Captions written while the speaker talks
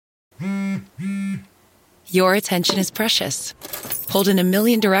Your attention is precious. Pulled in a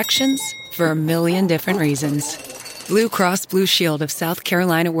million directions for a million different reasons. Blue Cross Blue Shield of South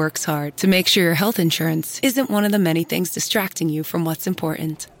Carolina works hard to make sure your health insurance isn't one of the many things distracting you from what's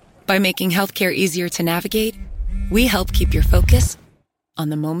important. By making healthcare easier to navigate, we help keep your focus on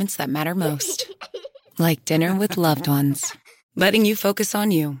the moments that matter most. Like dinner with loved ones. Letting you focus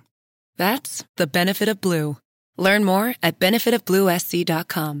on you. That's the benefit of Blue. Learn more at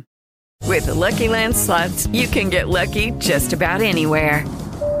benefitofbluesc.com. With the Lucky Land Slots, you can get lucky just about anywhere.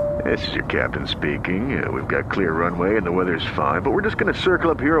 This is your captain speaking. We've got clear runway and the weather's fine, but we're just going to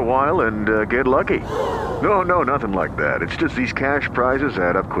circle up here a while and get lucky. No, nothing like that. It's just these cash prizes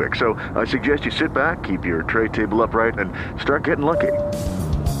add up quick. So I suggest you sit back, keep your tray table upright, and start getting lucky.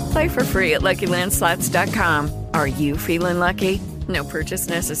 Play for free at LuckyLandSlots.com. Are you feeling lucky? No purchase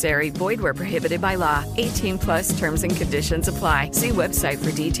necessary. Void where prohibited by law. 18 plus terms and conditions apply. See website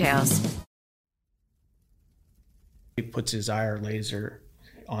for details. He puts his IR laser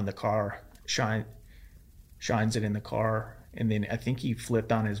on the car, shines it in the car, and then I think he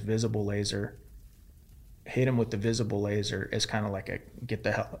flipped on his visible laser, hit him with the visible laser as kind of like a get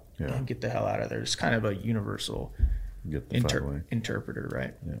the hell out of there. It's kind of a universal interpreter,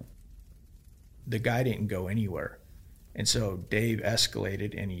 right? Yeah. The guy didn't go anywhere, and so Dave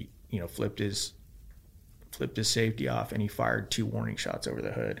escalated and he flipped his safety off and he fired 2 warning shots over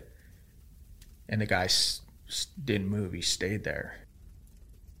the hood, and the guy didn't move. He stayed there.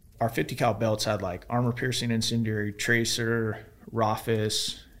 Our 50 cal belts had like armor piercing incendiary, tracer,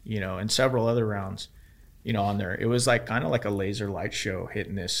 Rofus, and several other rounds, on there. It was like kind of like a laser light show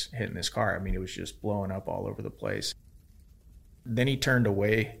hitting this car. I mean, it was just blowing up all over the place. Then he turned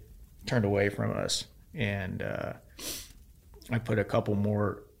away from us, and I put a couple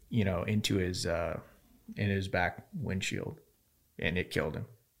more, into his in his back windshield, and it killed him,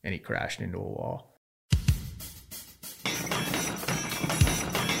 and he crashed into a wall.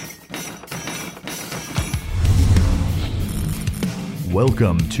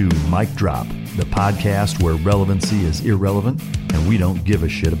 Welcome to Mic Drop, the podcast where relevancy is irrelevant and we don't give a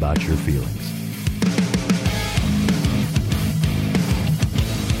shit about your feelings.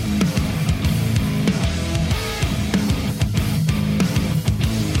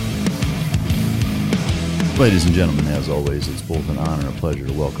 Ladies and gentlemen, as always, it's both an honor and a pleasure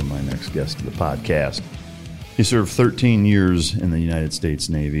to welcome my next guest to the podcast. He served 13 years in the United States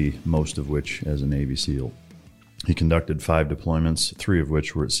Navy, most of which as a Navy SEAL. He conducted 5 deployments, 3 of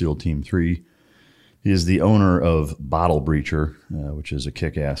which were at SEAL Team 3. He is the owner of Bottle Breacher, which is a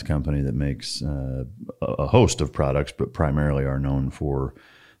kick-ass company that makes a host of products, but primarily are known for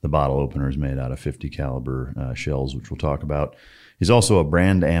the bottle openers made out of 50 caliber shells, which we'll talk about. He's also a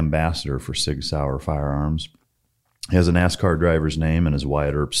brand ambassador for Sig Sauer Firearms. He has a NASCAR driver's name and is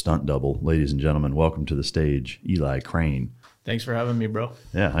Wyatt Earp's stunt double. Ladies and gentlemen, welcome to the stage, Eli Crane. Thanks for having me, bro.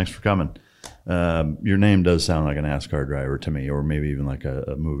 Yeah, thanks for coming. Your name does sound like a NASCAR driver to me, or maybe even like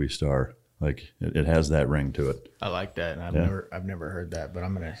a movie star. Like it has that ring to it. I like that, and I've never heard that, but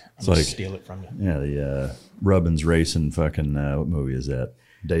I'm gonna steal it from you. Yeah, the Rubbins Racing fucking what movie is that?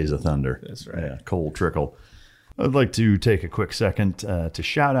 Days of Thunder. That's right. Yeah, Cole Trickle. I'd like to take a quick second to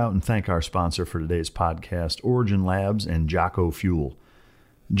shout out and thank our sponsor for today's podcast, Origin Labs and Jocko Fuel.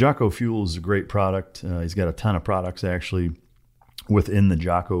 Jocko Fuel is a great product. He's got a ton of products actually within the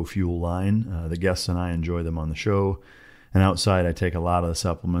Jocko Fuel line. The guests and I enjoy them on the show. And outside, I take a lot of the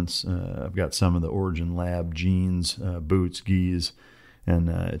supplements. I've got some of the Origin Lab jeans, boots, gis, and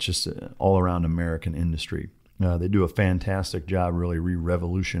it's just all around American industry. They do a fantastic job really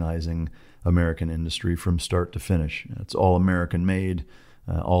re-revolutionizing American industry from start to finish. It's all American made,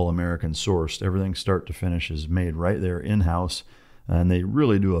 all American sourced. Everything start to finish is made right there in-house, and they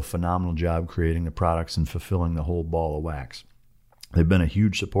really do a phenomenal job creating the products and fulfilling the whole ball of wax. They've been a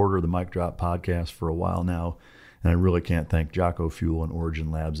huge supporter of the Mic Drop podcast for a while now, and I really can't thank Jocko Fuel and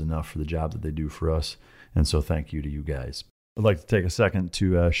Origin Labs enough for the job that they do for us, and so thank you to you guys. I'd like to take a second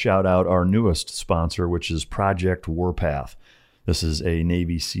to shout out our newest sponsor, which is Project Warpath. This is a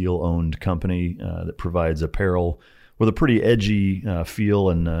Navy SEAL-owned company that provides apparel with a pretty edgy feel,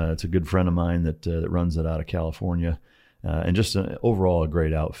 and it's a good friend of mine that runs it out of California, and just overall a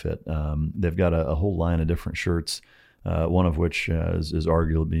great outfit. They've got a whole line of different shirts, one of which is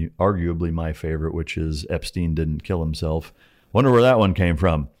arguably my favorite, which is Epstein Didn't Kill Himself. Wonder where that one came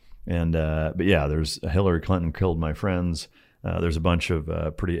from. And but yeah, there's Hillary Clinton Killed My Friends. There's a bunch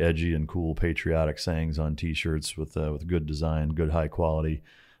of pretty edgy and cool patriotic sayings on T-shirts with good design, good high quality,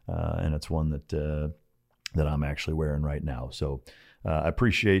 and it's one that I'm actually wearing right now. So I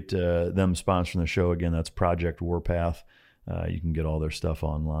appreciate them sponsoring the show. Again, that's Project Warpath. You can get all their stuff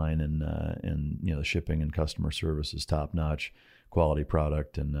online, and the shipping and customer service is top notch, quality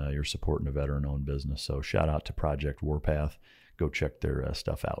product, and you're supporting a veteran-owned business. So shout out to Project Warpath. Go check their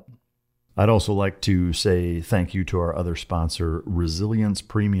stuff out. I'd also like to say thank you to our other sponsor, Resilience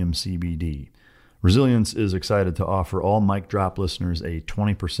Premium CBD. Resilience is excited to offer all Mic Drop listeners a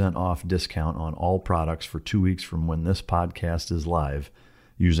 20% off discount on all products for 2 weeks from when this podcast is live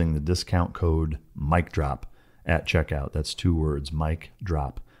using the discount code MicDrop at checkout. That's 2 words,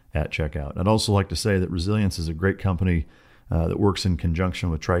 MicDrop at checkout. I'd also like to say that Resilience is a great company that works in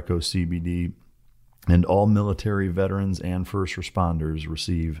conjunction with Trico CBD, and all military veterans and first responders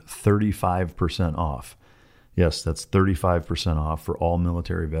receive 35% off. Yes, that's 35% off for all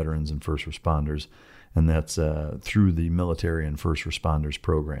military veterans and first responders, and that's through the Military and First Responders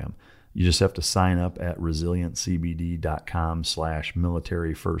Program. You just have to sign up at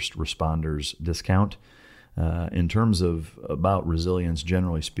resilientcbd.com/military first responders discount. In terms of about Resilience,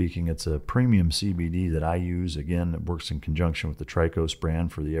 generally speaking, it's a premium CBD that I use. Again, it works in conjunction with the Tricos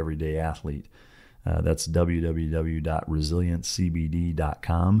brand for the everyday athlete. That's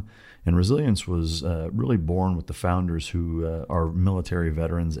www.resilientcbd.com. And Resilience was really born with the founders who are military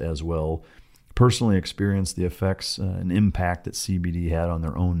veterans as well, personally experienced the effects and impact that CBD had on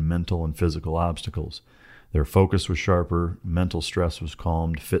their own mental and physical obstacles. Their focus was sharper, mental stress was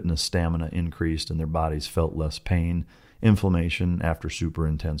calmed, fitness stamina increased, and their bodies felt less pain, inflammation after super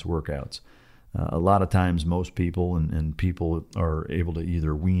intense workouts. A lot of times, most people and people are able to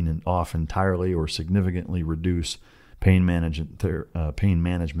either wean off entirely or significantly reduce pain management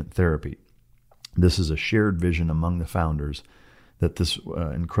therapy. This is a shared vision among the founders that this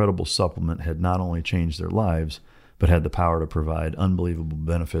incredible supplement had not only changed their lives, but had the power to provide unbelievable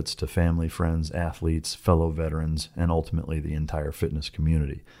benefits to family, friends, athletes, fellow veterans, and ultimately the entire fitness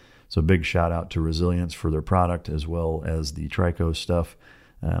community. So big shout out to Resilience for their product as well as the Trico stuff.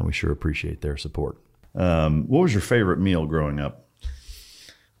 We sure appreciate their support. What was your favorite meal growing up?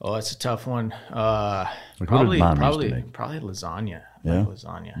 Oh, that's a tough one. Probably lasagna. Yeah? Like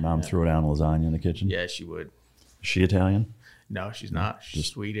lasagna. Mom throw down lasagna in the kitchen? Yeah, she would. Is she Italian? No, she's not. She's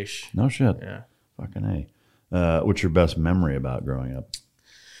Swedish. No shit. Yeah. Fucking A. What's your best memory about growing up?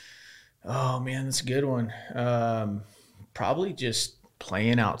 Oh, man, that's a good one. Probably just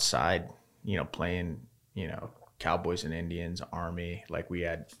playing outside, playing, Cowboys and Indians, Army. Like we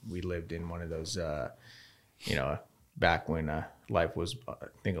lived in one of those, back when life was, I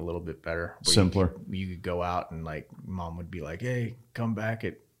think, a little bit better. Simpler. You could go out and like Mom would be like, hey, come back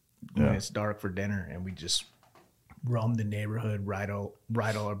when it's dark for dinner. And we just roam the neighborhood, ride all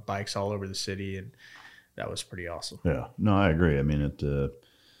our bikes all over the city. And that was pretty awesome. Yeah, no, I agree. I mean,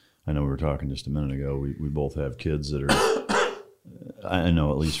 I know we were talking just a minute ago. We both have kids that are, I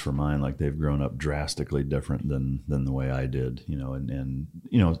know at least for mine, like they've grown up drastically different than the way I did, and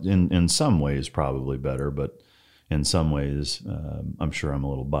in some ways probably better, but in some ways, I'm sure I'm a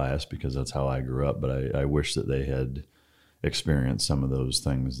little biased because that's how I grew up, but I wish that they had experienced some of those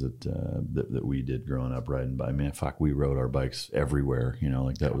things that we did growing up riding by. Man, fuck, we rode our bikes everywhere,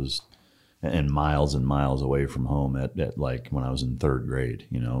 like that was, and miles away from home at like when I was in third grade,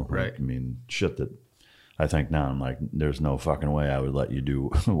 Right. Like, I mean, shit that I think now I'm like, there's no fucking way I would let you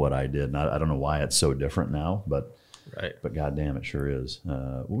do what I did. And I don't know why it's so different now, but right. But goddamn, it sure is.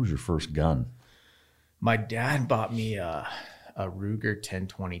 What was your first gun? My dad bought me a Ruger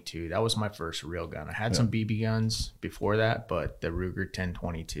 1022. That was my first real gun. I had some BB guns before that, but the Ruger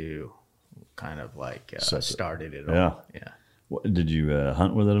 1022 kind of like started it all. Yeah. What, did you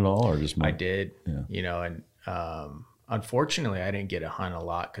hunt with it at all, or just? I did. Yeah. And unfortunately, I didn't get to hunt a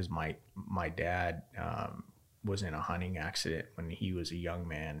lot because my dad was in a hunting accident when he was a young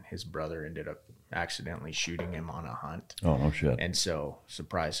man. His brother ended up accidentally shooting him on a hunt. Oh, no shit. And so,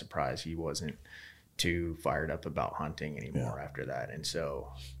 surprise, surprise, he wasn't too fired up about hunting anymore after that. And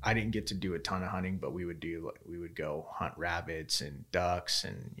so I didn't get to do a ton of hunting, but we would go hunt rabbits and ducks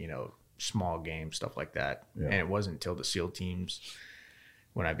and, small game, stuff like that. Yeah. And it wasn't until the SEAL teams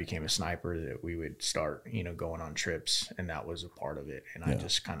when I became a sniper that we would start, going on trips, and that was a part of it. And I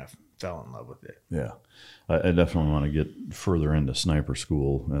just kind of fell in love with it. Yeah. I definitely want to get further into sniper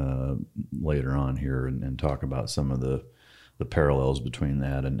school later on here and talk about some of the parallels between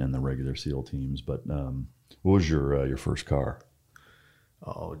that and the regular SEAL teams. But what was your first car?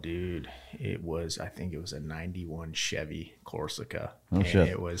 Oh, dude, I think it was a 91 Chevy Corsica. Oh, and shit.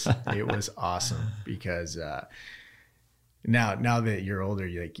 It was awesome because now that you're older,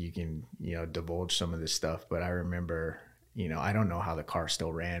 you can, divulge some of this stuff. But I remember, I don't know how the car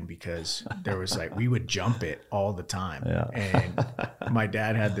still ran because there was we would jump it all the time. Yeah. And my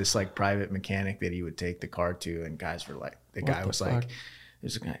dad had this private mechanic that he would take the car to, and guys were like, the guy was like,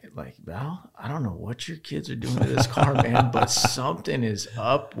 there's a guy like, Val, I don't know what your kids are doing to this car, man, but something is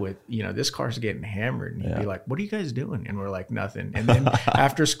up with, this car's getting hammered. And he'd be like, what are you guys doing? And we're like, nothing. And then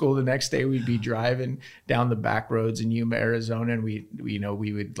after school the next day, we'd be driving down the back roads in Yuma, Arizona. And we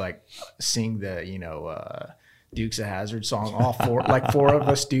would like sing the, Dukes of Hazzard song, all four of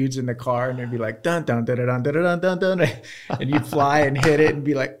us dudes in the car. And it'd be like, dun, dun, dun, dun, dun, dun, dun, dun. And you'd fly and hit it and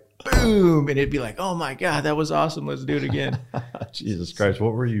be like, boom, and it'd be like, oh my God, that was awesome, let's do it again. Jesus Christ,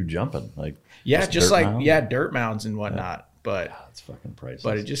 what were you jumping? Like, just like mounds? Dirt mounds and whatnot. But God, it's fucking priceless.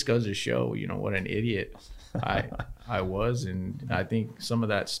 But it just goes to show, what an idiot I was, and I think some of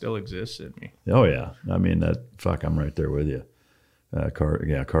that still exists in me. Oh yeah, I mean I'm right there with you.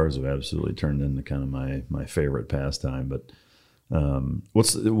 Cars have absolutely turned into kind of my favorite pastime. But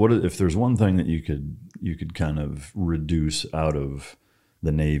what if there's one thing that you could kind of reduce out of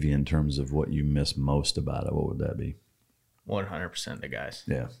the Navy in terms of what you miss most about it, what would that be? 100% the guys.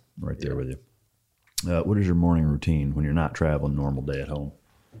 Yeah, right there with you. What is your morning routine when you're not traveling, normal day at home?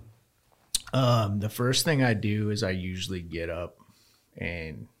 The first thing I do is I usually get up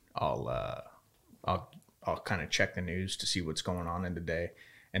and I'll kind of check the news to see what's going on in the day.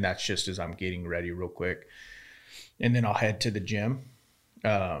 And that's just as I'm getting ready real quick. And then I'll head to the gym.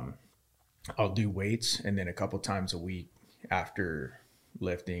 I'll do weights, and then a couple times a week after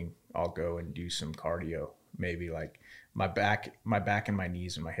lifting, I'll go and do some cardio. Maybe like my back and my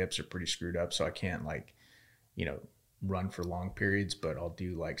knees and my hips are pretty screwed up, so I can't run for long periods, but I'll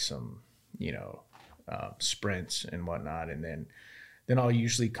do like some sprints and whatnot, and then I'll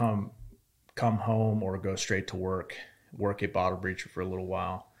usually come home or go straight to work at Bottle Breacher for a little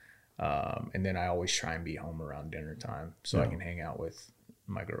while, and then I always try and be home around dinner time so I can hang out with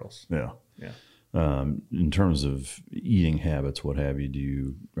my girls. Yeah. In terms of eating habits, what have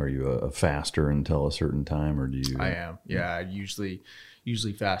you? Are you a faster until a certain time, or do you? I am. Yeah, I usually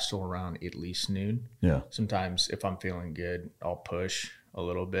fast till around at least noon. Yeah. Sometimes if I'm feeling good, I'll push a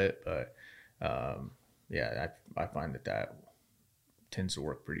little bit, but I find that tends to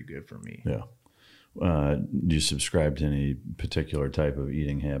work pretty good for me. Yeah. Do you subscribe to any particular type of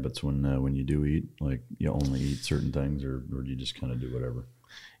eating habits when you do eat? Like you only eat certain things, or do you just kind of do whatever?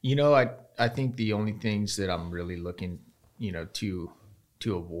 I think the only things that I'm really looking, to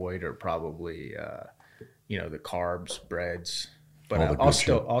avoid are probably, the carbs, breads. But I'll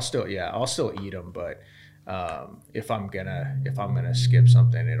still eat them. But if I'm gonna skip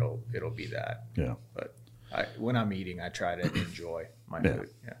something, it'll be that. Yeah. But when I'm eating, I try to enjoy my food.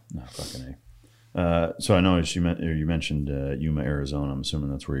 Yeah. No, fucking A. So I know you mentioned Yuma, Arizona. I'm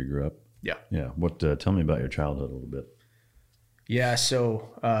assuming that's where you grew up. Yeah. Yeah. What? Tell me about your childhood a little bit. Yeah. So,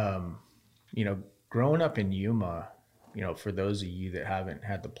 growing up in Yuma, for those of you that haven't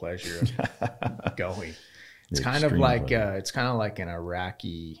had the pleasure of going, it's kind of like an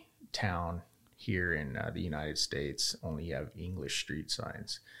Iraqi town here in the United States, only you have English street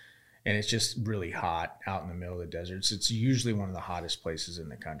signs. And it's just really hot out in the middle of the desert. So it's usually one of the hottest places in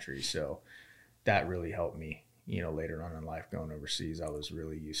the country. So that really helped me, later on in life going overseas. I was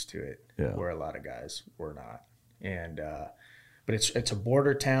really used to it, where a lot of guys were not. And, but it's a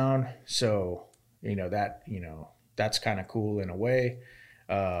border town, so that's kind of cool in a way.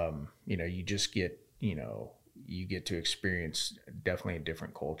 You just get you get to experience definitely a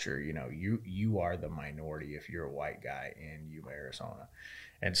different culture. You are the minority if you're a white guy in Yuma, Arizona,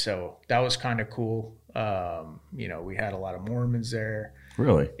 and so that was kind of cool. We had a lot of Mormons there.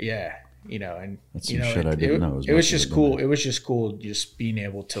 Really? Yeah. And that's some shit I didn't know. It was just cool. It was just cool just being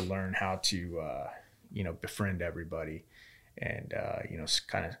able to learn how to befriend everybody. And,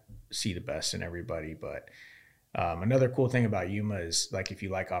 kind of see the best in everybody. But another cool thing about Yuma is, like, if you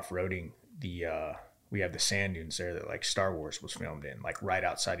like off-roading, we have the sand dunes there that, like, Star Wars was filmed in, like, right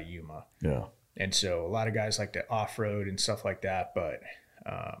outside of Yuma. Yeah. And so a lot of guys like to off-road and stuff like that. But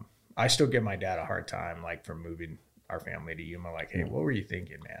I still give my dad a hard time, like, for moving our family to Yuma. Like, hey, what were you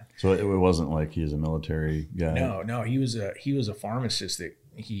thinking, man? So it wasn't like he's a military guy? No. He was a pharmacist that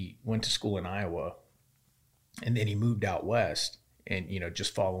he went to school in Iowa. And then he moved out west and,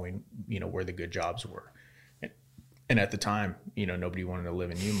 just following, where the good jobs were. And at the time, nobody wanted to live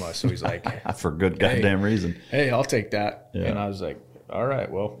in Yuma. So he's like, for good goddamn reason. Hey, I'll take that. Yeah. And I was like, all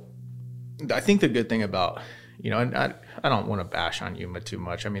right, well, I think the good thing about, and I don't want to bash on Yuma too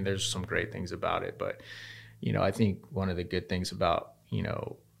much. I mean, there's some great things about it, but, I think one of the good things about,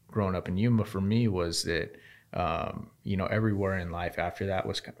 growing up in Yuma for me was that, everywhere in life after that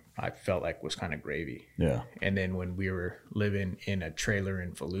I felt like was kind of gravy. Yeah. And then when we were living in a trailer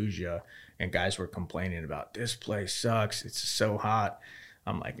in Fallujah and guys were complaining about this place sucks, it's so hot,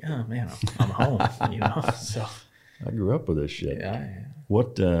 I'm like, oh man, I'm home, So I grew up with this shit. Yeah.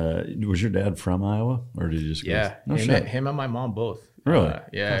 What was your dad from Iowa, or did you just go? Yeah, No shit. him and my mom both. Really?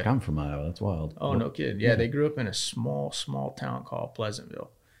 Yeah. Fuck, I'm from Iowa. That's wild. Oh, no kidding. Yeah, they grew up in a small town called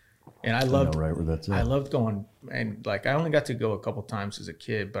Pleasantville. And I loved, right where that's at. I loved going, and like I only got to go a couple times as a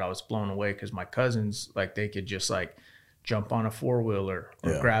kid, but I was blown away because my cousins, like they could just like jump on a 4-wheeler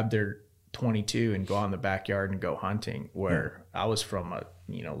or grab their 22 and go out in the backyard and go hunting. Where I was from a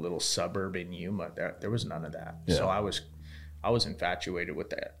little suburb in Yuma, there was none of that. Yeah. So I was infatuated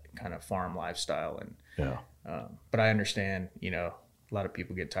with that kind of farm lifestyle, and but I understand, a lot of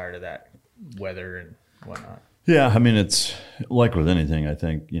people get tired of that weather and whatnot. Yeah, I mean, it's like with anything. I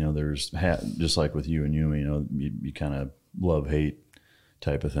think there's just like with you and Yuma, you kind of love-hate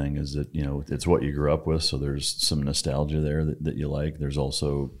type of thing. Is that it's what you grew up with, so there's some nostalgia there that you like. There's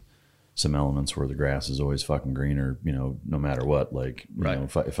also some elements where the grass is always fucking greener, no matter what. Like,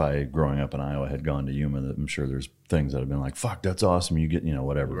 if I growing up in Iowa had gone to Yuma, I'm sure there's things that have been like, fuck, that's awesome. You get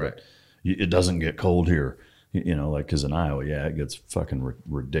whatever, Right. but it doesn't get cold here, like because in Iowa, it gets fucking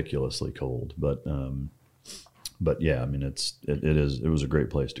ridiculously cold, But yeah, I mean, it was a great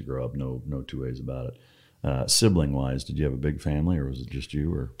place to grow up. No two ways about it. Sibling wise, did you have a big family, or was it just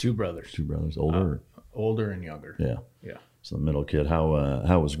you, or Two brothers, older? older and younger. Yeah. So the middle kid.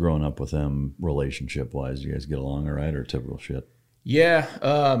 How was growing up with them relationship wise? Do you guys get along all right, or typical shit? Yeah,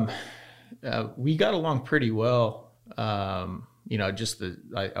 we got along pretty well. Just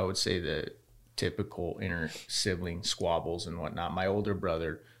I would say the typical inner sibling squabbles and whatnot. My older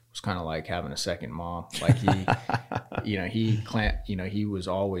brother was kind of like having a second mom. Like he was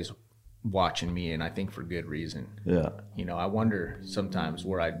always watching me, and I think for good reason. Yeah. I wonder sometimes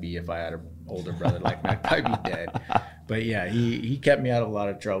where I'd be if I had an older brother like me. I'd probably be dead. But yeah, he kept me out of a lot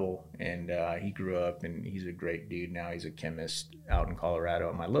of trouble, and he grew up, and he's a great dude now. He's a chemist out in Colorado.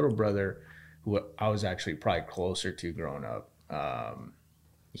 And my little brother, who I was actually probably closer to growing up,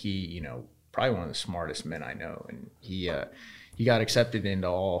 he probably one of the smartest men I know, and he got accepted into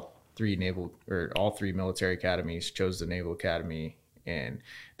all three military academies, chose the Naval Academy. And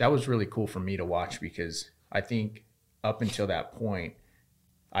that was really cool for me to watch, because I think up until that point,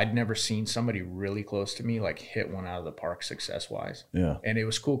 I'd never seen somebody really close to me like hit one out of the park success-wise. Yeah. And it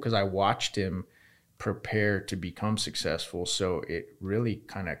was cool because I watched him prepare to become successful. So it really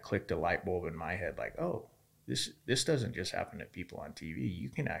kind of clicked a light bulb in my head, like, oh, this doesn't just happen to people on TV. You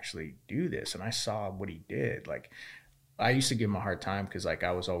can actually do this. And I saw what he did. Like, I used to give him a hard time because like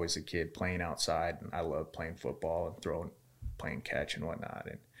I was always a kid playing outside, and I loved playing football and playing catch and whatnot.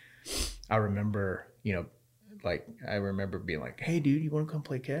 And I remember, I remember being like, hey dude, you want to come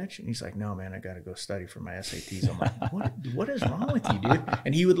play catch? And he's like, no man, I got to go study for my SATs. I'm like, what is wrong with you, dude?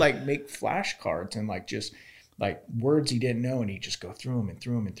 And he would like make flashcards and like just like words he didn't know, and he'd just go through them and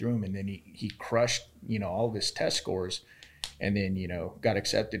through them and through them. And then he crushed, all of his test scores, and then, got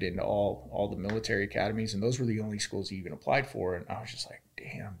accepted into all the military academies. And those were the only schools he even applied for. And I was just like,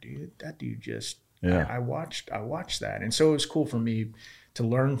 damn, dude, that dude just, I watched that. And so it was cool for me to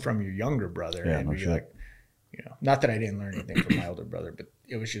learn from your younger brother and be like, not that I didn't learn anything from my older brother, but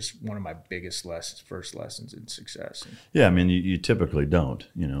it was just one of my biggest first lessons in success. Yeah. I mean, you typically don't,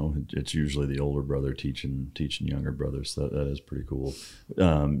 it's usually the older brother teaching younger brothers. So that is pretty cool.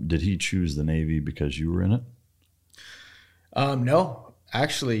 Did he choose the Navy because you were in it? No,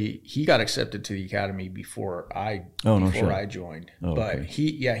 actually he got accepted to the academy before I joined, but okay.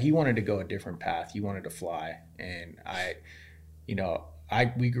 He wanted to go a different path. He wanted to fly. And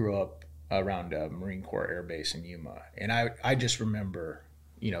we grew up around a Marine Corps Air Base in Yuma. And I just remember,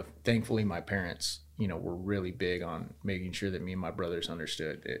 thankfully my parents, were really big on making sure that me and my brothers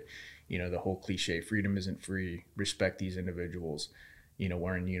understood that, the whole cliche, freedom isn't free, respect these individuals,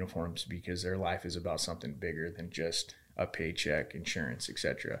 wearing uniforms, because their life is about something bigger than just a paycheck, insurance,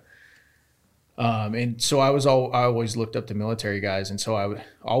 etc. And so I always looked up to military guys. And so I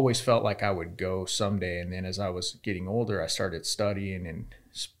always felt like I would go someday. And then as I was getting older, I started studying, and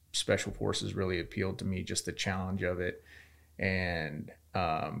special forces really appealed to me, just the challenge of it. And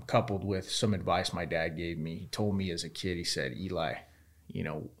coupled with some advice my dad gave me, he told me as a kid, he said, Eli,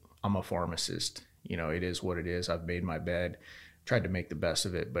 I'm a pharmacist. It is what it is. I've made my bed, tried to make the best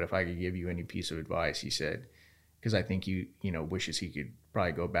of it. But if I could give you any piece of advice, he said, because I think wishes he could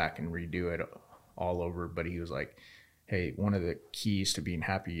probably go back and redo it all over. But he was like, hey, one of the keys to being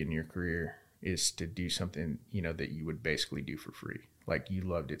happy in your career is to do something, that you would basically do for free. Like you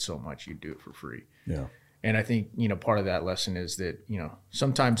loved it so much, you'd do it for free. Yeah. And I think, part of that lesson is that,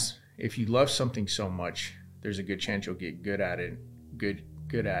 sometimes if you love something so much, there's a good chance you'll get good at it,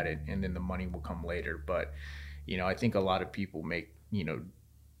 and then the money will come later. But, I think a lot of people make,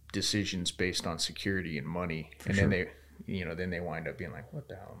 decisions based on security and money, and sure. then they wind up being like, what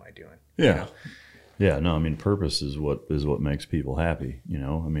the hell am I doing? Yeah. You know? Yeah, no, I mean, purpose is what makes people happy. You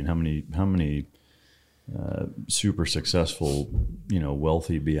know, I mean, how many super successful, you know,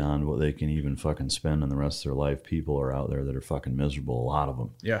 wealthy beyond what they can even fucking spend in the rest of their life people are out there that are fucking miserable. A lot of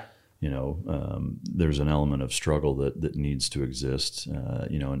them. Yeah. You know, there's an element of struggle that needs to exist.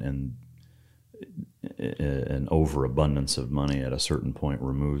 You know, and an overabundance of money at a certain point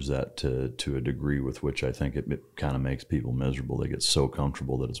removes that to a degree with which I think it kind of makes people miserable. They get so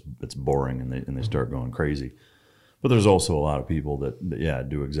comfortable that it's boring, and they start going crazy. But there's also a lot of people that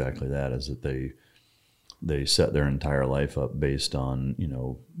do exactly that, is that they set their entire life up based on, you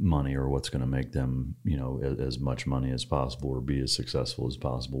know, money or what's going to make them, you know, as much money as possible or be as successful as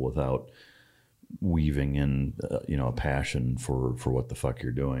possible without weaving in, you know, a passion for what the fuck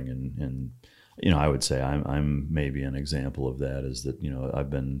you're doing. And you know, I would say I'm maybe an example of that, is that, you know,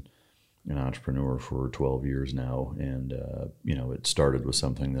 I've been an entrepreneur for 12 years now, and you know, it started with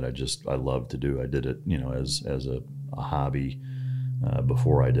something that I love to do. I did it, you know, as a hobby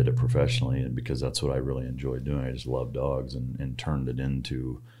before I did it professionally, and because that's what I really enjoyed doing. I just love dogs, and turned it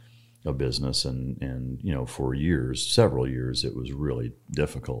into a business, and you know, for several years, it was really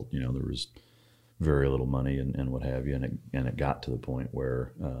difficult. You know, there was very little money and what have you, and it got to the point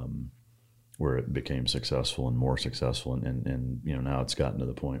where it became successful and more successful, and you know, now it's gotten to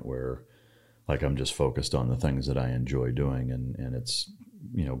the point where, like, I'm just focused on the things that I enjoy doing, and it's,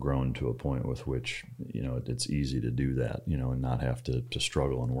 you know, grown to a point with which, you know, it's easy to do that, you know, and not have to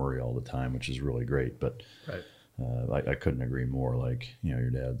struggle and worry all the time, which is really great. But Right. I couldn't agree more. Like, you know, your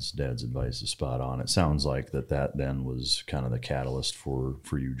dad's advice is spot on. It sounds like that then was kind of the catalyst for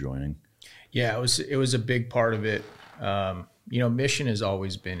you joining. Yeah, it was a big part of it. You know, mission has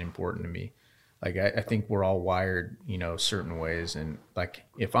always been important to me. Like, I think we're all wired, you know, certain ways. And like,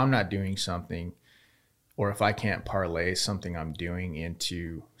 if I'm not doing something, or if I can't parlay something I'm doing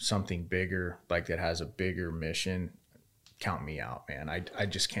into something bigger, like that has a bigger mission, count me out, man. I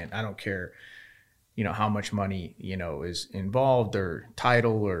just can't. I don't care, you know, how much money, you know, is involved, or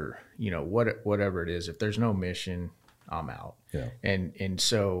title, or, you know, whatever it is. If there's no mission, I'm out. Yeah. And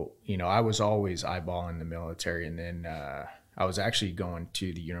so, you know, I was always eyeballing the military, and then I was actually going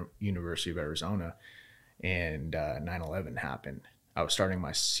to the University of Arizona, and 9/11 happened. I was starting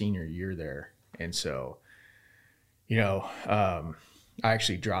my senior year there, and so, you know, I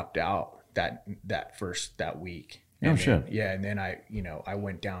actually dropped out that week. Oh, shit. Yeah, and then I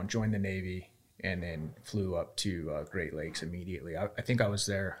went down, joined the Navy, and then flew up to Great Lakes immediately. I think I was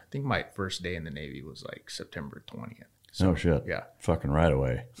there. I think my first day in the Navy was like September 20th. So, oh shit! Yeah, fucking right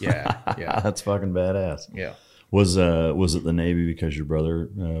away. Yeah. That's fucking badass. Yeah. Was it the Navy because your brother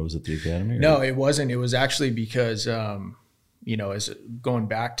was at the academy? Or? No, it wasn't. It was actually because, you know, as going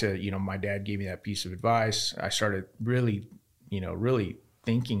back to, you know, my dad gave me that piece of advice. I started really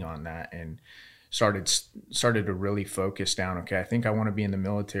thinking on that, and started to really focus down. Okay, I think I want to be in the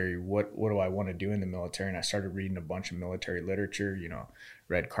military. What do I want to do in the military? And I started reading a bunch of military literature. You know,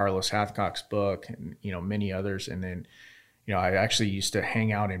 read Carlos Hathcock's book, and, you know, many others. And then, you know, I actually used to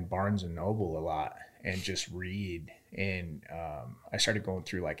hang out in Barnes and Noble a lot and just read. And I started going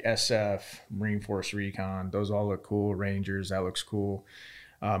through like SF, Marine Force Recon. Those all look cool. Rangers, that looks cool.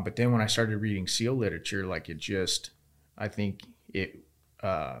 But then when I started reading SEAL literature, like, I think it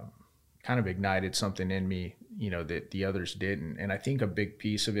kind of ignited something in me, you know, that the others didn't. And I think a big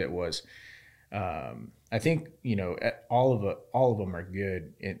piece of it was, I think, you know, all of them are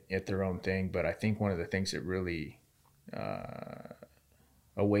good at their own thing. But I think one of the things that really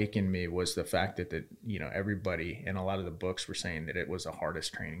awakened me was the fact that you know, everybody and a lot of the books were saying that it was the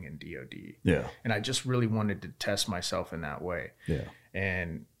hardest training in DOD. Yeah. And I just really wanted to test myself in that way. Yeah.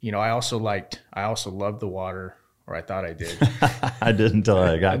 And, you know, I also loved the water, or I thought I did. I did until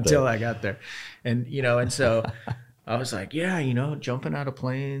I got there. And, you know, and so I was like, yeah, you know, jumping out of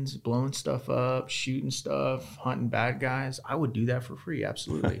planes, blowing stuff up, shooting stuff, hunting bad guys. I would do that for free.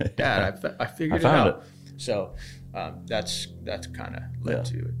 Absolutely. Dad, I figured it out. So that's kind of led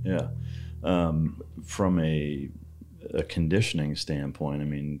to it. Yeah. From a conditioning standpoint, I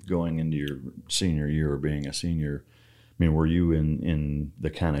mean, going into your senior year or being a senior, I mean, were you in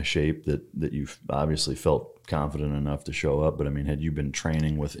the kind of shape that you've obviously felt confident enough to show up? But I mean, had you been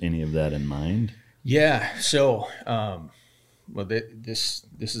training with any of that in mind? Yeah. So, well, this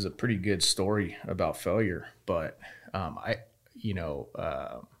is a pretty good story about failure, but I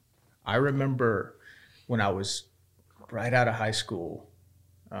remember when I was right out of high school,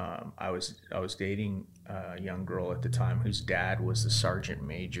 I was dating a young girl at the time whose dad was the sergeant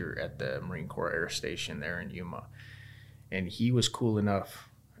major at the Marine Corps Air Station there in Yuma. And he was cool enough,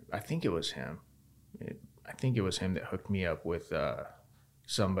 I think it was him. I think it was him that hooked me up with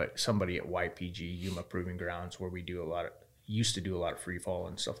somebody at YPG, Yuma Proving Grounds, where we used to do a lot of free fall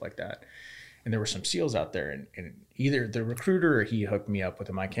and stuff like that. And there were some SEALs out there, and either the recruiter or he hooked me up with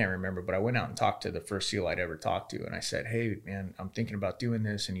him. I can't remember, but I went out and talked to the first SEAL I'd ever talked to. And I said, hey, man, I'm thinking about doing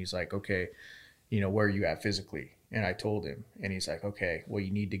this. And he's like, okay, where are you at physically? And I told him, and he's like, okay, well,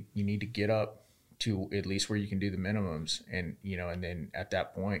 you need to get up to at least where you can do the minimums, and and then at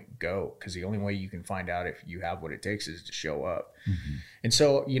that point go, because the only way you can find out if you have what it takes is to show up. Mm-hmm. And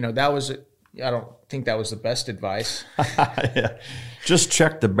so that was I don't think that was the best advice. Yeah. Just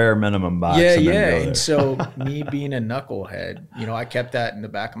check the bare minimum box. Yeah, and yeah. And so me being a knucklehead, I kept that in the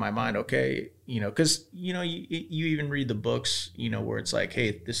back of my mind. Okay, because you even read the books, where it's like,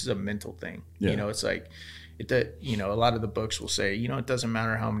 hey, this is a mental thing. Yeah. It's like a lot of the books will say, it doesn't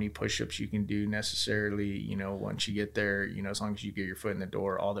matter how many push-ups you can do necessarily. Once you get there, as long as you get your foot in the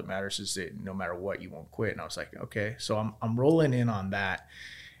door, all that matters is that no matter what, you won't quit. And I was like, okay, so I'm rolling in on that.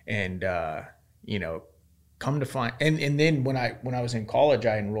 And, come to find, and then when I was in college,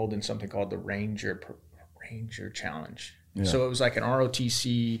 I enrolled in something called the Ranger Challenge. Yeah. So it was like an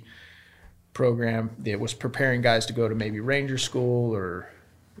ROTC program that was preparing guys to go to maybe Ranger school or,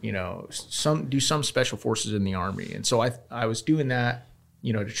 do some special forces in the Army. And so I was doing that,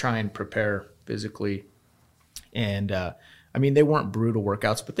 to try and prepare physically. And, they weren't brutal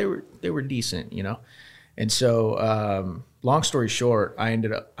workouts, but they were decent, And so, long story short, I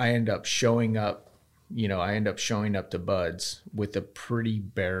ended up showing up, to Buds with a pretty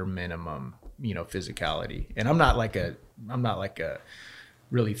bare minimum, physicality. And I'm not like a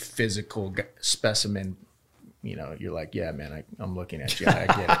really physical specimen. You're like, yeah, man, I'm looking at you. I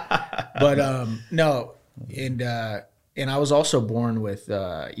get it. But no, and I was also born with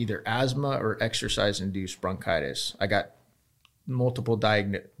either asthma or exercise-induced bronchitis. I got multiple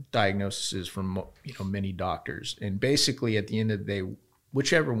diagnoses from many doctors, and basically at the end of the day,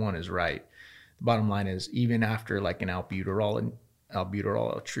 whichever one is right, the bottom line is, even after like an albuterol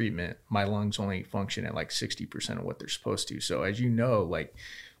treatment, my lungs only function at like 60% of what they're supposed to. So as you know, like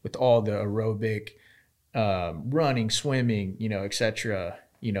with all the aerobic running, swimming, etc.,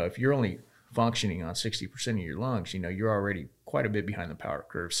 if you're only functioning on 60% of your lungs, you're already quite a bit behind the power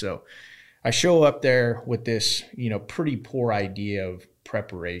curve. So I show up there with this, pretty poor idea of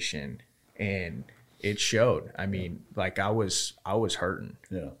preparation, and it showed. I mean, like I was hurting.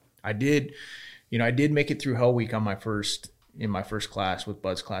 Yeah. I did make it through Hell Week in my first class with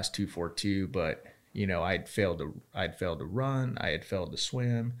Bud's Class 242, but I'd failed to run, I had failed to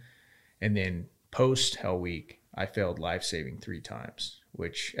swim, and then post Hell Week, I failed life-saving 3 times,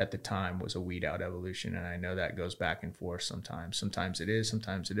 which at the time was a weed out evolution, and I know that goes back and forth sometimes. Sometimes it is,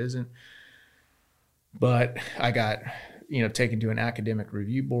 sometimes it isn't. But I got, taken to an academic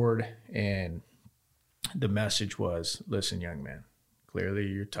review board, and the message was, listen, young man, clearly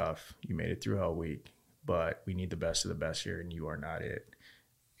you're tough. You made it through Hell Week, but we need the best of the best here, and you are not it.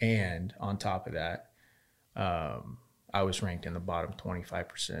 And on top of that, I was ranked in the bottom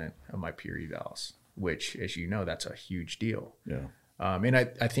 25% of my peer evals, which, as you know, that's a huge deal. Yeah. And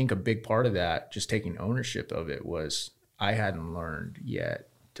I think a big part of that, just taking ownership of it, was I hadn't learned yet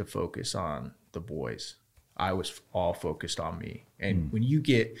to focus on the boys. I was all focused on me. And when you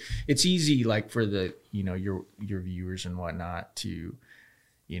get, it's easy, like for the, your viewers and whatnot to,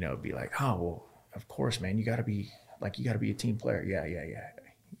 be like, oh, well, of course, man, you gotta be a team player. Yeah.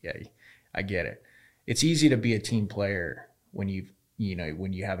 I get it. It's easy to be a team player when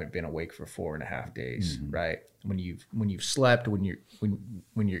when you haven't been awake for 4.5 days, right? When you've slept, when you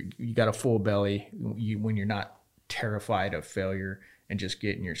got a full belly, when you're not terrified of failure and just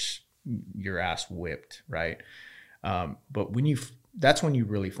getting your ass whipped, right? But that's when you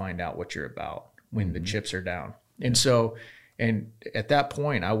really find out what you're about, when the chips are down. And so, and at that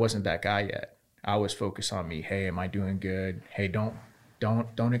point, I wasn't that guy yet. I was focused on me. Hey, am I doing good? Hey, don't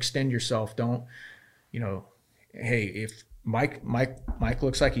extend yourself. Don't, hey, if Mike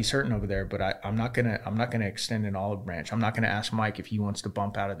looks like he's hurting over there, but I'm not gonna extend an olive branch. I'm not gonna ask Mike if he wants to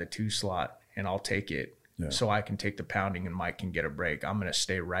bump out of the 2 slot, and I'll take it. Yeah. So I can take the pounding and Mike can get a break. I'm going to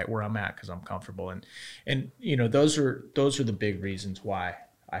stay right where I'm at because I'm comfortable. And those are the big reasons why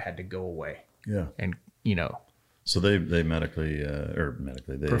I had to go away. Yeah. And, So they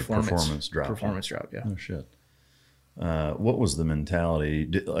performance dropped. Performance dropped, yeah. Oh, shit. What was the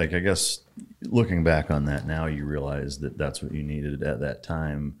mentality? I guess looking back on that now, you realize that that's what you needed at that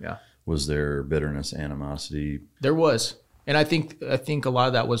time. Yeah. Was there bitterness, animosity? There was. And I think a lot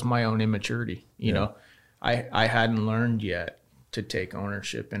of that was my own immaturity, you know. I hadn't learned yet to take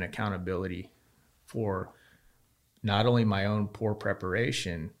ownership and accountability for not only my own poor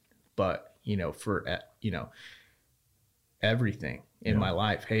preparation, but, for, everything in my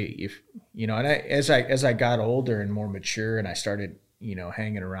life. Hey, if, and as I got older and more mature and I started,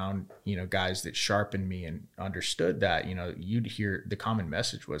 hanging around, guys that sharpened me and understood that, you'd hear the common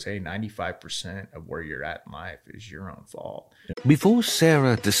message was, hey, 95% of where you're at in life is your own fault. Before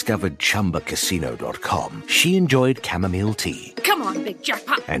Sarah discovered ChumbaCasino.com, she enjoyed chamomile tea. Come on, big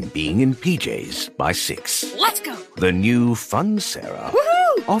jackpot. And being in PJs by 6. Let's go. The new fun Sarah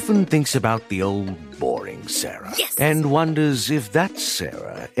Woohoo! often thinks about the old boring Sarah. Yes. And wonders if that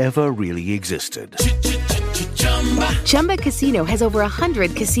Sarah ever really existed. Chumba Casino has over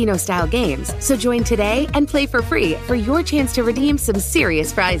 100 casino-style games. So join today and play for free for your chance to redeem some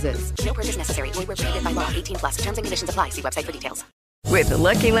serious prizes. No purchase necessary. Void where prohibited by law. 18+. Terms and conditions apply. See website for details. With the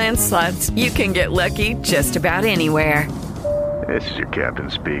Lucky Land Slots, you can get lucky just about anywhere. This is your captain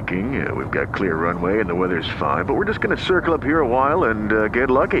speaking. We've got clear runway and the weather's fine, but we're just going to circle up here a while and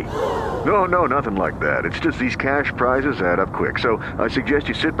get lucky. No, nothing like that. It's just these cash prizes add up quick. So I suggest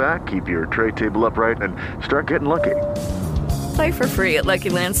you sit back, keep your tray table upright, and start getting lucky. Play for free at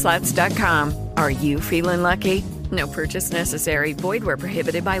LuckyLandSlots.com. Are you feeling lucky? No purchase necessary. Void where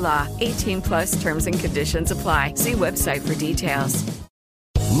prohibited by law. 18+ terms and conditions apply. See website for details.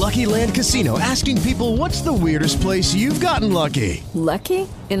 Lucky Land Casino, asking people, what's the weirdest place you've gotten lucky? Lucky?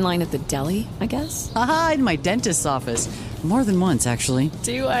 In line at the deli, I guess? Aha, in my dentist's office. More than once, actually.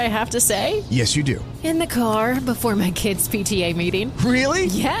 Do I have to say? Yes, you do. In the car before my kids' PTA meeting. Really?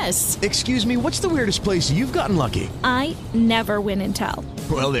 Yes. Excuse me, what's the weirdest place you've gotten lucky? I never win and tell.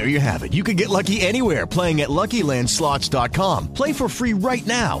 Well, there you have it. You can get lucky anywhere, playing at LuckyLandSlots.com. Play for free right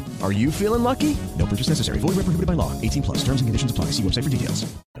now. Are you feeling lucky? No purchase necessary. Void where prohibited by law. 18+. Terms and conditions apply. See website for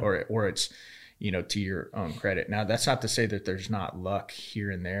details. Or it's, to your own credit. Now, that's not to say that there's not luck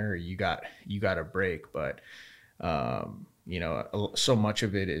here and there. Or you got a break, but so much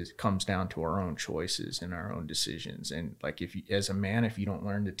of it comes down to our own choices and our own decisions. And like, if you, as a man, if you don't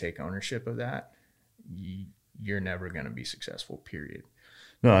learn to take ownership of that, you're never going to be successful, period.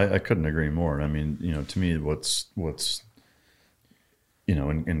 No, I couldn't agree more. I mean, to me, what's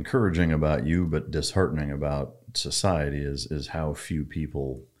encouraging about you, but disheartening about society is how few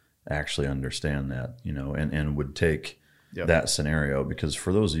people actually understand that, and would take that scenario. Because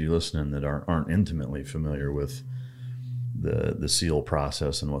for those of you listening that aren't intimately familiar with the SEAL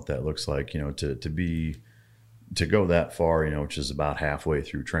process and what that looks like, to go that far, which is about halfway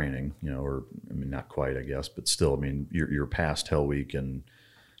through training, or not quite, I guess, but still, you're past Hell Week, and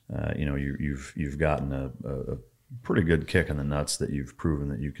you've gotten a pretty good kick in the nuts that you've proven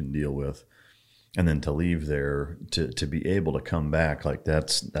that you can deal with. And then to leave there, to be able to come back, like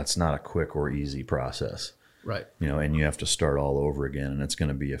that's not a quick or easy process. Right. And you have to start all over again, and it's going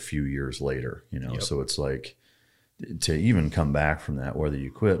to be a few years later, Yep. So it's like, to even come back from that, whether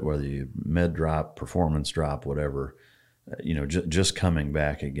you quit, whether you med drop, performance drop, whatever, just coming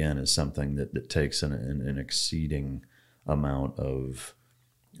back again is something that takes an exceeding amount of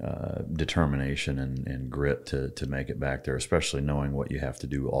determination and grit to make it back there, especially knowing what you have to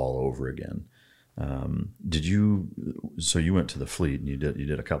do all over again. So you went to the fleet and you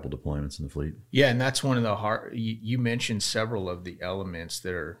did a couple deployments in the fleet? Yeah. And that's one of the hard, you mentioned several of the elements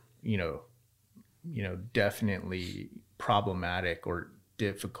that are, definitely problematic or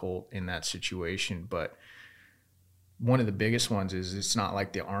difficult in that situation. But one of the biggest ones is it's not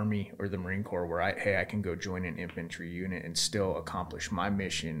like the Army or the Marine Corps where I can go join an infantry unit and still accomplish my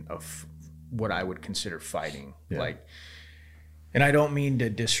mission of what I would consider fighting. Yeah. And I don't mean to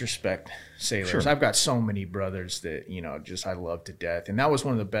disrespect sailors. Sure. I've got so many brothers that, I love to death. And that was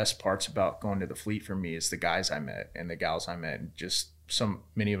one of the best parts about going to the fleet for me, is the guys I met and the gals I met, and just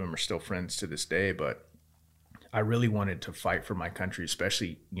many of them are still friends to this day. But I really wanted to fight for my country,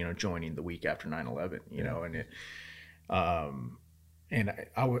 especially, joining the week after 9/11, and it, and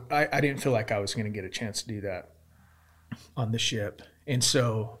I didn't feel like I was going to get a chance to do that on the ship. And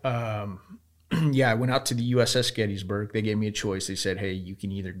so, I went out to the USS Gettysburg. They gave me a choice. They said, hey, you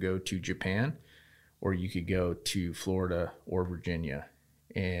can either go to Japan or you could go to Florida or Virginia.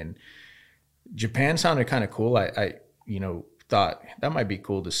 And Japan sounded kind of cool. I thought that might be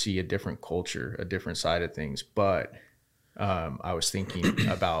cool to see a different culture, a different side of things. But I was thinking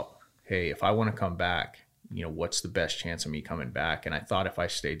about, hey, if I want to come back, what's the best chance of me coming back? And I thought if I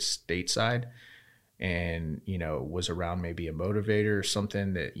stayed stateside and, was around maybe a motivator or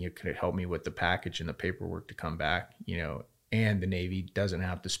something that could help me with the package and the paperwork to come back, and the Navy doesn't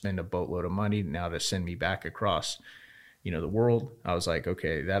have to spend a boatload of money now to send me back across, the world. I was like,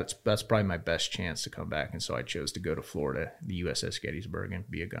 okay, that's probably my best chance to come back. And so I chose to go to Florida, the USS Gettysburg, and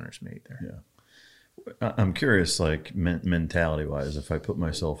be a gunner's mate there. I'm curious, like mentality wise, if I put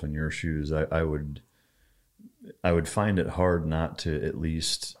myself in your shoes, I would find it hard not to, at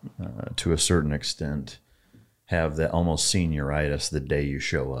least to a certain extent, have that almost senioritis the day you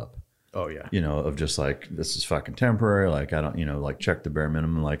show up. Oh yeah. You know, of just like, this is fucking temporary. Like, I don't, you know, like check the bare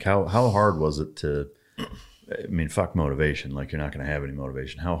minimum. Like how hard was it to, I mean, fuck motivation. Like, you're not going to have any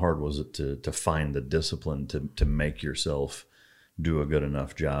motivation. How hard was it to find the discipline to make yourself do a good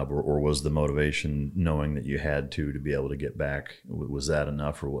enough job, or was the motivation knowing that you had to be able to get back? Was that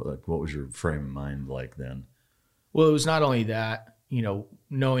enough, or what was your frame of mind like then? Well, it was not only that, you know,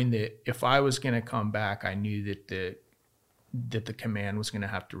 knowing that if I was going to come back, I knew that the command was going to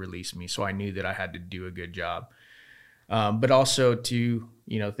have to release me. So I knew that I had to do a good job. But also to,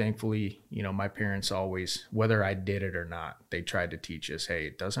 you know, thankfully, you know, my parents always, whether I did it or not, they tried to teach us, hey,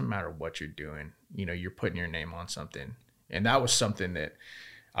 it doesn't matter what you're doing. You know, you're putting your name on something. And that was something that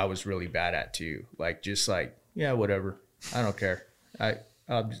I was really bad at too. Like, just like, yeah, whatever. I don't care.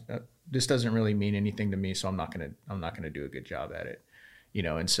 This doesn't really mean anything to me, so I'm not gonna do a good job at it, you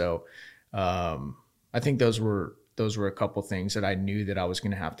know. And so I think those were a couple things that I knew that I was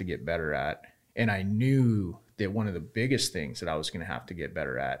gonna have to get better at, and I knew that one of the biggest things that I was gonna have to get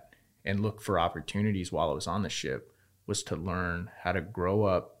better at and look for opportunities while I was on the ship was to learn how to grow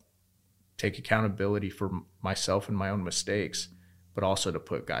up, take accountability for myself and my own mistakes, but also to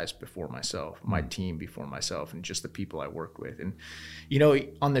put guys before myself, my team before myself, and just the people I worked with. And, you know,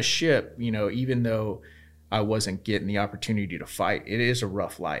 on the ship, you know, even though I wasn't getting the opportunity to fight, it is a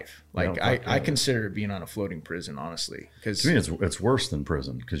rough life. Like, I consider it being on a floating prison, honestly. Because to me, it's worse than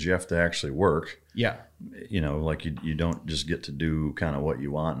prison, because you have to actually work. Yeah. You know, like you don't just get to do kind of what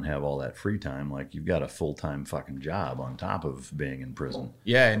you want and have all that free time. Like, you've got a full-time fucking job on top of being in prison.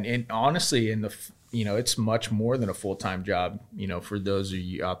 Yeah, and honestly, you know, it's much more than a full-time job. You know, for those of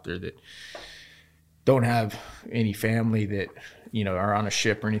you out there that don't have any family that, you know, are on a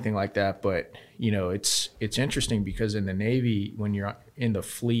ship or anything like that. But, you know, it's interesting because in the Navy, when you're in the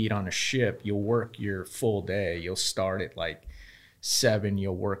fleet on a ship, you'll work your full day. You'll start at like 7,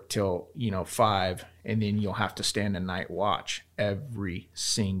 you'll work till, you know, 5, and then you'll have to stand a night watch every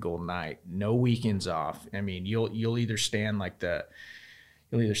single night. No weekends off. I mean, you'll either stand like the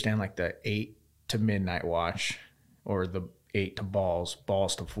 8 to midnight watch, or the 8 to balls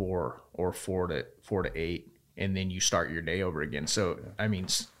to 4, or 4 to 8, and then you start your day over again. So, I mean,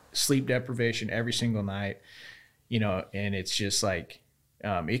 sleep deprivation every single night, you know, and it's just like,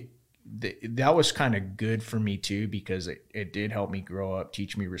 that was kind of good for me too, because it did help me grow up,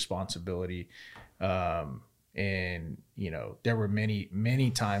 teach me responsibility. And, you know, there were many, many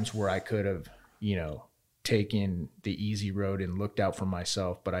times where I could have, you know, taken the easy road and looked out for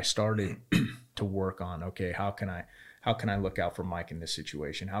myself, but I started to work on, okay, how can I look out for Mike in this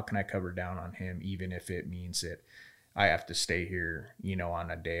situation? How can I cover down on him, even if it means that I have to stay here, you know,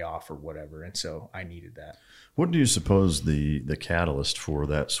 on a day off or whatever? And so I needed that. What do you suppose the catalyst for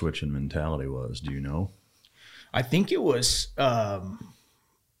that switch in mentality was? Do you know? I think it was,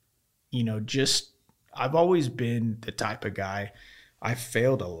 you know, just, I've always been the type of guy, I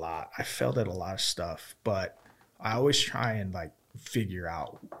failed a lot. I failed at a lot of stuff, but I always try and like figure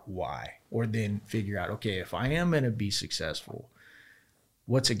out why, or then figure out, okay, if I am going to be successful,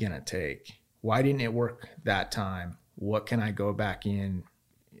 what's it going to take? Why didn't it work that time? What can I go back in,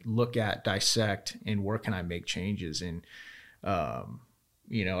 look at, dissect, and where can I make changes? And,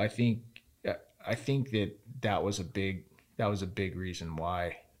 you know, I think that was a big reason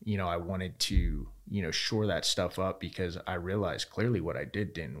why, you know, I wanted to, you know, shore that stuff up, because I realized clearly what I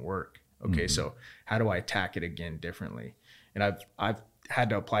didn't work. Okay. So how do I attack it again differently? And I've had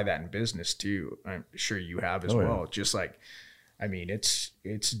to apply that in business too. I'm sure you have as well. Yeah. Just like, I mean, it's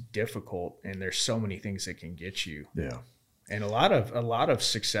difficult, and there's so many things that can get you. Yeah. And a lot of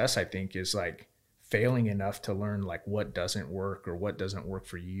success, I think, is like failing enough to learn like what doesn't work or what doesn't work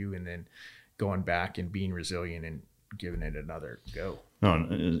for you, and then going back and being resilient and giving it another go. No,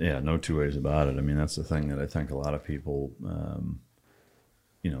 yeah, no two ways about it. I mean, that's the thing that I think a lot of people,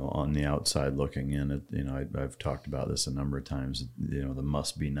 you know, on the outside looking in, it, you know, I've talked about this a number of times, you know, the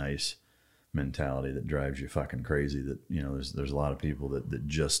must be nice mentality that drives you fucking crazy. That, you know, there's a lot of people that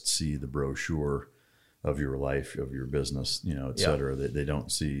just see the brochure of your life, of your business, you know, et cetera. They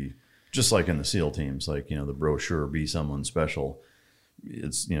don't see, just like in the SEAL teams, like, you know, the brochure, be someone special.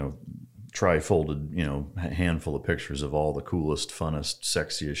 It's, you know, tri-folded, you know, handful of pictures of all the coolest, funnest,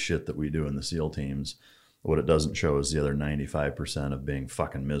 sexiest shit that we do in the SEAL teams. What it doesn't show is the other 95% of being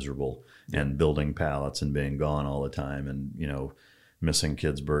fucking miserable and building pallets and being gone all the time, and, you know, missing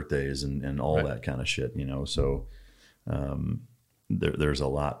kids' birthdays and all that kind of shit, you know. So there's a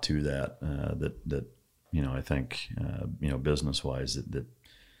lot to that, that I think, business wise that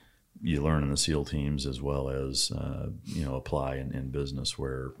you learn in the SEAL teams as well as, apply in business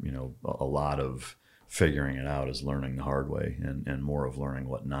where, a lot of figuring it out is learning the hard way and more of learning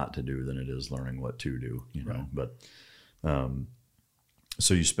what not to do than it is learning what to do, Right. But,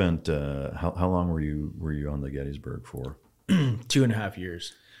 so you spent, how long were you on the Gettysburg for? 2.5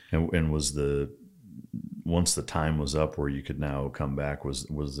 years. And was once the time was up where you could now come back,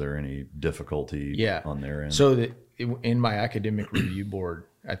 was there any difficulty on their end? So in my academic review board,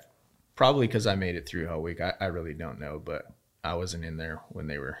 probably because I made it through Hell Week, I really don't know, but I wasn't in there when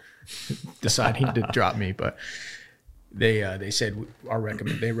they were deciding to drop me. But they said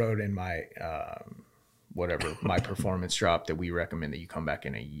they wrote in my my performance drop that we recommend that you come back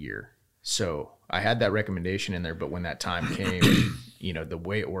in a year. So I had that recommendation in there, but when that time came, the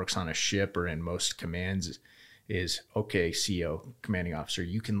way it works on a ship or in most commands is, okay, CO, commanding officer,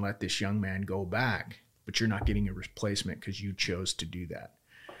 you can let this young man go back, but you're not getting a replacement because you chose to do that.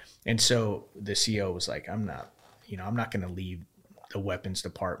 And so the CO was like, I'm not going to leave the weapons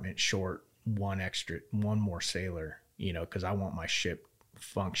department short one more sailor, because I want my ship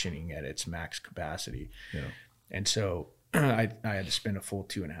functioning at its max capacity. Yeah. And so I had to spend a full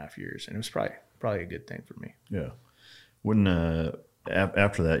 2.5 years, and it was probably a good thing for me. Yeah. When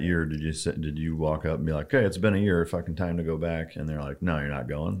after that year, did you walk up and be like, "Okay, it's been a year, fucking time to go back"? And they're like, "No, you're not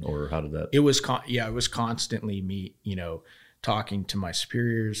going." Or how did that? It was it was constantly me, talking to my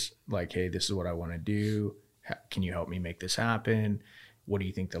superiors, like, "Hey, this is what I want to do. Can you help me make this happen? What do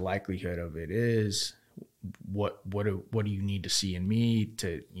you think the likelihood of it is? What do you need to see in me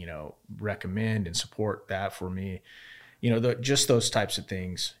to recommend and support that for me?" Just those types of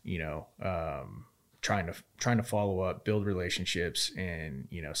things. Trying to follow up, build relationships, and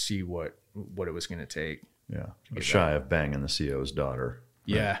see what it was going to take. Yeah, shy of banging the CO's daughter.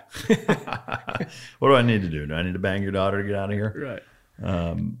 Yeah. What do I need to do? Do I need to bang your daughter to get out of here?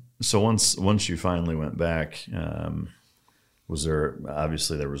 Right. So once you finally went back, was there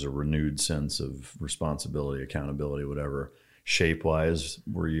was a renewed sense of responsibility, accountability, whatever. Shape-wise,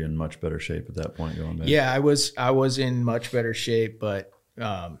 were you in much better shape at that point going back? Yeah, I was in much better shape, but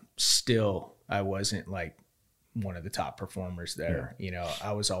still I wasn't like one of the top performers there. Yeah.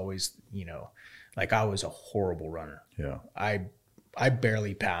 I was always, I was a horrible runner. Yeah. I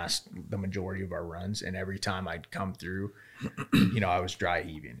barely passed the majority of our runs, and every time I'd come through, I was dry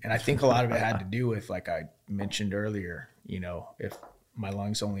heaving. And I think a lot of it had to do with, like I mentioned earlier, if my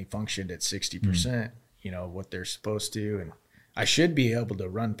lungs only functioned at 60%, what they're supposed to, and I should be able to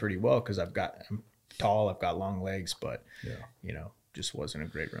run pretty well because I'm tall, I've got long legs, but just wasn't a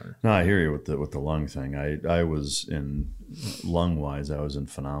great runner. No, I hear you with the lung thing. I was in lung wise, I was in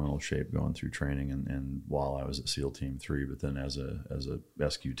phenomenal shape going through training and while I was at SEAL Team 3, but then as a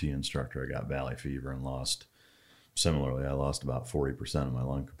SQT instructor, I got valley fever and lost about 40% of my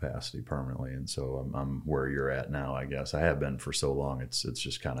lung capacity permanently. And so I'm where you're at now, I guess. I have been for so long, it's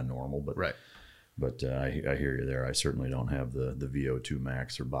just kind of normal, but right. But I hear you there. I certainly don't have the VO2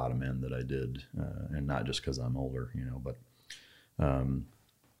 max or bottom end that I did, and not just because I'm older, but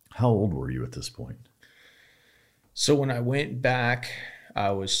how old were you at this point? So when I went back, I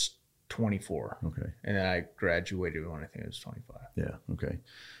was 24. Okay. And then I graduated when I think I was 25. Yeah. Okay.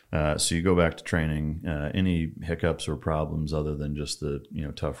 So you go back to training. Any hiccups or problems other than just the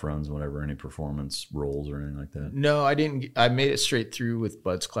tough runs, whatever? Any performance roles or anything like that? No, I didn't. I made it straight through with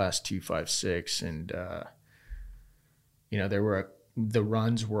Bud's class 256, and the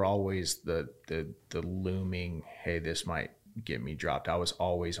runs were always the looming. Hey, this might get me dropped. I was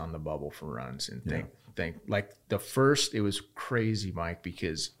always on the bubble for runs, and think like the first. It was crazy, Mike,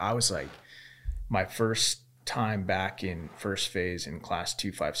 because I was like my first time back in first phase in class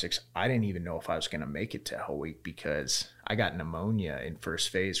 256, I didn't even know if I was going to make it to Hell Week because I got pneumonia in first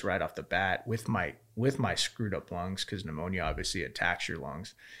phase right off the bat with my screwed up lungs, because pneumonia obviously attacks your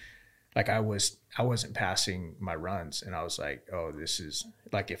lungs. Like I wasn't passing my runs, and I was like, oh, this is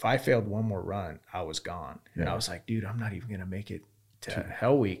like, if I failed one more run, I was gone. Yeah. And I was like, dude, I'm not even going to make it to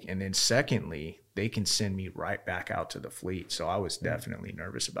Hell Week. And then secondly, they can send me right back out to the fleet. So I was definitely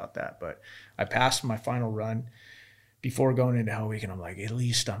nervous about that. But I passed my final run before going into Hell Week, and I'm like, at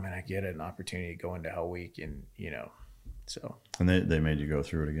least I'm going to get an opportunity to go into Hell Week. And, so. And they made you go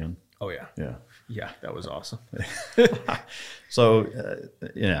through it again? Oh, yeah. Yeah. Yeah, that was awesome. So,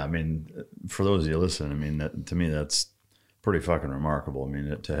 I mean, for those of you listening, I mean, to me, that's pretty fucking remarkable. I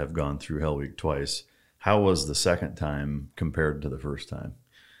mean, to have gone through Hell Week twice. How was the second time compared to the first time?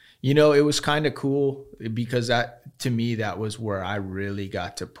 It was kind of cool because to me, that was where I really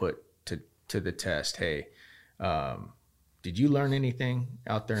got to put to the test, hey, did you learn anything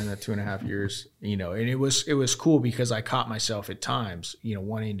out there in the 2.5 years? You know, and it was cool because I caught myself at times, you know,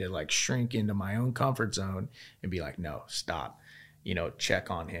 wanting to like shrink into my own comfort zone and be like, no, stop, you know, check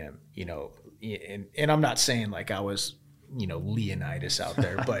on him, you know, and I'm not saying like I was, you know, Leonidas out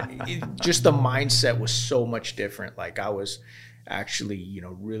there, but just the mindset was so much different. Like I was actually, you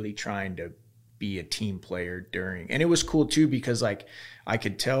know, really trying to be a team player during, and it was cool too because like I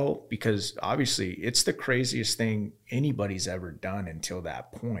could tell, because obviously it's the craziest thing anybody's ever done until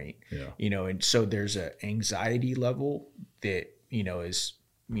that point, you know, and so there's an anxiety level that, you know, is,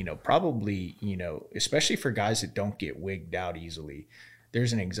 you know, probably, you know, especially for guys that don't get wigged out easily,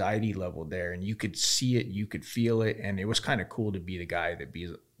 there's an anxiety level there, and you could see it, you could feel it, and it was kind of cool to be the guy that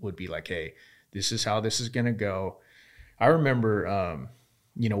would be like, hey, this is how this is gonna go. I remember,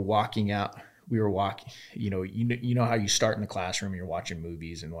 you know, walking out. We were walking, you know how you start in the classroom, you're watching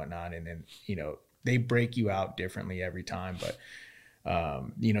movies and whatnot. And then, you know, they break you out differently every time. But,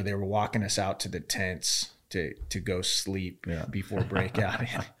 you know, they were walking us out to the tents to go sleep before breakout.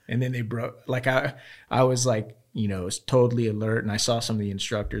 And then they broke, like, I was like, you know, was totally alert. And I saw some of the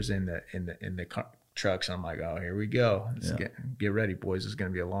instructors in the trucks. And I'm like, oh, here we go. Let's get ready, boys. It's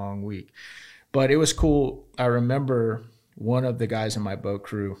going to be a long week. But it was cool. I remember one of the guys in my boat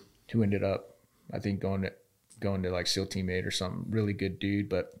crew who ended up, I think going to like SEAL Team 8 or something, really good dude.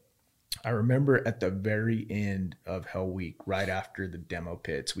 But I remember at the very end of Hell Week, right after the demo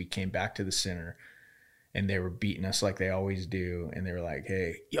pits, we came back to the center and they were beating us like they always do. And they were like,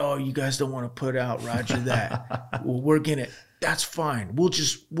 hey, yo, you guys don't want to put out, roger that. Well, that's fine.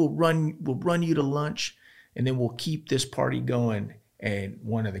 We'll run you to lunch and then we'll keep this party going. And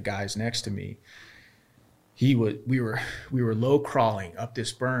one of the guys next to me, we were low crawling up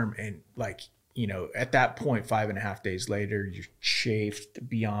this berm, and like, you know, at that point, 5.5 days later, you're chafed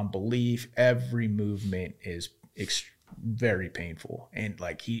beyond belief. Every movement is very painful. And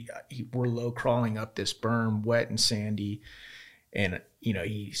like we're low crawling up this berm, wet and sandy. And, you know,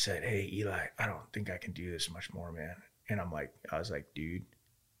 he said, hey, Eli, I don't think I can do this much more, man. And I was like, dude,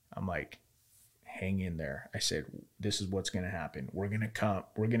 hang in there. I said, this is what's going to happen. We're going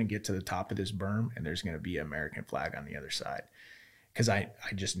to get to the top of this berm, and there's going to be an American flag on the other side. Because I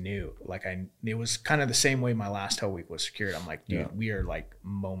just knew, like, it was kind of the same way my last Hell Week was secured. I'm like, dude, we are like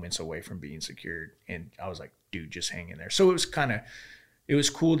moments away from being secured. And I was like, dude, just hang in there. So it was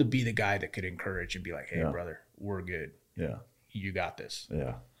cool to be the guy that could encourage and be like, hey, brother, we're good. Yeah. You got this.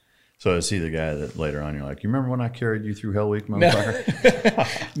 Yeah. So is he the guy that later on you're like, you remember when I carried you through Hell Week,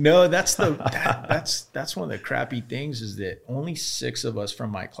 motherfucker? No, that's one of the crappy things is that only 6 of us from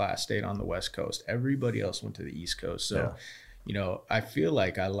my class stayed on the West Coast. Everybody else went to the East Coast. So, you know, I feel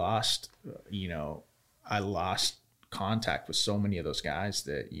like I lost contact with so many of those guys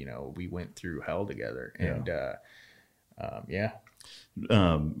that, you know, we went through hell together. And,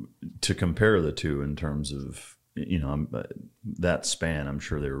 to compare the two in terms of, you know, that span, I'm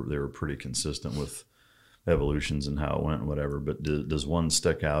sure they were pretty consistent with evolutions and how it went and whatever. But does one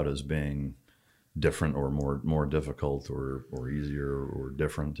stick out as being different or more difficult or easier or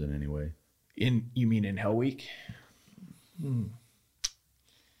different in any way? You mean in Hell Week?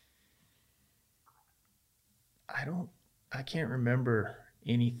 I can't remember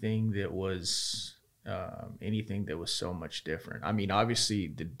anything that was so much different. I mean, obviously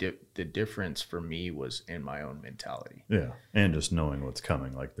the difference for me was in my own mentality. Yeah. And just knowing what's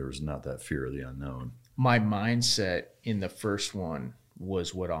coming. Like there was not that fear of the unknown. My mindset in the first one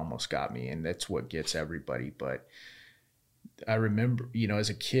was what almost got me. And that's what gets everybody. But I remember, you know,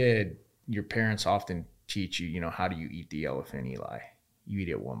 as a kid, your parents often teach you, you know, how do you eat the elephant, Eli? You eat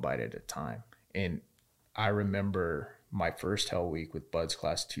it one bite at a time. And I remember my first Hell Week with Bud's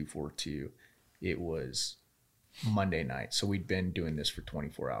Class 242. It was Monday night. So we'd been doing this for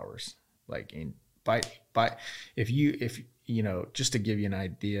 24 hours. Like if you know, just to give you an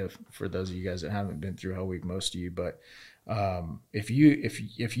idea for those of you guys that haven't been through Hell Week, most of you, but if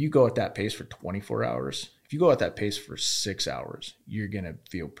you go at that pace for 24 hours, if you go at that pace for 6 hours, you're going to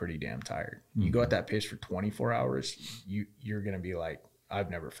feel pretty damn tired. Mm-hmm. You go at that pace for 24 hours, you're going to be like,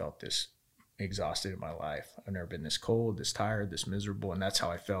 I've never felt this exhausted in my life. I've never been this cold, this tired, this miserable. And that's how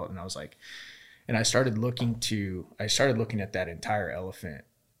I felt. And I was like, and I started looking at that entire elephant.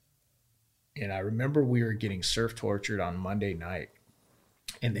 And I remember we were getting surf tortured on Monday night,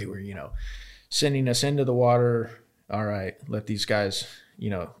 and they were, you know, sending us into the water. All right, let these guys, you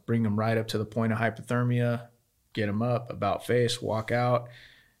know, bring them right up to the point of hypothermia, get them up, about face, walk out.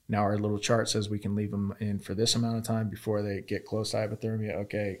 Now our little chart says we can leave them in for this amount of time before they get close to hypothermia.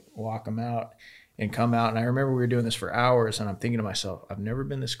 Okay, walk them out. and come out. And I remember we were doing this for hours, and I'm thinking to myself, I've never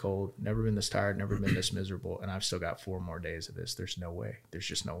been this cold, never been this tired, never been this miserable, and I've still got 4 more days of this. There's no way. There's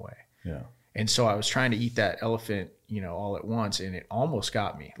just no way. Yeah. And so I was trying to eat that elephant, all at once, and it almost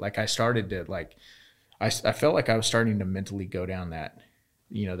got me. Like I started to I felt like I was starting to mentally go down that,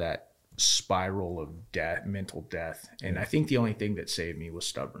 that spiral of mental death. And I think the only thing that saved me was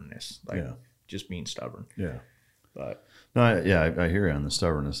stubbornness, just being stubborn. Yeah. But no, I hear you on the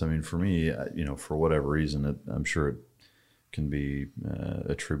stubbornness. I mean, for me, for whatever reason, I'm sure it can be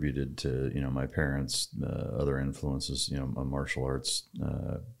attributed to, my parents, other influences, a martial arts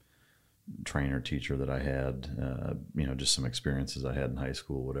trainer, teacher that I had, just some experiences I had in high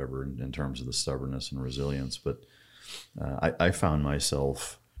school, whatever, in terms of the stubbornness and resilience. But I found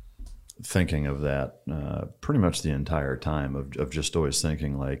myself thinking of that pretty much the entire time of just always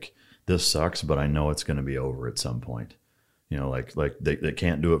thinking like, this sucks, but I know it's going to be over at some point. Like they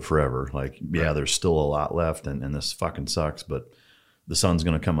can't do it forever. Like, yeah, there's still a lot left, and this fucking sucks, but the sun's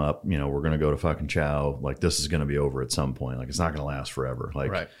going to come up. We're going to go to fucking chow. Like, this is going to be over at some point. Like, it's not going to last forever.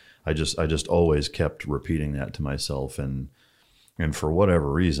 Like, I just always kept repeating that to myself, and for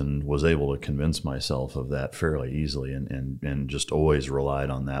whatever reason was able to convince myself of that fairly easily, and just always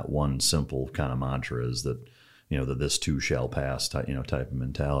relied on that one simple kind of mantra, is that, that this too shall pass type of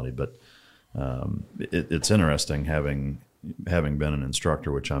mentality. But it's interesting having been an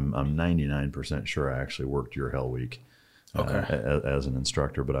instructor, which I'm 99% sure I actually worked your Hell Week as an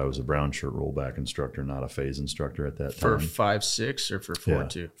instructor, but I was a brown shirt rollback instructor, not a phase instructor at that time. For 5-6 or for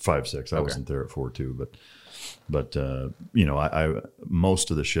 4-2? 5-6. I wasn't there at 4-2, but I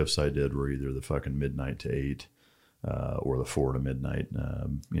most of the shifts I did were either the fucking midnight to 8 or the 4 to midnight.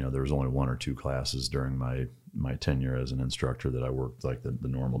 There was only 1 or 2 classes during my tenure as an instructor that I worked like the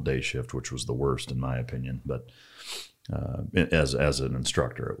normal day shift, which was the worst in my opinion. But as an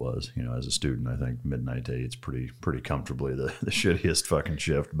instructor, it was, as a student, I think midnight to 8 is pretty comfortably the shittiest fucking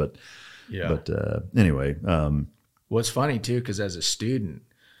shift. But anyway, what's funny too, because as a student,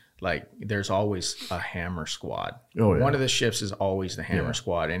 like there's always a hammer squad. Oh, yeah. One of the shifts is always the hammer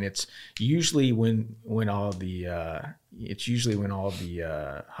squad, and it's usually when all the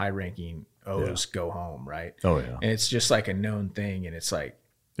high ranking O's go home, right? Oh yeah. And it's just like a known thing, and it's like,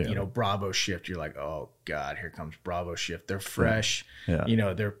 Bravo shift, you're like, oh God, here comes Bravo shift. They're fresh,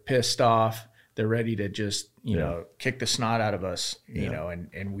 they're pissed off, they're ready to just kick the snot out of us,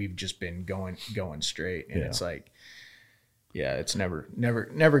 and we've just been going straight, and it's like, it's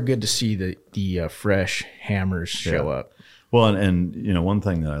never good to see the fresh hammers show up. Well, and one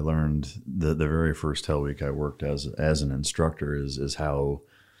thing that I learned the very first Hell Week I worked as an instructor is how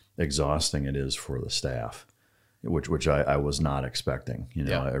exhausting it is for the staff, which I was not expecting.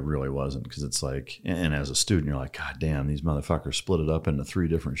 I really wasn't, because it's like, and as a student, you're like, God damn, these motherfuckers split it up into 3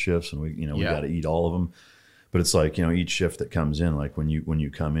 different shifts, and we got to eat all of them. But it's like, each shift that comes in, like when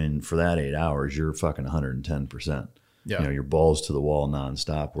you come in for that 8 hours, you're fucking 110%. Yeah. You're balls to the wall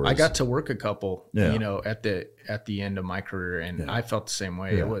nonstop. I got to work a couple, at the end of my career, and I felt the same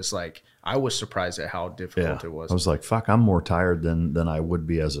way. It was like, I was surprised at how difficult it was. I was like, fuck, I'm more tired than I would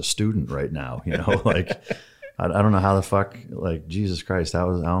be as a student right now. Like, I don't know how the fuck, like, Jesus Christ,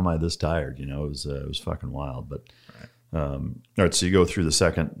 how am I this tired? It was fucking wild. But all right, so you go through the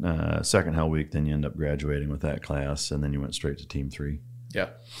second Hell Week, then you end up graduating with that class, and then you went straight to Team 3.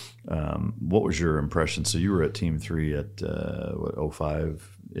 Yeah. What was your impression? So you were at Team 3 at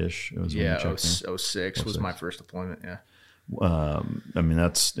 05-ish? 06 was my first deployment. Yeah. I mean,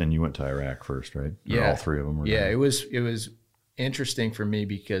 and you went to Iraq first, right? Yeah. Or all 3 of them were Yeah, there? it was interesting for me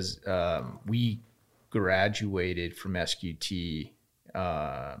because we graduated from SQT,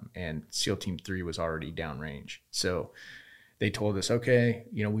 and SEAL Team 3 was already downrange. So they told us, okay,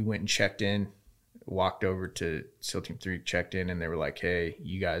 we went and checked in, walked over to SEAL Team 3, checked in, and they were like, hey,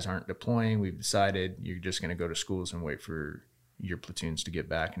 you guys aren't deploying. We've decided you're just going to go to schools and wait for your platoons to get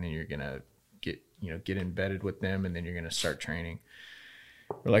back, and then you're going to get embedded with them, and then you're going to start training.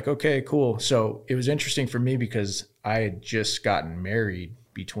 We're like, okay, cool. So it was interesting for me because I had just gotten married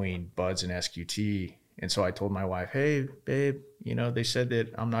between Buds and SQT. And so I told my wife, hey, babe, they said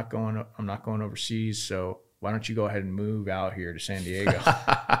that I'm not going overseas. So why don't you go ahead and move out here to San Diego?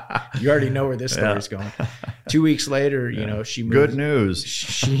 You already know where this story's going. 2 weeks later, she moves. Good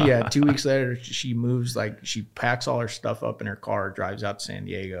news. 2 weeks later, she moves, like she packs all her stuff up in her car, drives out to San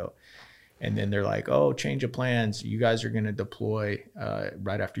Diego. And then they're like, oh, change of plans. You guys are going to deploy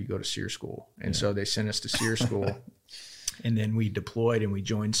right after you go to SEER school. And so they sent us to SEER school. And then we deployed and we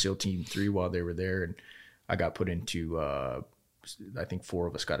joined SEAL Team 3 while they were there. And I got put into, I think 4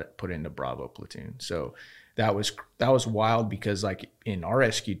 of us got put into Bravo platoon. So that was wild because like in our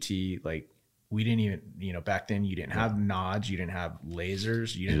SQT, like we didn't even, back then you didn't have nods, you didn't have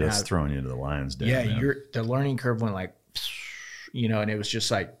lasers, you didn't have throwing you into the lion's den. Yeah, the learning curve went like, and it was just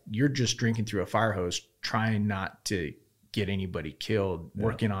like you're just drinking through a fire hose, trying not to get anybody killed,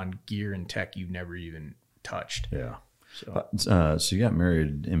 working on gear and tech you've never even touched. Yeah. So you got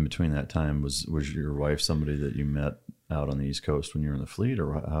married in between that time. Was your wife somebody that you met out on the East Coast when you were in the fleet,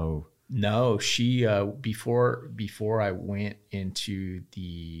 or how? No, she before I went into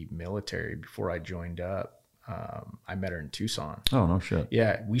the military, before I joined up, I met her in Tucson. Oh, no shit.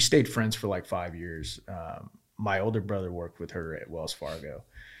 Yeah, we stayed friends for like 5 years. My older brother worked with her at Wells Fargo,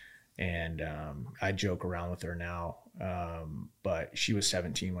 and I joke around with her now. But she was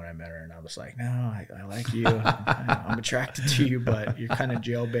 17 when I met her, and I was like, no, I like you. I'm attracted to you, but you're kind of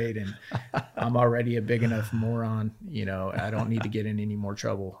jailbait, and I'm already a big enough moron. I don't need to get in any more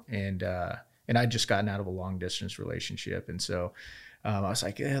trouble. And I'd just gotten out of a long distance relationship. And so I was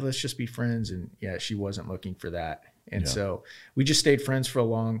like, yeah, let's just be friends. And yeah, she wasn't looking for that. And so we just stayed friends for a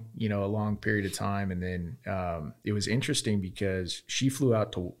long period of time. And then it was interesting because she flew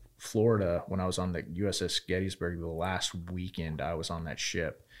out to Florida when I was on the USS Gettysburg. The last weekend I was on that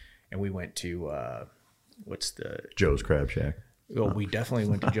ship, and we went to Joe's Crab Shack. Well, we definitely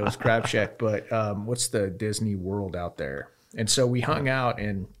went to Joe's Crab Shack, but what's the Disney World out there? And so we hung out,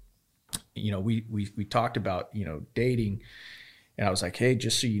 and we talked about dating, and I was like, hey,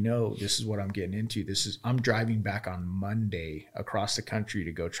 just so you know, this is what I'm getting into. I'm driving back on Monday across the country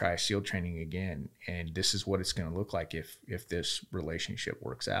to go try SEAL training again, and this is what it's going to look like if this relationship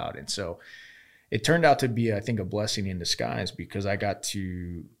works out. And so it turned out to be, I think, a blessing in disguise, because I got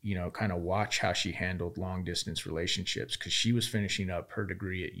to, kind of watch how she handled long distance relationships, because she was finishing up her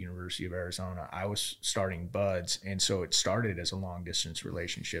degree at University of Arizona. I was starting BUD/S. And so it started as a long distance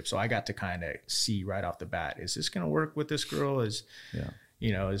relationship. So I got to kind of see right off the bat, is this going to work with this girl? And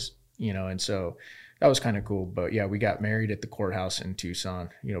so that was kind of cool. But yeah, we got married at the courthouse in Tucson,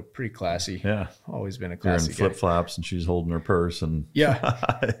 pretty classy. Yeah. Always been a classy You're in flip-flops and she's holding her purse and yeah.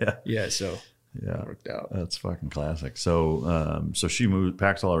 So yeah, it worked out. That's fucking classic. So, so she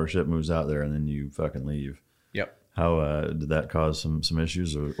packs all her shit, moves out there, and then you fucking leave. Yep. How did that cause some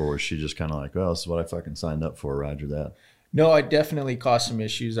issues, or was she just kind of like, well, this is what I fucking signed up for, Roger that? No, it definitely caused some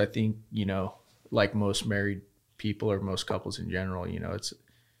issues. I think, like most married people or most couples in general,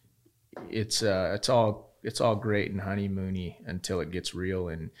 it's all great and honeymoony until it gets real,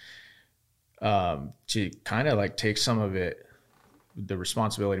 and to kind of like take some of it, the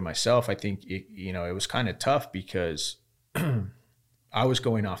responsibility myself, I think it was kind of tough, because I was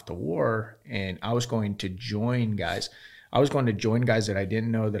going off to war, and I was going to join guys. I was going to join guys that I didn't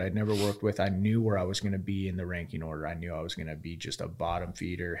know, that I'd never worked with. I knew where I was going to be in the ranking order. I knew I was going to be just a bottom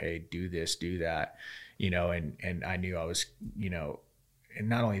feeder. Hey, do this, do that, and I knew I was, and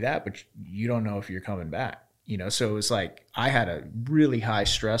not only that, but you don't know if you're coming back. So it was like I had a really high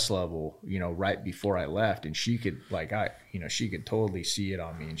stress level, right before I left, and she could she could totally see it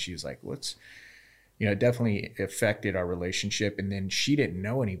on me, and she was like, it definitely affected our relationship. And then she didn't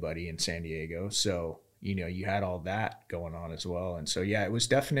know anybody in San Diego, so you had all that going on as well. And so yeah, it was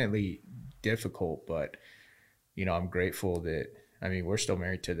definitely difficult, but I'm grateful that, we're still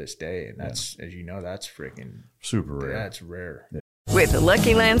married to this day, and that's, as you know, that's freaking super rare. That's rare. Yeah. With the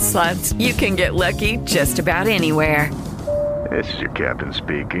Lucky Land Slots, you can get lucky just about anywhere. This is your captain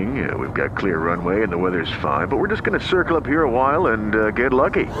speaking. We've got clear runway and the weather's fine, but we're just going to circle up here a while and get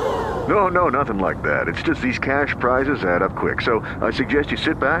lucky. No, nothing like that. It's just these cash prizes add up quick. So I suggest you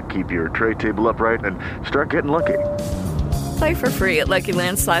sit back, keep your tray table upright, and start getting lucky. Play for free at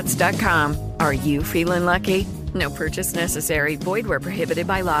LuckyLandSlots.com. Are you feeling lucky? No purchase necessary. Void where prohibited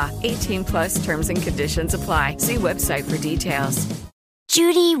by law. 18+ terms and conditions apply. See website for details.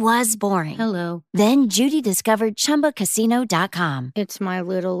 Judy was boring. Hello. Then Judy discovered ChumbaCasino.com. It's my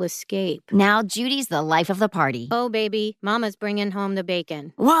little escape. Now Judy's the life of the party. Oh, baby, mama's bringing home the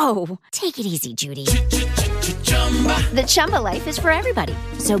bacon. Whoa, take it easy, Judy. The Chumba life is for everybody.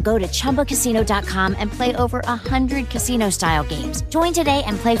 So go to ChumbaCasino.com and play over 100 casino-style games. Join today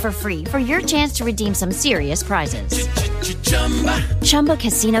and play for free for your chance to redeem some serious prizes.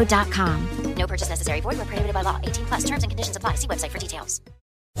 ChumbaCasino.com. No purchase necessary. Void where prohibited by law. 18+ terms and conditions apply. See website for details.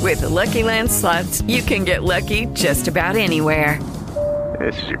 With the Lucky Land Slots, you can get lucky just about anywhere.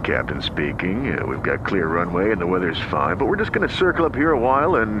 This is your captain speaking. We've got clear runway and the weather's fine, but we're just going to circle up here a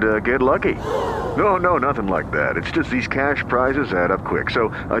while and get lucky. No, nothing like that. It's just these cash prizes add up quick. So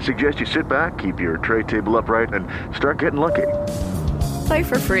I suggest you sit back, keep your tray table upright, and start getting lucky. Play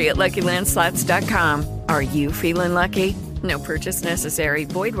for free at LuckyLandSlots.com. Are you feeling lucky? No purchase necessary.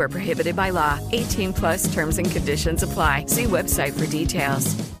 Void where prohibited by law. 18+ terms and conditions apply. See website for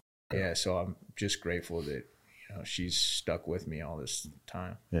details. Yeah, so I'm just grateful that she's stuck with me all this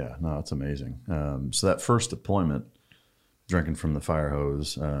time. Yeah, no, it's amazing. So that first deployment, drinking from the fire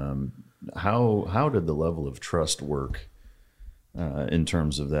hose, how did the level of trust work in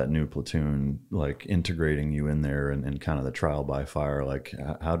terms of that new platoon, like integrating you in there and kind of the trial by fire? Like,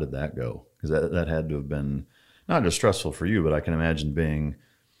 how did that go? Because that had to have been not just stressful for you, but I can imagine being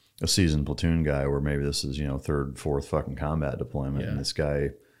a seasoned platoon guy where maybe this is, third, fourth fucking combat deployment, and this guy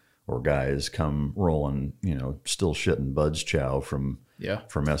or guys come rolling, still shitting Bud's chow from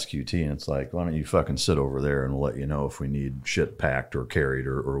SQT, and it's like, why don't you fucking sit over there and we'll let you know if we need shit packed or carried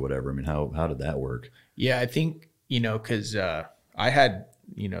or whatever. I mean, how did that work? Yeah, I think, because I had,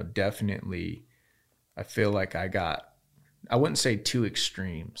 definitely, I feel like I wouldn't say two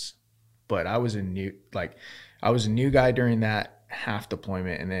extremes, but I was a new guy during that half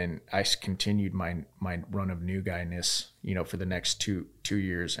deployment, and then I continued my run of new guyness, for the next two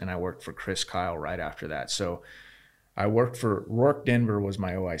years, and I worked for Chris Kyle right after that. So I worked for Rourke Denver was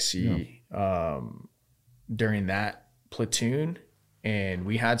my OIC during that platoon, and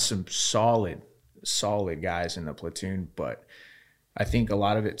we had some solid guys in the platoon, but I think a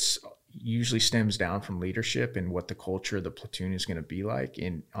lot of it's usually stems down from leadership and what the culture of the platoon is going to be like.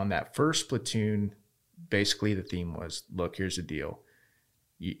 And on that first platoon, basically the theme was, look, here's the deal.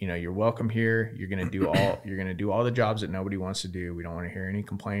 You're welcome here. You're going to do all the jobs that nobody wants to do. We don't want to hear any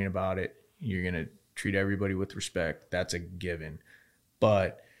complaining about it. You're going to treat everybody with respect. That's a given.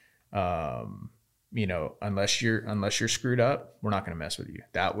 But, unless you're screwed up, we're not going to mess with you.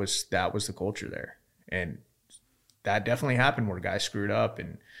 That was the culture there. And that definitely happened where guys screwed up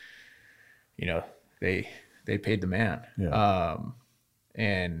and, they paid the man. Yeah.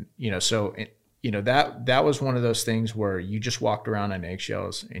 That was one of those things where you just walked around on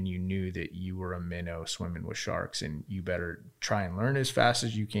eggshells and you knew that you were a minnow swimming with sharks, and you better try and learn as fast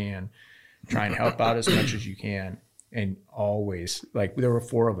as you can, try and help out as much as you can. And always, like, there were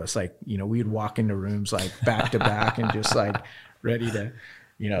four of us, like, we'd walk into rooms like back to back and just like ready to,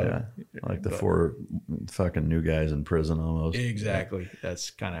 like the four fucking new guys in prison almost. Exactly. That's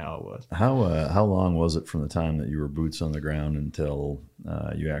kind of how it was. How long was it from the time that you were boots on the ground until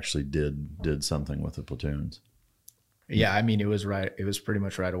you actually did something with the platoons? Yeah, I mean, it was right. It was pretty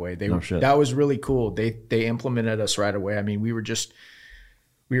much right away. That was really cool. They implemented us right away. I mean, we were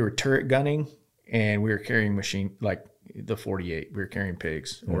turret gunning, and we were carrying machine, like the 48. We were carrying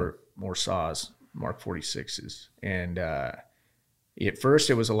pigs or more saws, Mark 46s, and at first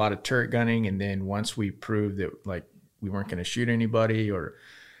it was a lot of turret gunning, and then once we proved that like we weren't going to shoot anybody or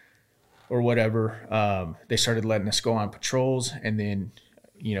whatever, they started letting us go on patrols, and then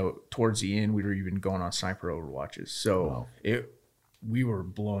towards the end we were even going on sniper overwatches. So we were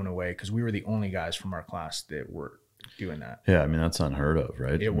blown away because we were the only guys from our class that were doing that. Yeah, I mean, that's unheard of,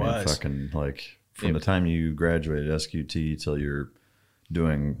 right? It was fucking, like, from the time you graduated SQT till you're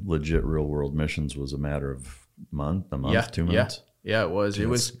doing legit real world missions was a matter of a month, 2 months. Yeah, it was. Dude, it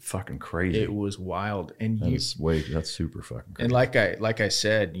was fucking crazy. It was wild, and that's super fucking crazy. And like I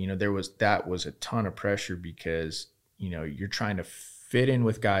said, that was a ton of pressure because you're trying to fit in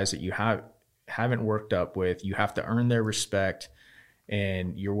with guys that you haven't worked up with. You have to earn their respect,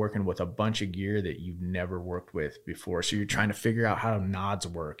 and you're working with a bunch of gear that you've never worked with before. So you're trying to figure out how nods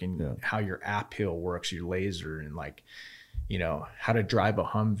work and how your APHIL works, your laser, and like, how to drive a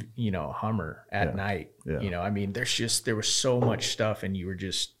Hummer at night. Yeah. I mean, there was so much stuff, and you were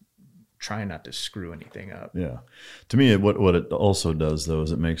just trying not to screw anything up. Yeah. To me, what it also does though,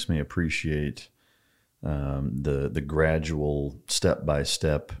 is it makes me appreciate the gradual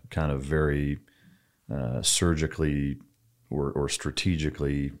step-by-step kind of very surgically or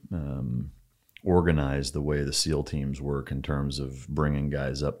strategically organize the way the SEAL teams work in terms of bringing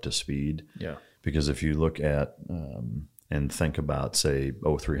guys up to speed. Yeah. Because if you look at and think about, say,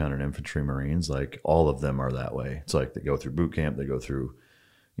 0300 infantry Marines, like all of them are that way. It's like they go through boot camp, they go through,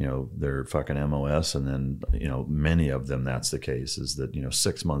 their fucking MOS, and then, many of them, that's the case, is that,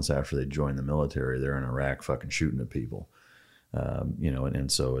 6 months after they join the military, they're in Iraq fucking shooting at people.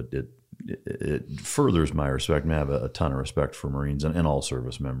 And so it furthers my respect. I mean, I have a ton of respect for Marines and all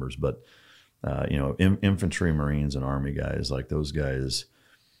service members, but, infantry, Marines, and Army guys, like those guys,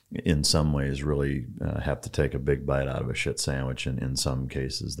 in some ways really have to take a big bite out of a shit sandwich, and in some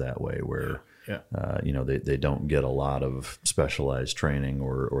cases that way where they don't get a lot of specialized training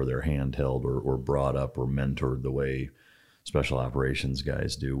or they're handheld or brought up or mentored the way special operations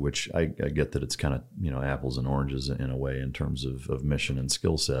guys do, which I get that it's kind of apples and oranges in a way in terms of mission and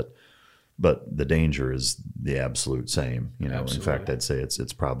skill set, but the danger is the absolute same. Absolutely. In fact, I'd say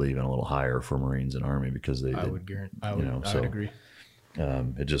it's probably even a little higher for Marines and Army because I would agree.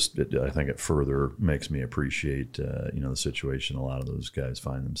 I think it further makes me appreciate, the situation a lot of those guys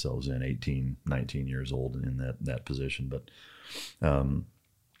find themselves in, 18, 19 years old in that position. But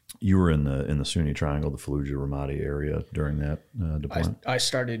you were in the Sunni Triangle, the Fallujah Ramadi area during that deployment? I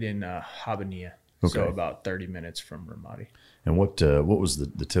started in Habbaniyah, so about 30 minutes from Ramadi. And what was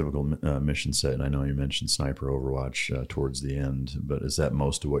the typical mission set? And I know you mentioned sniper overwatch towards the end, but is that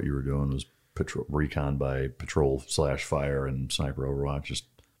most of what you were doing was recon by patrol/fire and sniper overwatch, just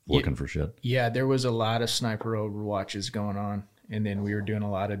looking for shit? Yeah, there was a lot of sniper overwatches going on, and then we were doing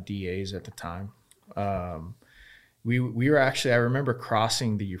a lot of DAs at the time. We were actually, I remember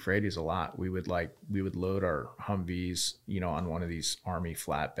crossing the Euphrates a lot. We would load our Humvees, on one of these Army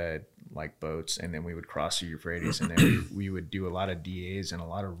flatbed like boats, and then we would cross the Euphrates, and then we would do a lot of DAs in a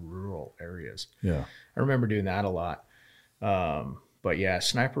lot of rural areas. Yeah, I remember doing that a lot. But yeah,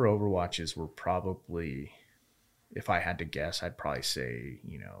 sniper overwatches were probably, if I had to guess, I'd probably say,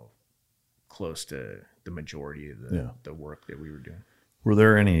 close to the majority of the work that we were doing. Were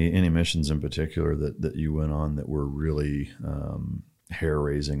there any missions in particular that you went on that were really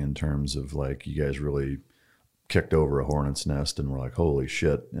hair-raising in terms of, like, you guys really kicked over a hornet's nest and were like, holy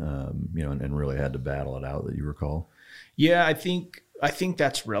shit, and really had to battle it out, that you recall? Yeah, I think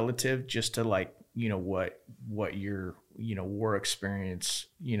that's relative just to, like, what your war experience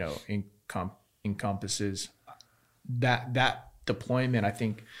encompasses. That deployment, I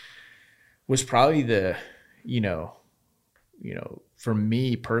think, was probably the for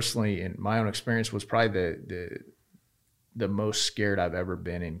me personally, in my own experience, was probably the most scared I've ever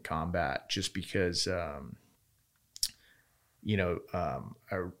been in combat, just because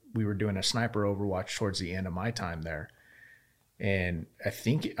we were doing a sniper overwatch towards the end of my time there, and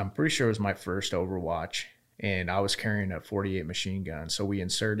I'm pretty sure it was my first overwatch, and I was carrying a 48 machine gun. So we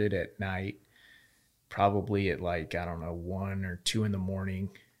inserted at night, probably at, like, I don't know, 1 or 2 in the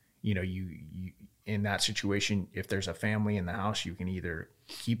morning. You in that situation, if there's a family in the house, you can either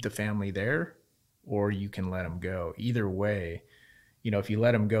keep the family there or you can let them go. Either way, if you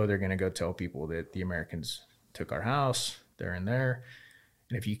let them go, they're going to go tell people that the Americans took our house, they're in there.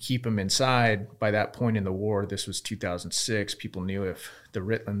 And if you keep them inside, by that point in the war, this was 2006, people knew if the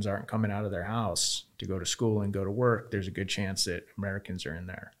Ritlins aren't coming out of their house to go to school and go to work, there's a good chance that Americans are in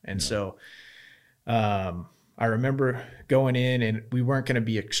there. And so I remember going in, and we weren't going to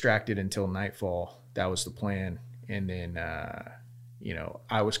be extracted until nightfall. That was the plan. And then,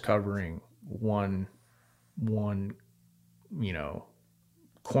 I was covering one,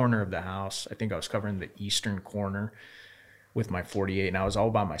 corner of the house. I think I was covering the eastern corner with my 48, and I was all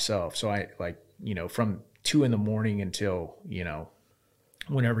by myself. So I, from 2 in the morning until,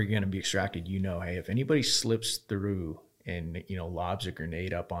 whenever you're going to be extracted, hey, if anybody slips through and, lobs a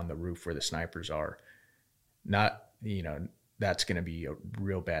grenade up on the roof where the snipers are, that's going to be a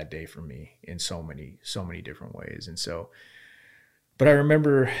real bad day for me in so many different ways. And so, but I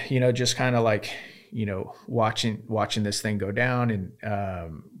remember, just kind of like, watching this thing go down, and,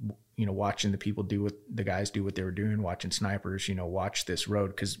 watching the guys do what they were doing, watching snipers, watch this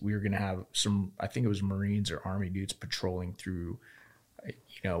road. 'Cause we were going to have I think it was Marines or Army dudes patrolling through,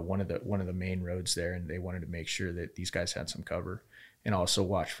 one of the main roads there. And they wanted to make sure that these guys had some cover, and also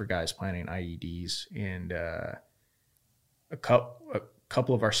watch for guys planting IEDs. And a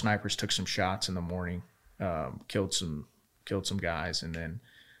couple of our snipers took some shots in the morning, killed some guys. And then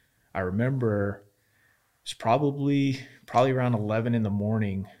I remember it's probably around 11 in the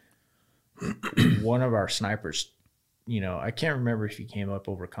morning, one of our snipers, I can't remember if he came up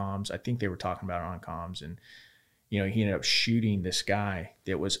over comms. I think they were talking about it on comms, and he ended up shooting this guy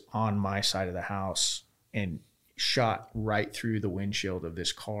that was on my side of the house, and shot right through the windshield of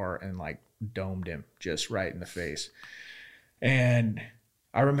this car and, like, domed him just right in the face. And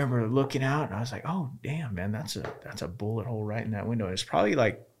I remember looking out, and I was like, oh damn, man, that's a bullet hole right in that window. It's probably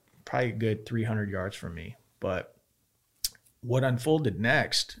a good 300 yards from me. But what unfolded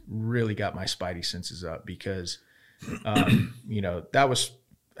next really got my spidey senses up, because I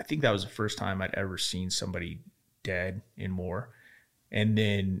think that was the first time I'd ever seen somebody dead in war. And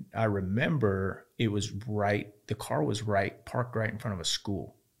then I remember the car was parked right in front of a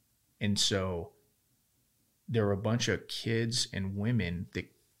school. And so there were a bunch of kids and women that,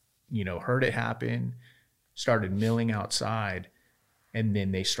 heard it happen, started milling outside, and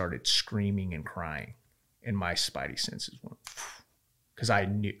then they started screaming and crying. And my spidey senses went, because I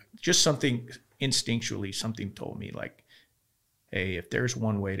knew, just something instinctually, something told me, like, hey, if there's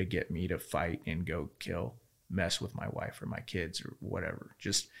one way to get me to fight and go mess with my wife or my kids or whatever,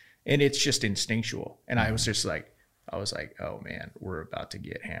 and it's just instinctual. And I was like, oh man, we're about to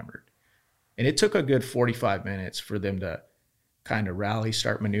get hammered. And it took a good 45 minutes for them to kind of rally,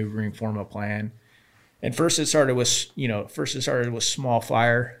 start maneuvering, form a plan. And first it started with small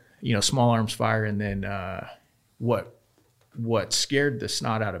fire, small arms fire. And then what scared the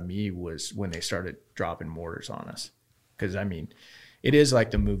snot out of me was when they started dropping mortars on us. Because, I mean, it is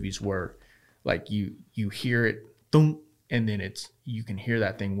like the movies where, like, you hear it, thump, and then you can hear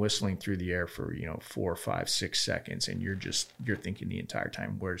that thing whistling through the air for 4, 5, 6 seconds, and you're thinking the entire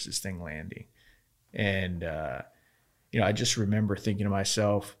time, where's this thing landing? And I just remember thinking to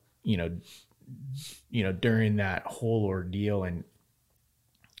myself, during that whole ordeal, and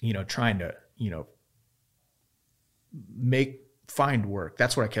trying to find work.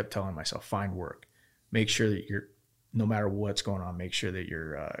 That's what I kept telling myself: find work, make sure that you're, no matter what's going on, make sure that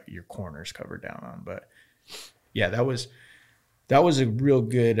your corner's covered down on. But yeah, that was a real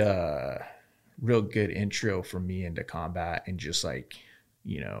good intro for me into combat, and just like,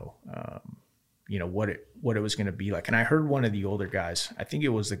 what it was going to be like. And I heard one of the older guys, I think it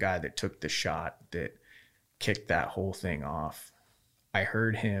was the guy that took the shot that kicked that whole thing off. I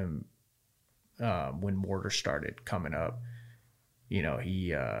heard him when mortar started coming up.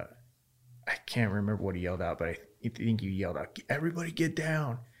 He I can't remember what he yelled out, but I think he yelled out, "Everybody get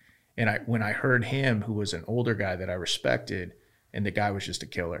down!" And when I heard him, who was an older guy that I respected, and the guy was just a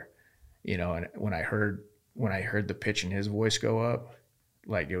killer, and when I heard the pitch in his voice go up,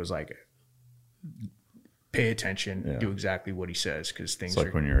 like, it was like, pay attention, do exactly what he says, because things it's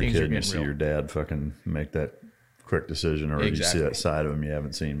like when you're a kid and you see your dad fucking make that quick decision, or you see that side of him you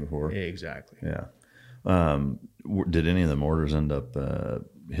haven't seen before. Exactly. Yeah. Did any of the mortars end up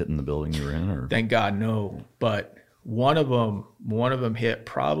hitting the building you were in? Or? Thank God, no. But one of them hit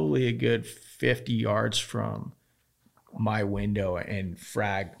probably a good 50 yards from my window, and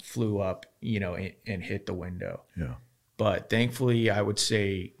frag flew up, and hit the window. Yeah. But thankfully, I would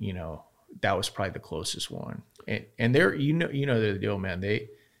say, that was probably the closest one. And they're, they're the deal, man. They,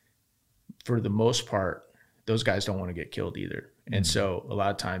 for the most part, those guys don't want to get killed either. And so a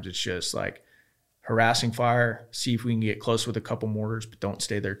lot of times it's just like harassing fire, see if we can get close with a couple mortars, but don't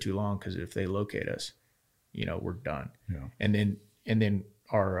stay there too long, because if they locate us, we're done. Yeah. And then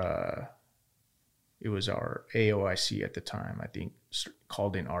it was our AOIC at the time, I think,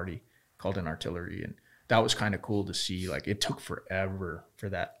 called in artillery, and that was kind of cool to see. Like, it took forever for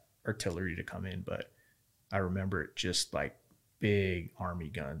that artillery to come in, but I remember it just like big army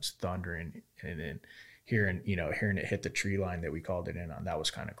guns thundering, and then hearing it hit the tree line that we called it in on. That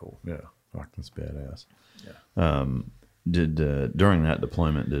was kind of cool. Yeah. Fuck, that's badass. Yeah. Did during that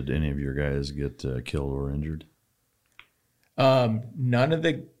deployment, did any of your guys get killed or injured? None of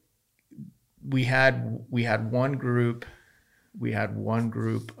the. We had one group.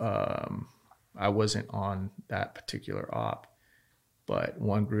 I wasn't on that particular op, but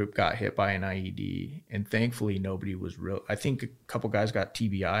one group got hit by an IED, and thankfully nobody was real. I think a couple guys got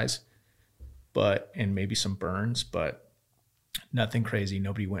TBIs, and maybe some burns, but nothing crazy.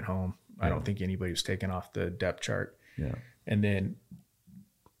 Nobody went home. I don't think anybody was taken off the depth chart. Yeah. And then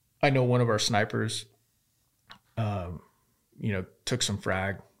I know one of our snipers, took some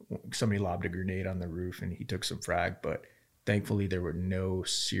frag. Somebody lobbed a grenade on the roof, and he took some frag, but thankfully there were no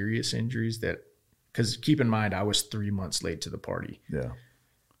serious injuries because keep in mind, I was 3 months late to the party. Yeah.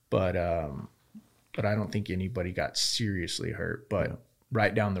 But I don't think anybody got seriously hurt, but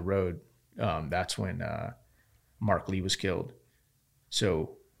right down the road, that's when Mark Lee was killed.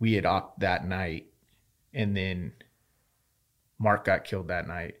 So we had opted that night, and then Mark got killed that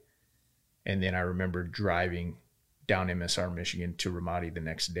night. And then I remember driving down MSR Michigan to Ramadi the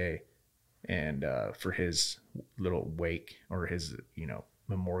next day, and for his little wake, or his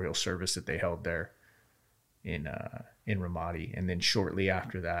memorial service that they held there in Ramadi. And then shortly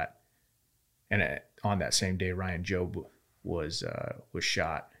after that, and on that same day, Ryan Job was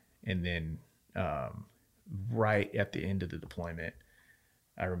shot. And then right at the end of the deployment,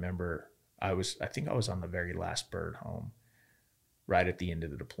 I remember I think I was on the very last bird home. Right at the end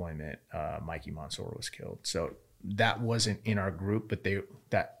of the deployment, Mikey Mansour was killed. So that wasn't in our group, but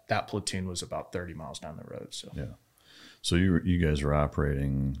that platoon was about 30 miles down the road. So yeah. So you guys were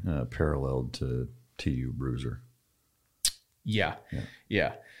operating parallel to TU Bruiser. Yeah.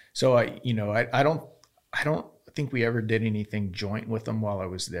 So I don't think we ever did anything joint with them while I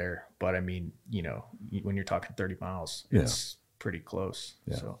was there. But I mean, when you're talking 30 miles, it's pretty close.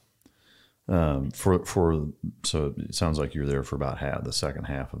 Yeah. So. So it sounds like you were there for about the second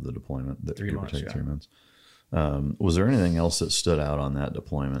half of the deployment. 3 months. 3 months. Was there anything else that stood out on that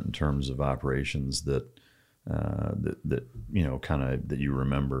deployment in terms of operations that you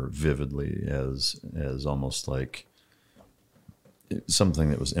remember vividly as almost like something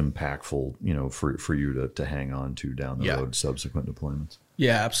that was impactful, you know, for you to hang on to down the road, subsequent deployments?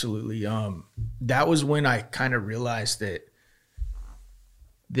 Yeah, absolutely. That was when I kind of realized that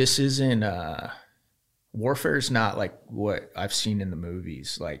this isn't warfare is not like what I've seen in the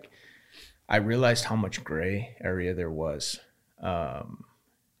movies. Like, I realized how much gray area there was.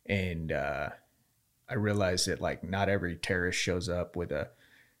 And I realized that, like, not every terrorist shows up with a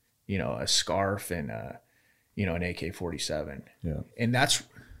scarf and an AK-47. Yeah. And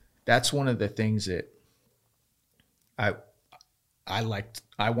that's one of the things that I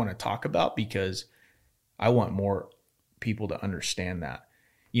want to talk about, because I want more people to understand that.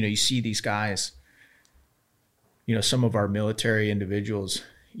 You know, you see these guys, you know, some of our military individuals,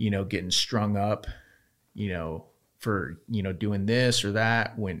 you know, getting strung up, you know, for, you know, doing this or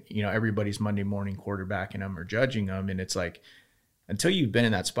that, when, you know, everybody's Monday morning quarterbacking them or judging them. And it's like, until you've been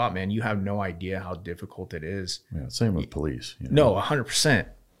in that spot, man, you have no idea how difficult it is. Yeah, same with police. You know? No, 100%.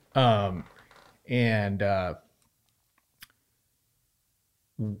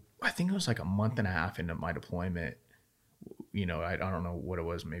 I think it was like a month and a half into my deployment. You know, I don't know what it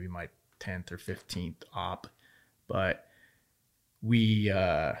was, maybe my 10th or 15th op, but we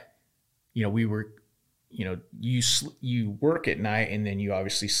were, you know, you work at night and then you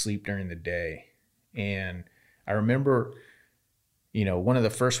obviously sleep during the day. And I remember, you know, one of the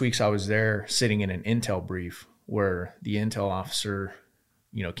first weeks I was there sitting in an intel brief where the intel officer,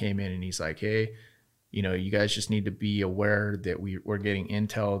 you know, came in and he's like, hey, you know, you guys just need to be aware that we're getting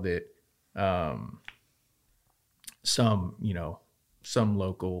intel that some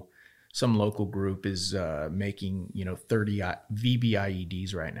local group is making, you know, 30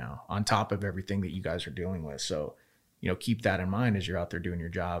 VBIEDs right now on top of everything that you guys are dealing with. So, you know, keep that in mind as you're out there doing your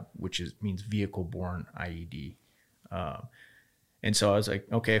job, which means vehicle-borne IED. And so I was like,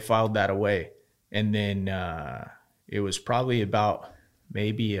 okay, filed that away. And then it was probably about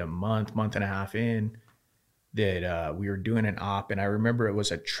maybe a month and a half in that we were doing an op. And I remember it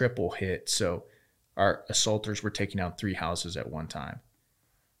was a triple hit. So our assaulters were taking down 3 houses at one time.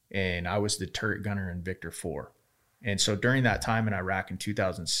 And I was the turret gunner in Victor 4. And so during that time in Iraq in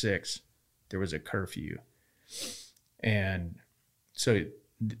 2006, there was a curfew. And so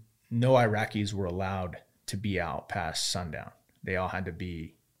no Iraqis were allowed to be out past sundown. They all had to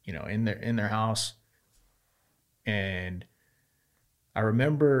be, you know, in their house. And I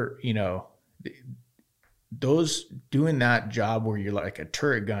remember, you know, those doing that job where you're like a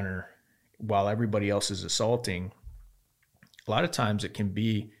turret gunner while everybody else is assaulting, a lot of times it can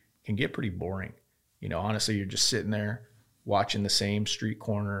get pretty boring. You know, honestly, you're just sitting there watching the same street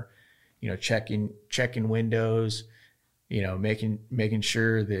corner, you know, checking windows, you know, making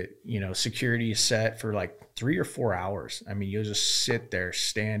sure that, you know, security is set for like 3 or 4 hours. I mean, you'll just sit there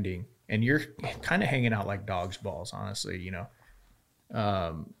standing and you're kind of hanging out like dog's balls, honestly, you know.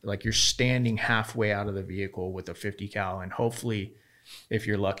 Like you're standing halfway out of the vehicle with a 50 cal, and hopefully, if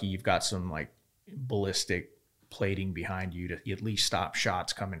you're lucky, you've got some like ballistic plating behind you to at least stop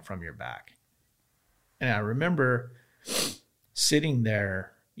shots coming from your back. And I remember sitting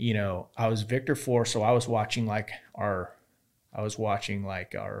there, you know, I was Victor 4, so I was watching like our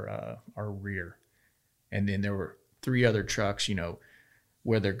rear. And then there were 3 other trucks, you know,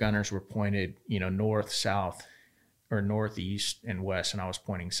 where their gunners were pointed, you know, north, south, or northeast and west, and I was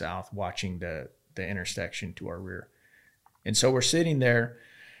pointing south, watching the intersection to our rear. And so we're sitting there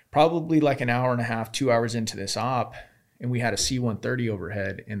probably like an hour and a half, 2 hours into this op, and we had a C-130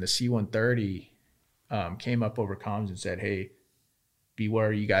 overhead, and the C-130 came up over comms and said, hey,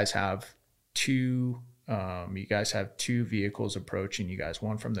 beware, you guys have two vehicles approaching you guys,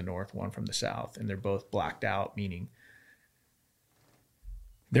 one from the north, one from the south, and they're both blacked out, meaning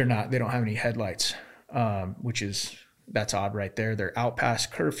they don't have any headlights, that's odd right there. They're out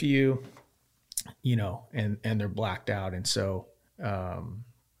past curfew, you know, and they're blacked out. And so,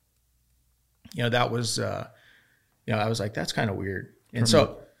 you know, that was, you know, I was like, that's kind of weird. And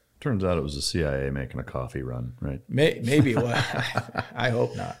turns out it was the CIA making a coffee run, right? Maybe. Well, I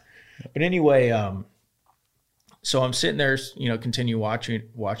hope not. But anyway, so I'm sitting there, you know, continue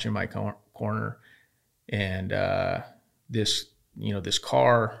watching my corner, and this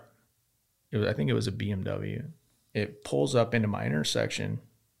car, I think it was a BMW. It pulls up into my intersection,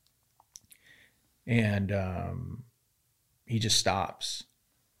 and he just stops.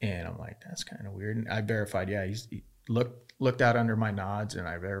 And I'm like, that's kind of weird. And I verified, yeah, he looked out under my nods, and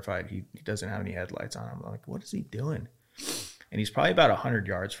I verified he doesn't have any headlights on him. I'm like, what is he doing? And he's probably about 100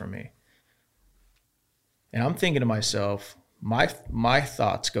 yards from me. And I'm thinking to myself, my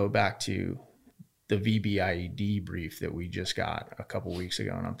thoughts go back to the VBIED brief that we just got a couple weeks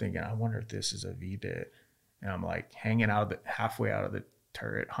ago. And I'm thinking, I wonder if this is a VBIED. And I'm like hanging halfway out of the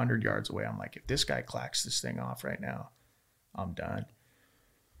turret, 100 yards away. I'm like, if this guy clacks this thing off right now, I'm done.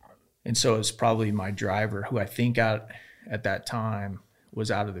 And so it's probably my driver, who I think at that time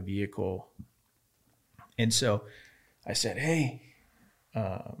was out of the vehicle. And so I said, hey,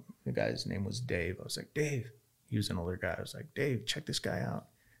 the guy's name was Dave. I was like, Dave. He was an older guy. I was like, Dave, check this guy out.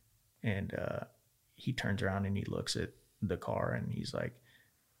 And he turns around and he looks at the car and he's like,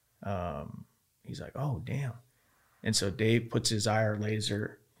 oh, damn. And so Dave puts his IR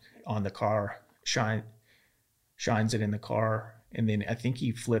laser on the car, shines it in the car. And then I think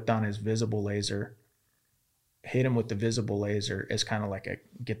he flipped on his visible laser, hit him with the visible laser as kind of like a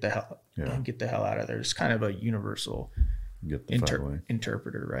get the hell out of there. It's kind of a universal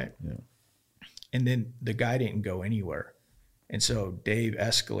interpreter, right? Yeah. And then the guy didn't go anywhere. And so Dave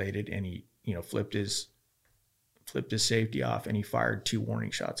escalated and he, flipped his safety off and he fired 2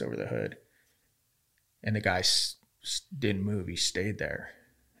 warning shots over the hood. And the guy didn't move. He stayed there.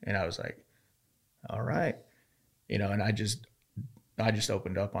 And I was like, all right. And I just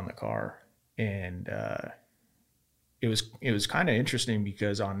opened up on the car. And it was kind of interesting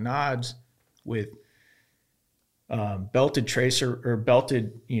because on nods with belted tracer or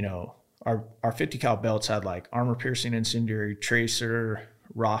belted, our 50 cal belts had like armor piercing incendiary, tracer,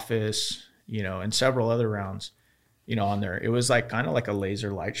 Rofus, and several other rounds, on there. It was like kind of like a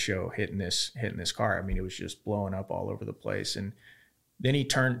laser light show hitting this car. I mean, it was just blowing up all over the place. And then he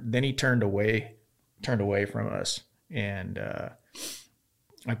turned away from us. And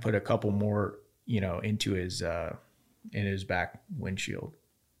I put a couple more, into his in his back windshield,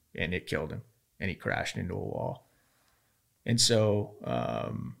 and it killed him, and he crashed into a wall. And so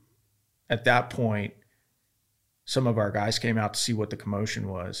at that point, some of our guys came out to see what the commotion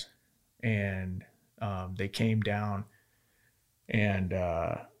was, and they came down and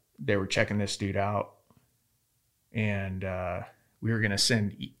they were checking this dude out, and we were gonna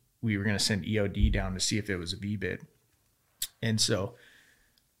send EOD down to see if it was a VBID. And so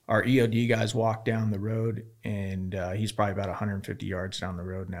our EOD guys walked down the road, and he's probably about 150 yards down the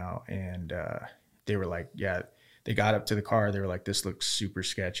road now, and they were like, yeah, they got up to the car, they were like, this looks super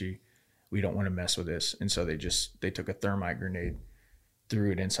sketchy, we don't want to mess with this. And so they took a thermite grenade,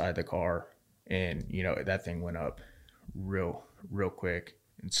 threw it inside the car, and that thing went up real quick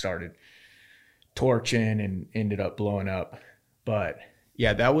and started torching and ended up blowing up. But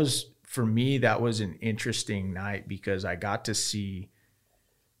yeah, that was, for me, that was an interesting night because I got to see,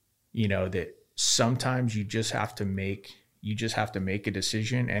 that sometimes you just have to make a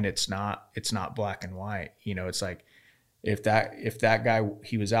decision, and it's not black and white. It's like, if that guy,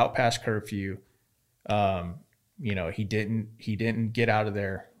 he was out past curfew, he didn't get out of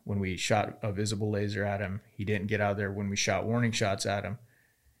there when we shot a visible laser at him. He didn't get out of there when we shot warning shots at him,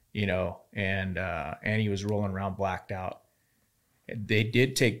 and he was rolling around blacked out. They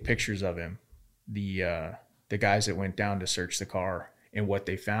did take pictures of him, the guys that went down to search the car, and what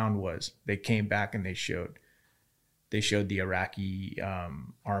they found was they came back and they showed the Iraqi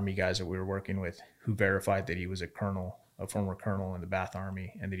army guys that we were working with, who verified that he was a former colonel in the Ba'ath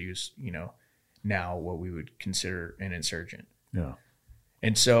Army, and that he was, now what we would consider an insurgent. Yeah.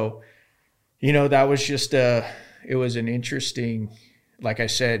 And so, that was just it was an interesting, like I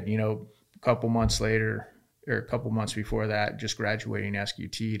said, a couple months later, or a couple months before that, just graduating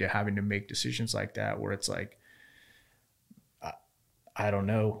SQT, to having to make decisions like that, where it's like, I don't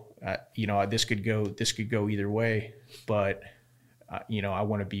know, this could go either way, but I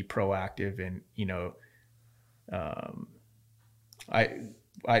want to be proactive. And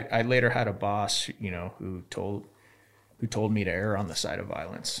I later had a boss, who told me to err on the side of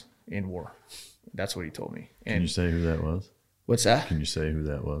violence in war. That's what he told me. And can you say who that was? What's that? Can you say who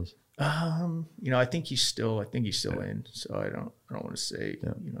that was? I think he's still in, so I don't want to say,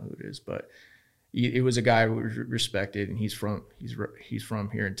 who it is, but it was a guy who was respected, and he's from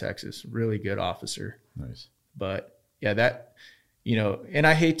here in Texas. Really good officer. Nice. But yeah, that, and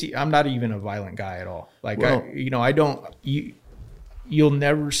I'm not even a violent guy at all. Like, well, you'll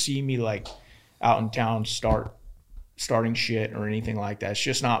never see me like out in town starting shit or anything like that.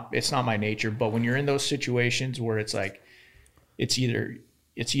 It's not my nature. But when you're in those situations where it's like, it's either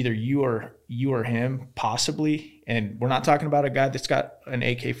you or him, possibly, and we're not talking about a guy that's got an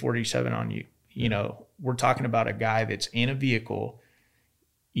AK-47 on you. We're talking about a guy that's in a vehicle,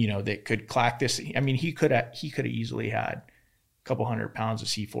 that could clack this. I mean, he could have easily had a couple 100 pounds of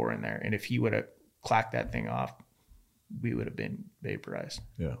C4 in there, and if he would have clacked that thing off, we would have been vaporized.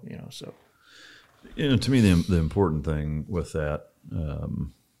 Yeah. So. To me, the important thing with that,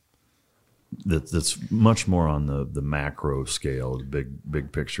 that's much more on the macro scale, the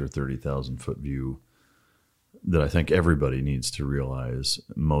big picture, 30,000 foot view. that I think everybody needs to realize,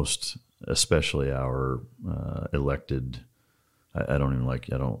 most especially our elected, I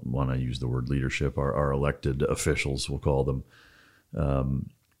don't want to use the word leadership, our elected officials, we'll call them,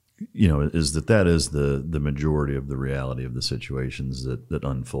 is that is the majority of the reality of the situations that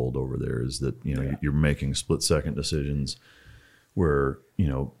unfold over there, is that, you're making split-second decisions where,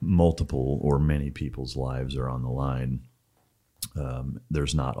 multiple or many people's lives are on the line.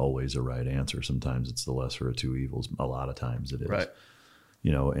 There's not always a right answer. Sometimes it's the lesser of two evils. A lot of times it is. Right.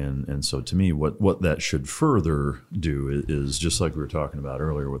 And so to me, what that should further do is just like we were talking about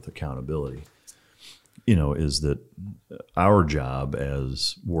earlier with accountability, is that our job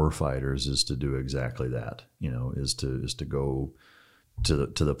as warfighters is to do exactly that, is to go to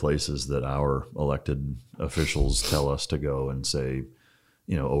the places that our elected officials tell us to go and say,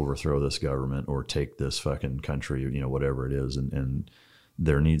 overthrow this government or take this fucking country, whatever it is. And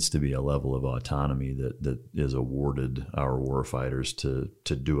there needs to be a level of autonomy that is awarded our warfighters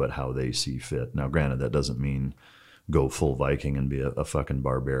to do it how they see fit. Now, granted, that doesn't mean go full Viking and be a fucking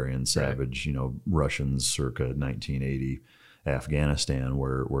barbarian savage, right. Russians circa 1980 Afghanistan,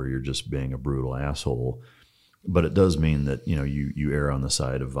 where you're just being a brutal asshole. But it does mean that, you err on the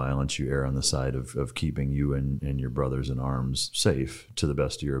side of violence, you err on the side of keeping you and your brothers in arms safe to the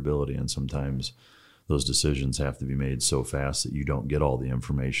best of your ability. And sometimes those decisions have to be made so fast that you don't get all the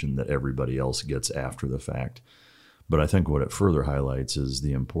information that everybody else gets after the fact. But I think what it further highlights is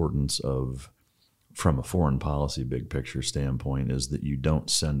the importance of, from a foreign policy big picture standpoint, is that you don't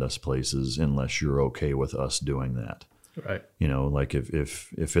send us places unless you're okay with us doing that. Right. Like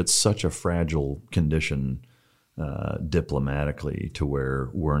if it's such a fragile condition diplomatically to where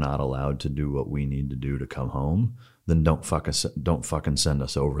we're not allowed to do what we need to do to come home, then don't fucking send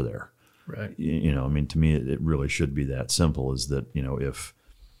us over there. Right. To me, it really should be that simple, is that, if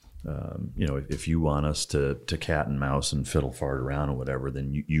you want us to cat and mouse and fiddle fart around or whatever,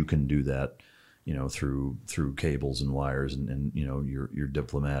 then you can do that, through cables and wires and your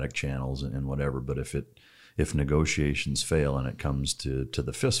diplomatic channels and whatever. But if negotiations fail and it comes to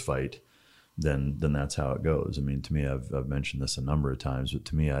the fist fight, then that's how it goes. To me, I've mentioned this a number of times, but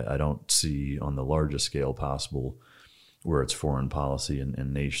to me, I don't see on the largest scale possible where it's foreign policy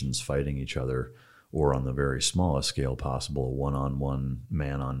and nations fighting each other, or on the very smallest scale possible, a one-on-one,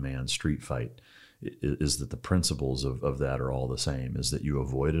 man-on-man street fight, is that the principles of that are all the same, is that you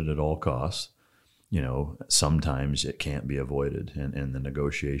avoid it at all costs. Sometimes it can't be avoided, and the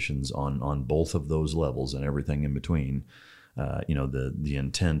negotiations on both of those levels and everything in between, the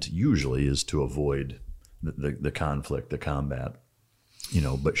intent usually is to avoid the conflict, the combat,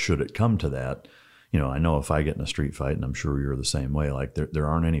 but should it come to that, I know if I get in a street fight, and I'm sure you're the same way, like there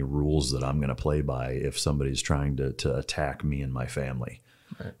aren't any rules that I'm going to play by if somebody's trying to attack me and my family.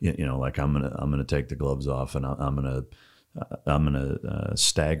 Right. Like I'm gonna take the gloves off, and I'm gonna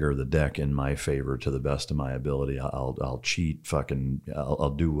stagger the deck in my favor to the best of my ability. I'll cheat,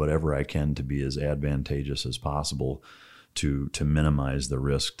 I'll do whatever I can to be as advantageous as possible to minimize the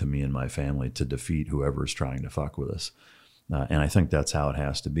risk to me and my family to defeat whoever's trying to fuck with us. And I think that's how it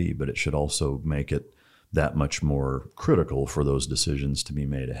has to be, but it should also make it that much more critical for those decisions to be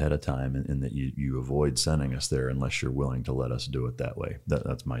made ahead of time, and that you avoid sending us there unless you're willing to let us do it that way.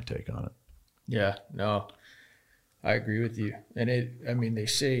 That's my take on it. Yeah, no, I agree with you. And they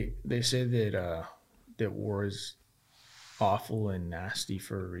say that war is awful and nasty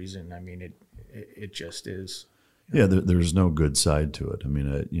for a reason. It just is. Yeah, there's no good side to it.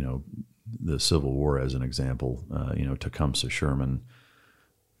 The Civil War, as an example, Tecumseh Sherman,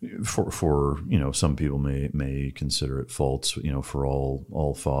 for some people may consider it faults, for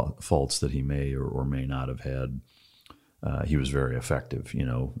all faults that he may or may not have had. He was very effective,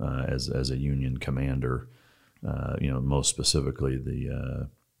 as a Union commander. Most specifically the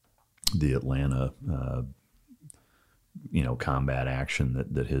Atlanta, combat action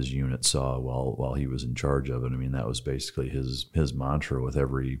that his unit saw while he was in charge of it. That was basically his mantra with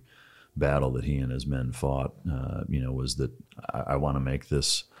every battle that he and his men fought, was that I want to make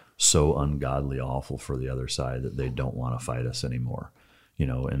this so ungodly awful for the other side that they don't want to fight us anymore.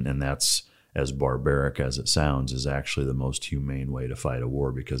 And that's, as barbaric as it sounds, is actually the most humane way to fight a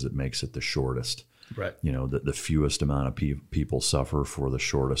war, because it makes it the shortest. Right. The fewest amount of people suffer for the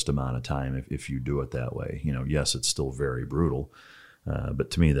shortest amount of time if you do it that way. Yes, it's still very brutal, but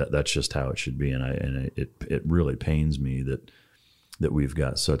to me that's just how it should be. And it really pains me that we've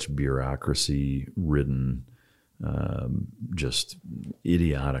got such bureaucracy-ridden, just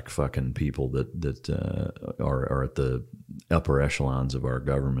idiotic fucking people that are at the upper echelons of our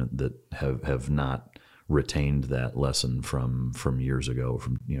government that have not retained that lesson from years ago,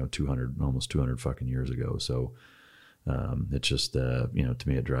 from 200, almost 200 fucking years ago. So it's just to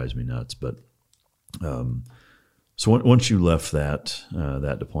me it drives me nuts. But so once you left that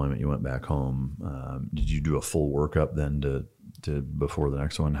deployment, you went back home. Did you do a full workup then to before the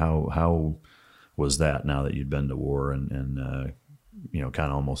next one? How was that now that you'd been to war and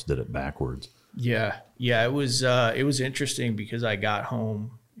kind of almost did it backwards? Yeah, it was interesting because I got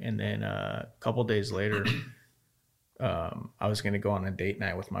home and then a couple days later, I was going to go on a date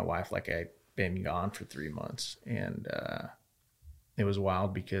night with my wife, like I'd been gone for 3 months, and it was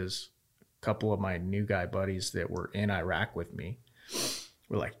wild because a couple of my new guy buddies that were in Iraq with me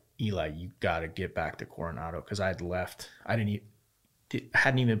were like, Eli, you got to get back to Coronado, because I'd left. I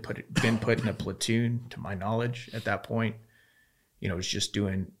hadn't even been put in a platoon to my knowledge at that point. It was just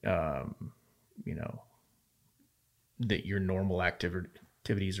doing, your normal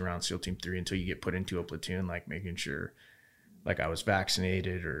activities around SEAL Team 3 until you get put into a platoon, like making sure like I was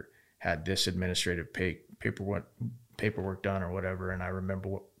vaccinated or had this administrative paperwork done or whatever. And I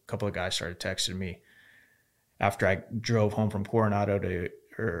remember a couple of guys started texting me after I drove home from Coronado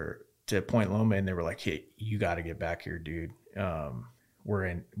to Point Loma, and they were like, hey, you got to get back here, dude. We're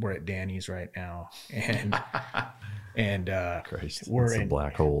at Danny's right now, and Christ, we're in a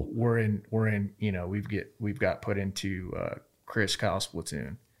black hole. We're in we've got put into Chris Kyle's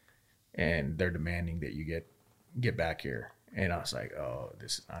platoon, and they're demanding that you get back here. And I was like, oh,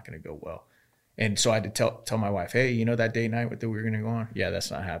 this is not going to go well. And so I had to tell my wife, hey, that date night that we were going to go on? Yeah,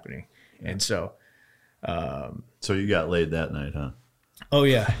 that's not happening. Yeah. And so, so you got laid that night, huh? Oh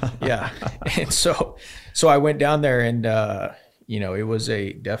yeah. And so I went down there, and it was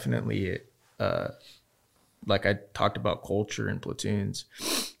definitely like I talked about culture and platoons.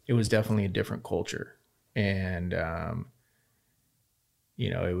 It was definitely a different culture, and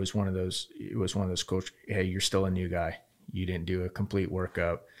it was one of those coach, hey, you're still a new guy. You didn't do a complete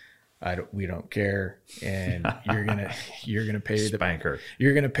workup. We don't care, and you're gonna pay Spanker.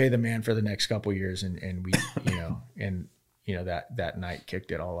 You're gonna pay the man for the next couple of years, and we that night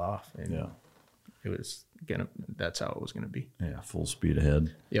kicked it all off, and it was that's how it was gonna be. Yeah, full speed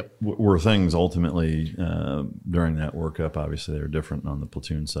ahead. Yep. Were things ultimately during that workup? Obviously, they were different on the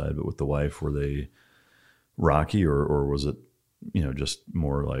platoon side, but with the wife, were they rocky, or was it just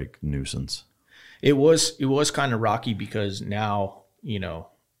more like nuisance? It was kind of rocky because now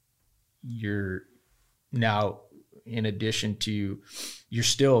you're now, in addition to, you're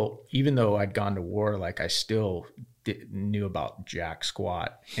still, even though I'd gone to war, like I still knew about jack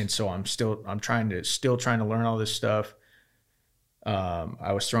squat. And so I'm trying to learn all this stuff.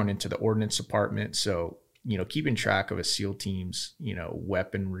 I was thrown into the ordnance department. So, keeping track of a SEAL team's,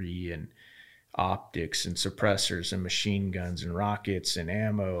 weaponry and optics and suppressors and machine guns and rockets and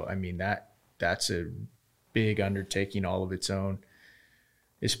ammo. I mean, that's a big undertaking all of its own,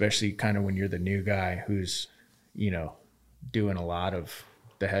 especially kind of when you're the new guy who's, doing a lot of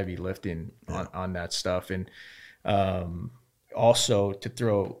the heavy lifting on that stuff. And also to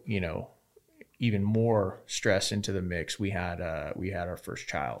throw, even more stress into the mix, we had our first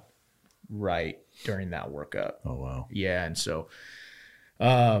child right during that workup. Oh, wow. Yeah. And so,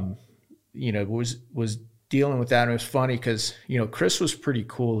 was dealing with that. And it was funny because, Chris was pretty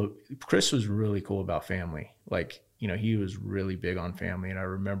cool. Chris was really cool about family. Like, he was really big on family. And I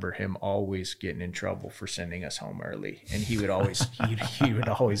remember him always getting in trouble for sending us home early. And he would always, he would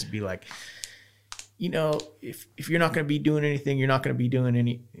always be like, if you're not going to be doing anything, you're not going to be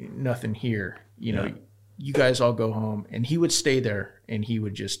doing nothing here. You guys all go home. And he would stay there, and he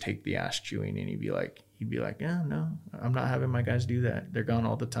would just take the ass chewing, and he'd be like, yeah, no, I'm not having my guys do that. They're gone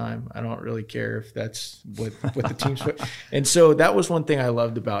all the time. I don't really care if that's what the team's put. And so that was one thing I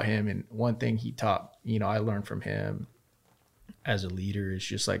loved about him. And one thing he taught, I learned from him as a leader is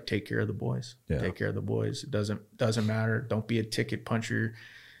just like, take care of the boys. Yeah. Take care of the boys. It doesn't matter. Don't be a ticket puncher.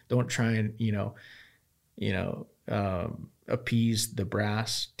 Don't try and, appease the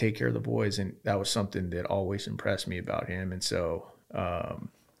brass. Take care of the boys. And that was something that always impressed me about him. And so,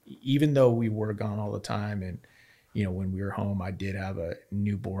 even though we were gone all the time, and when we were home, I did have a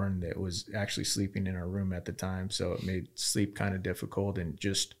newborn that was actually sleeping in our room at the time, so it made sleep kind of difficult, and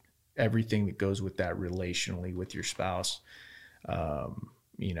just everything that goes with that relationally with your spouse.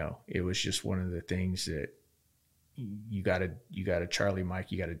 It was just one of the things that you got to Charlie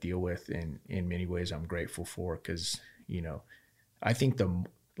Mike, you got to deal with, and in many ways I'm grateful for, because I think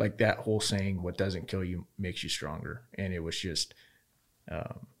that whole saying, what doesn't kill you makes you stronger, and it was just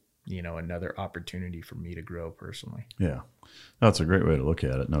another opportunity for me to grow personally. Yeah, that's a great way to look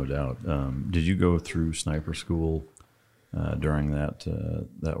at it, no doubt. Did you go through sniper school during that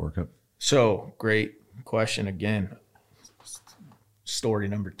workup? So great question again. Story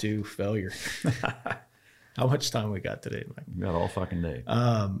number 2, failure. How much time we got today, Mike? We got all fucking day.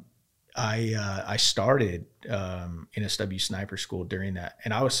 I started NSW sniper school during that,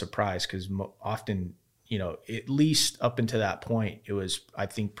 and I was surprised because often, you know, at least up until that point, it was, I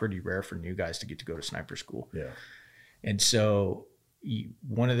think, pretty rare for new guys to get to go to sniper school. Yeah. And so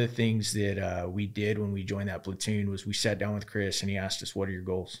one of the things that we did when we joined that platoon was we sat down with Chris and he asked us, what are your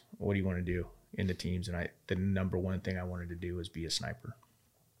goals? What do you want to do in the teams? And the number one thing I wanted to do was be a sniper.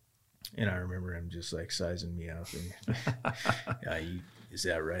 And I remember him just like sizing me up and, is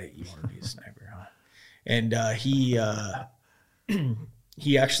that right? You want to be a sniper, huh? And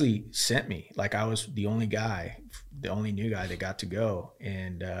he actually sent me, like I was the only new guy that got to go.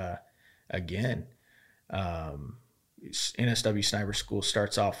 And again, NSW Sniper School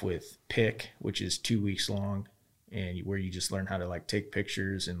starts off with PIC, which is 2 weeks long, and where you just learn how to like take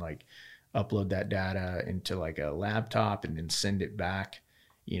pictures and like upload that data into like a laptop and then send it back,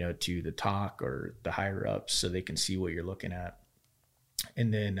 you know, to the TOC or the higher ups so they can see what you're looking at.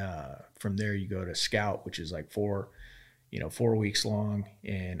 And then from there you go to Scout, which is like 4 weeks long.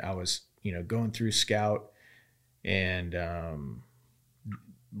 And I was, you know, going through Scout, and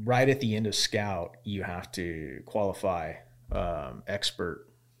right at the end of Scout, you have to qualify expert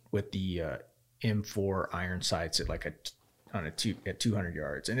with the M4 iron sights at like at 200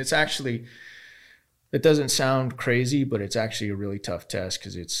 yards. And it's actually, it doesn't sound crazy, but it's actually a really tough test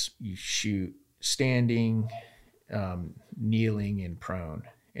because you shoot standing, kneeling, and prone,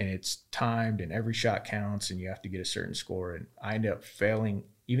 and it's timed, and every shot counts, and you have to get a certain score. And I ended up failing,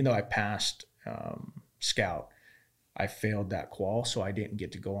 even though I passed Scout, I failed that qual, so I didn't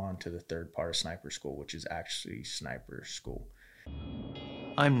get to go on to the third part of sniper school, which is actually sniper school.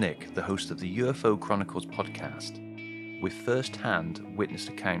 I'm Nick, the host of the UFO Chronicles podcast, with first-hand witnessed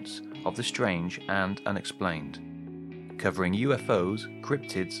accounts of the strange and unexplained, covering UFOs,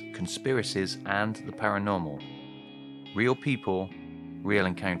 cryptids, conspiracies, and the paranormal. Real people, real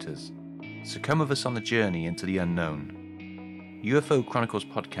encounters. So come with us on the journey into the unknown. UFO Chronicles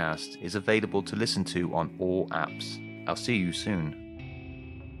podcast is available to listen to on all apps. I'll see you soon.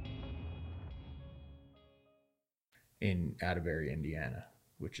 In Atterbury, Indiana,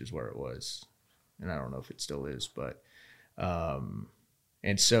 which is where it was. And I don't know if it still is, but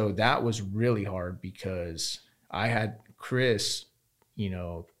and so that was really hard because I had Chris, you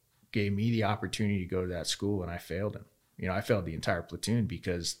know, gave me the opportunity to go to that school, and I failed him. You know, I failed the entire platoon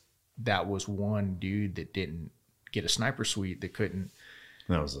because that was one dude that didn't get a sniper suite, that couldn't.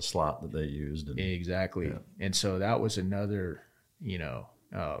 That was the slot that they used. Exactly. Yeah. And so that was another, you know,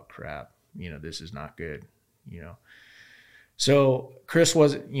 oh crap, you know, this is not good, you know. So Chris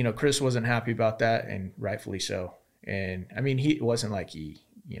wasn't happy about that, and rightfully so. And I mean, it wasn't like he,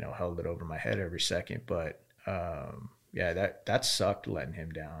 you know, held it over my head every second, but yeah, that sucked letting him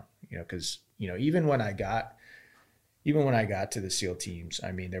down, you know, because, you know, even when I got to the SEAL teams,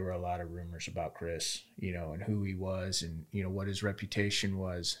 I mean, there were a lot of rumors about Chris, you know, and who he was, and, you know, what his reputation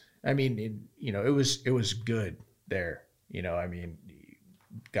was. I mean, you know, it was good there, you know. I mean,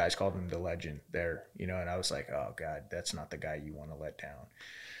 guys called him the legend there, you know, and I was like, oh God, that's not the guy you want to let down.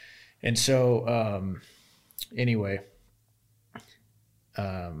 And so anyway,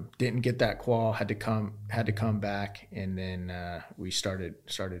 didn't get that qual, had to come back, and then we started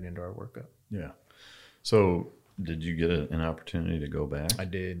into our workup. Yeah. So did you get an opportunity to go back? I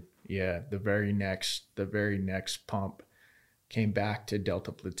did. Yeah. The very next pump came back to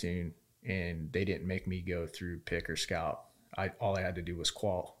Delta Platoon, and they didn't make me go through PIC or Scout. All I had to do was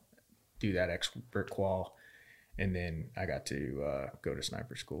do that expert qual, and then I got to go to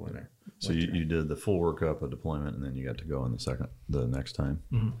sniper school in there. So you did the full workup of deployment, and then you got to go on the next time.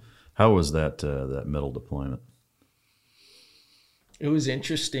 Mm-hmm. How was that middle deployment? It was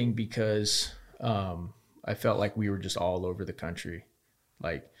interesting because I felt like we were just all over the country.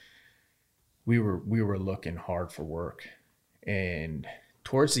 Like we were looking hard for work, and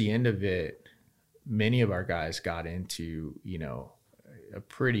towards the end of it, many of our guys got into, you know, a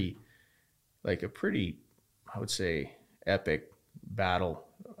pretty, I would say, epic battle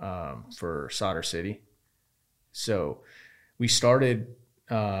for Sadr City. So we started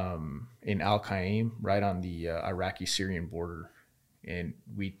in Al Qaim, right on the Iraqi-Syrian border, and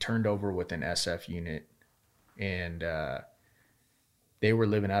we turned over with an SF unit, and they were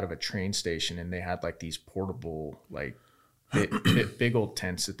living out of a train station, and they had like these portable, like big old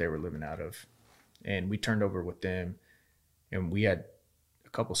tents that they were living out of. And we turned over with them, and we had a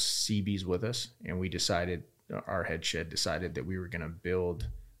couple CBs with us, and we decided, our head shed decided that we were going to build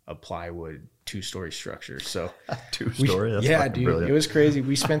a plywood 2-story structure. So 2-story? That's yeah, dude, brilliant. It was crazy.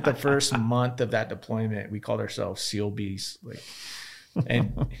 We spent the first month of that deployment. We called ourselves SEAL Beasts.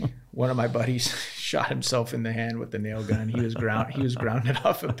 And one of my buddies shot himself in the hand with the nail gun. He was grounded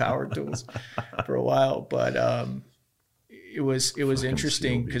off of power tools for a while, but it was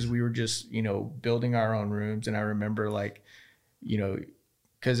interesting because we were just, building our own rooms. And I remember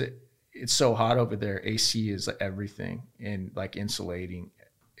because it's so hot over there, AC is everything, and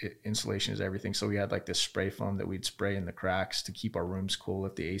insulation is everything. So we had this spray foam that we'd spray in the cracks to keep our rooms cool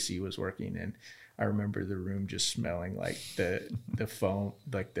if the AC was working. And I remember the room just smelling like the foam,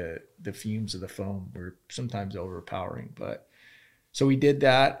 the fumes of the foam were sometimes overpowering. But so we did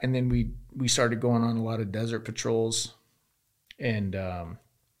that, and then we started going on a lot of desert patrols, and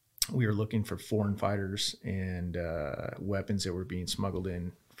we were looking for foreign fighters and weapons that were being smuggled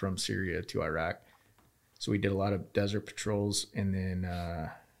in from Syria to Iraq. So we did a lot of desert patrols, and then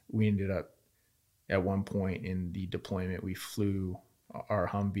we ended up at one point in the deployment, we flew our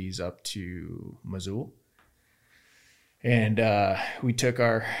Humvees up to Mosul, and we took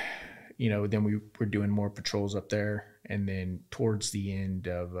our, then we were doing more patrols up there, and then towards the end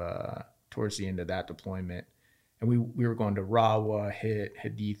of that deployment, and we were going to Rawa,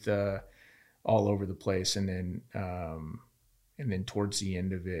 Haditha, all over the place, and then towards the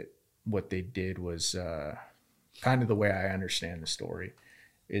end of it, what they did was kind of the way I understand the story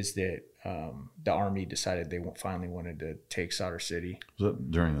is that the Army decided they finally wanted to take Sadr City. Was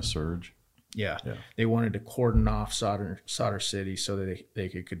that during the surge? Yeah. They wanted to cordon off Sadr City so that they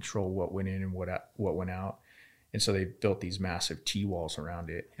could control what went in and what went out. And so they built these massive T-walls around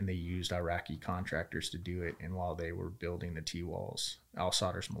it, and they used Iraqi contractors to do it. And while they were building the T-walls,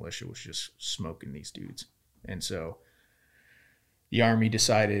 al-Sadr's militia was just smoking these dudes. And so the Army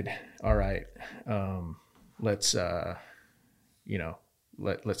decided, all right, let's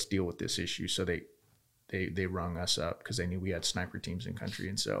deal with this issue. So they rung us up because they knew we had sniper teams in country.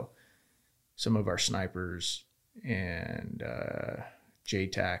 And so some of our snipers and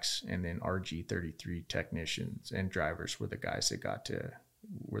JTACs and then RG-33 technicians and drivers were the guys that got to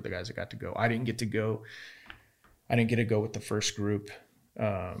go. I didn't get to go with the first group.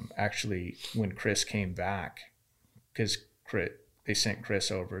 Actually, when Chris came back, because they sent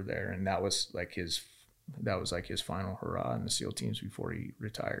Chris over there, and that was like his final hurrah in the SEAL teams before he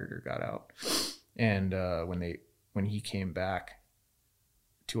retired or got out. And when he came back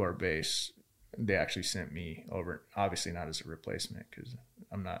to our base, they actually sent me over, obviously not as a replacement because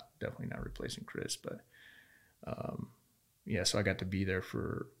I'm definitely not replacing Chris, but so I got to be there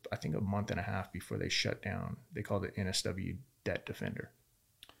for I think a month and a half before they shut down. They called it NSW Det Defender.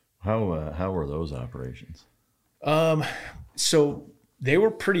 How were those operations? So they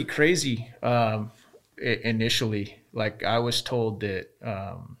were pretty crazy initially. I was told that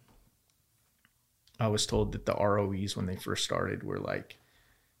the ROEs when they first started were like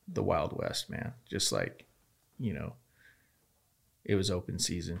the Wild West, man. Just it was open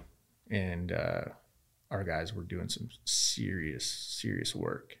season, and our guys were doing some serious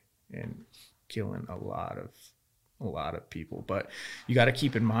work and killing a lot of people. But you got to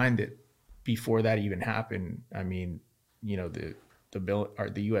keep in mind that before that even happened, I mean, the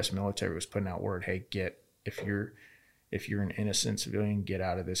U.S. military was putting out word, hey, if you're an innocent civilian, get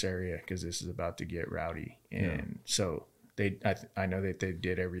out of this area because this is about to get rowdy. And so I know that they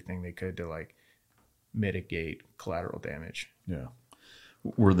did everything they could to mitigate collateral damage. Yeah.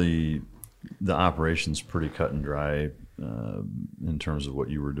 Were the operations pretty cut and dry in terms of what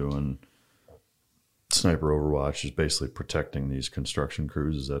you were doing? Sniper Overwatch is basically protecting these construction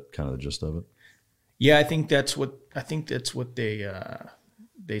crews. Is that kind of the gist of it? Yeah, I think that's what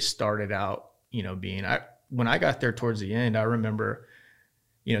they started out, being. When I got there towards the end, I remember,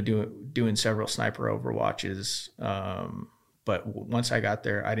 doing several Sniper Overwatches. But once I got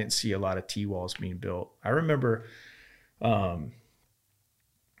there, I didn't see a lot of T-walls being built. I remember one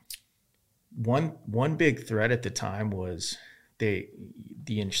big threat at the time was the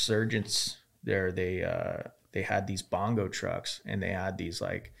insurgents there. They had these bongo trucks, and they had these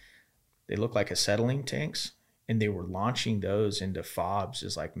they looked like acetylene tanks, and they were launching those into FOBs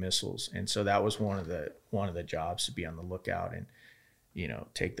as missiles. And so that was one of the jobs, to be on the lookout and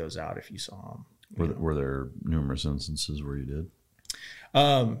take those out if you saw them. Were there numerous instances where you did?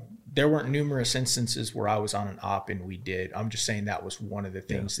 There weren't numerous instances where I was on an op and we did. I'm just saying that was one of the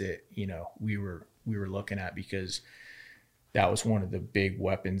things that we were looking at, because that was one of the big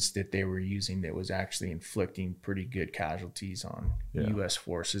weapons that they were using that was actually inflicting pretty good casualties on U.S.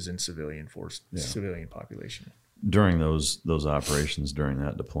 forces and civilian population. During those operations, during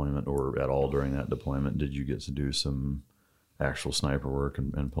that deployment, or at all during that deployment, did you get to do some actual sniper work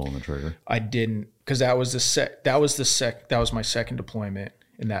and pulling the trigger? I didn't, because that was my second deployment,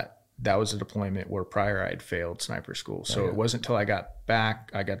 and that was a deployment where prior I had failed sniper school. So it wasn't until I got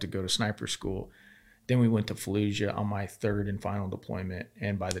back I got to go to sniper school. Then we went to Fallujah on my third and final deployment,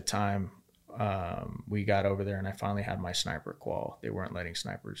 and by the time we got over there and I finally had my sniper qual, they weren't letting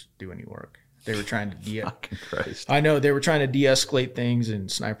snipers do any work. They were trying to Fucking Christ. I know, they were trying to de-escalate things,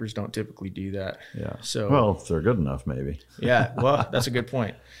 and snipers don't typically do that. Yeah. So well, if they're good enough, maybe. Yeah. Well, that's a good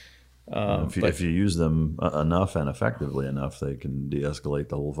point. If you use them enough and effectively enough, they can de-escalate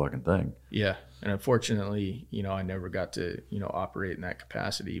the whole fucking thing. Yeah. And unfortunately, I never got to, operate in that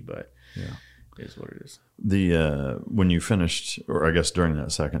capacity, but it is what it is. When you finished, or I guess during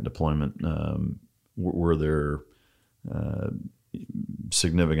that second deployment, were there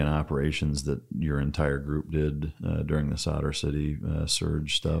significant operations that your entire group did during the Sadr City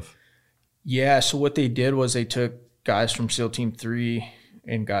surge stuff? Yeah. So what they did was they took guys from SEAL Team 3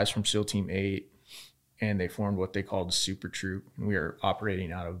 and guys from SEAL Team 8, and they formed what they called a super troop. And we were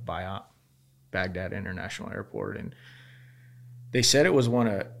operating out of Baghdad International Airport. And they said it was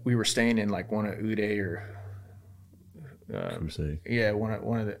we were staying in like one of Uday or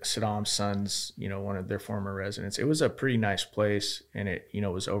one of the Saddam's sons, one of their former residents. It was a pretty nice place, and it,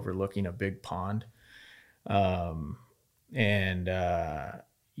 was overlooking a big pond. So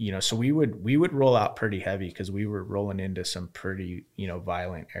we would roll out pretty heavy because we were rolling into some pretty,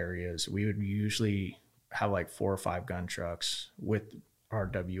 violent areas. We would usually have like 4 or 5 gun trucks with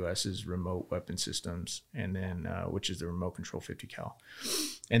RWS's remote weapon systems, and then which is the remote control 50 cal.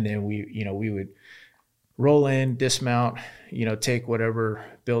 And then we would roll in, dismount, take whatever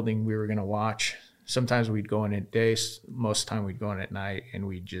building we were going to watch. Sometimes we'd go in at day, most of the time we'd go in at night, and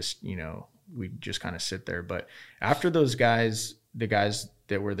we'd just kind of sit there. But after those guys, the guys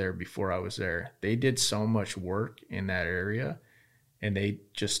that were there before I was there, they did so much work in that area, and they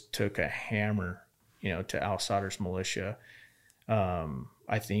just took a hammer, to Al Sadr's militia.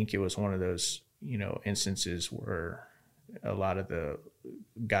 I think it was one of those, instances where a lot of the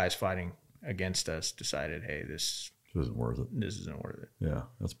guys fighting against us decided, hey, this isn't worth it. This isn't worth it. Yeah,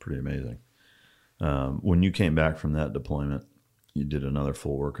 that's pretty amazing. When you came back from that deployment, you did another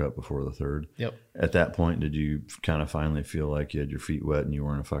full workup before the third. Yep. At that point, did you kind of finally feel like you had your feet wet and you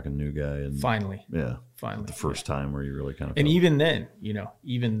weren't a fucking new guy? And finally. Yeah. Finally. The first time where you really kind of And even then,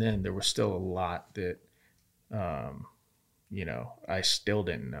 there was still a lot that, I still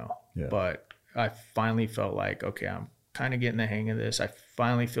didn't know. Yeah. But I finally felt like, okay, I'm kind of getting the hang of this. I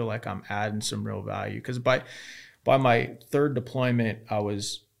finally feel like I'm adding some real value. Because by my third deployment, I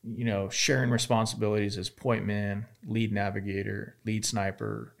was, sharing responsibilities as point man, lead navigator, lead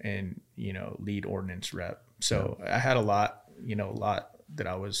sniper, and, lead ordnance rep. So I had a lot that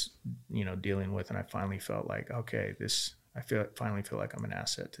I was, dealing with. And I finally felt like, okay, finally feel like I'm an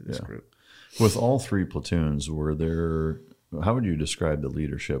asset to this group. With all 3 platoons, how would you describe the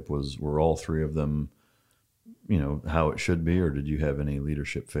leadership? Were all 3 of them, how it should be, or did you have any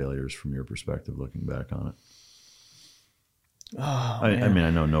leadership failures from your perspective looking back on it? I mean, I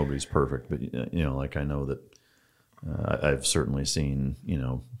know nobody's perfect, but like I know that I've certainly seen,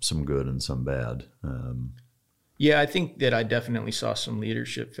 some good and some bad. Yeah, I think that I definitely saw some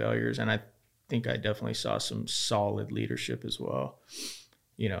leadership failures, and I think I definitely saw some solid leadership as well.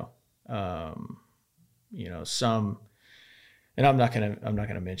 Some, and I'm not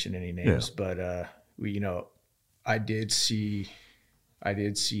gonna mention any names, but I did see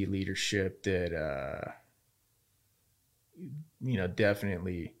leadership that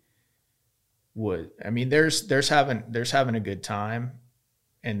definitely would. I mean, there's having a good time,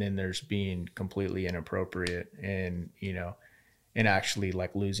 and then there's being completely inappropriate, and and actually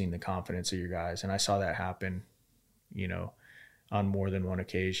like losing the confidence of your guys. And I saw that happen, on more than one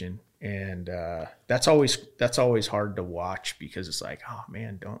occasion. And that's always hard to watch, because it's like, oh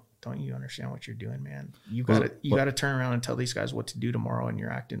man, don't you understand what you're doing, man? You gotta turn around and tell these guys what to do tomorrow, and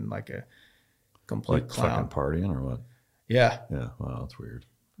you're acting like a complete clown. Fucking partying or what? Yeah. Yeah. Wow, that's weird.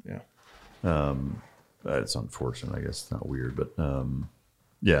 Yeah. It's unfortunate. I guess it's not weird, but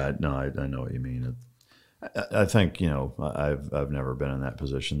yeah, no, I know what you mean. I think I've never been in that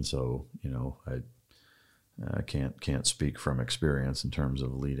position, so I can't speak from experience in terms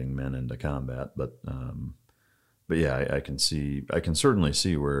of leading men into combat, but yeah, I can certainly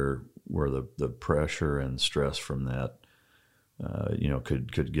see where the pressure and stress from that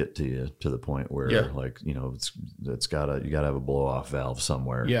could get to you to the point where you gotta have a blow off valve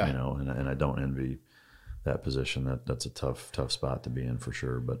somewhere. Yeah. And I don't envy that position. That's a tough spot to be in for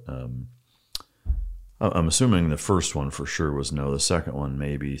sure. But I'm assuming the first one for sure was no. The second one,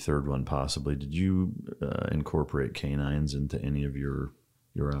 maybe. Third one, possibly. Did you incorporate canines into any of your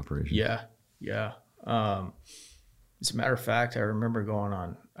operations? Yeah. As a matter of fact, I remember going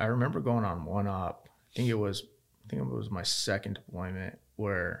on one op. I think it was my second deployment,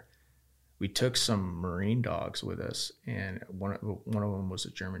 where we took some Marine dogs with us, and one of them was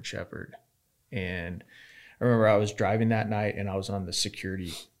a German Shepherd. And I remember I was driving that night, and I was on the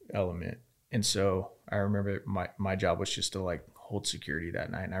security element. And so I remember my job was just to like hold security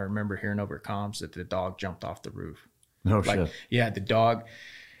that night. And I remember hearing over comms that the dog jumped off the roof. No shit. Yeah, the dog.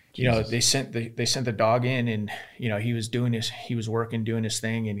 You know, they sent the dog in, and you know he was doing his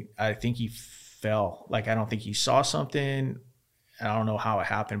thing, and I think he fell. Like, I don't think he saw something. I don't know how it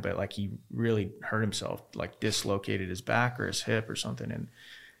happened, but like he really hurt himself, like dislocated his back or his hip or something. And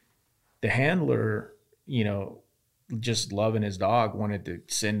the handler, you know, just loving his dog, wanted to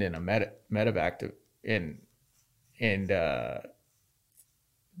send in a medevac to, and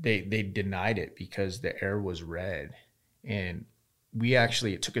they denied it because the air was red. And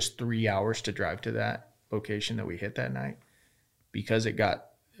it took us 3 hours to drive to that location that we hit that night, because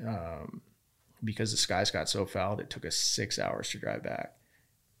because the skies got so fouled, it took us 6 hours to drive back.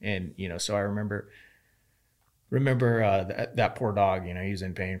 And, you know, so I remember that poor dog, you know, he was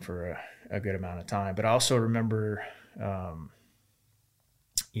in pain for a good amount of time. But I also remember,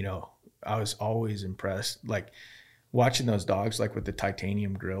 you know, I was always impressed, like watching those dogs, like with the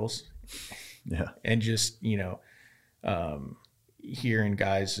titanium grills. Yeah. And just, you know, hearing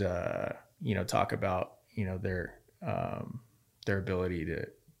guys, you know, talk about, you know, their ability to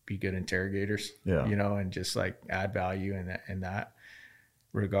be good interrogators, you know, and just like add value in that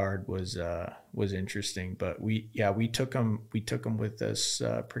regard was interesting. But we took them with us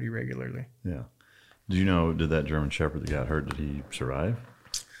pretty regularly. Yeah. Did that German Shepherd that got hurt, did he survive?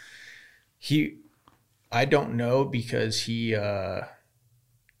 I don't know, because he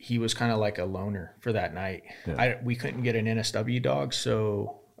was kind of like a loner for that night. Yeah. We couldn't get an NSW dog,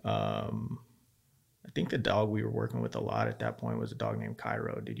 so I think the dog we were working with a lot at that point was a dog named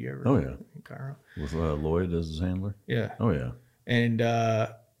Cairo. Did you ever? Oh yeah, Cairo with Lloyd as his handler. Yeah. Oh yeah.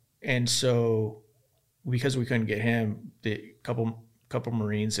 And so because we couldn't get him, the couple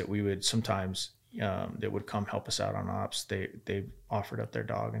Marines that we would sometimes that would come help us out on ops, they offered up their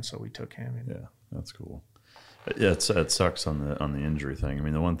dog, and so we took him. And, yeah, that's cool. Yeah, it sucks on the injury thing. I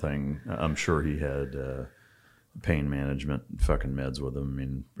mean, the one thing, I'm sure he had pain management fucking meds with him. I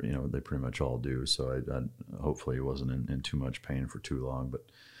mean, you know, they pretty much all do. So I hopefully he wasn't in too much pain for too long. But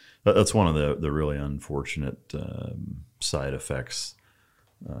that's one of the really unfortunate side effects.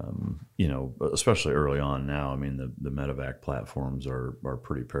 You know, especially early on now. I mean, the medevac platforms are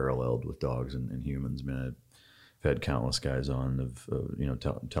pretty paralleled with dogs and humans. I mean, I've had countless guys on of you know,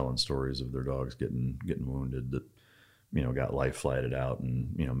 telling stories of their dogs getting wounded that, you know, got life flighted out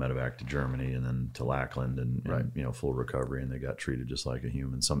and, you know, medevac to Germany and then to Lackland and you know, full recovery, and they got treated just like a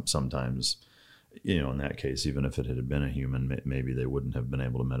human. Sometimes, you know, in that case, even if it had been a human, maybe they wouldn't have been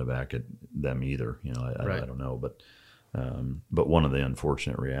able to medevac them either. You know, I don't know, but one of the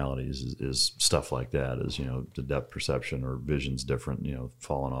unfortunate realities is stuff like that is, you know, the depth perception or vision's different, you know,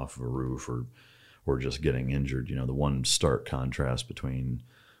 falling off of a roof or just getting injured. You know, the one stark contrast between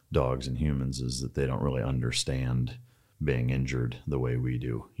dogs and humans is that they don't really understand being injured the way we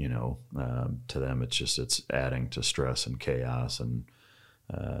do. You know, to them, it's adding to stress and chaos, and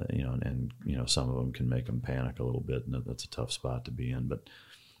you know, some of them can make them panic a little bit, and that's a tough spot to be in. But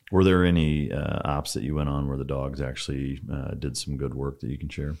were there any ops that you went on where the dogs actually did some good work that you can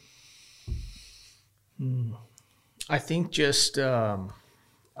share? I think just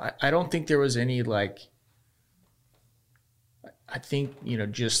I don't think there was any, like, I think, you know,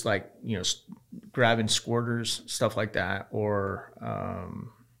 just like, you know, grabbing squirters, stuff like that, or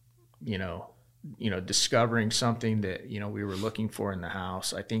you know, discovering something that, you know, we were looking for in the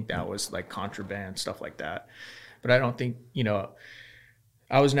house. I think that was like contraband, stuff like that. But I don't think, you know,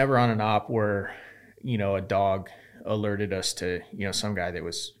 I was never on an op where, you know, a dog alerted us to, you know, some guy that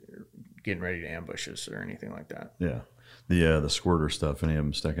was getting ready to ambush us or anything like that. Yeah. The squirter stuff, any of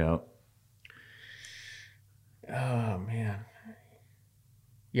them stick out? Oh man.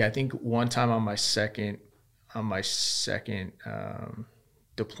 Yeah, I think one time on my second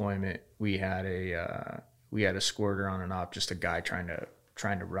deployment, we had a squirter on an op, just a guy trying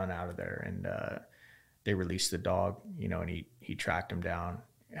to run out of there, and they released the dog, you know, and he tracked him down,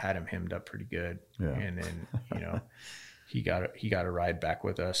 had him hemmed up pretty good. Yeah. And then, you know, he got a ride back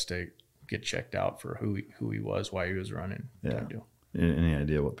with us to get checked out for who he was, why he was running. Yeah. Any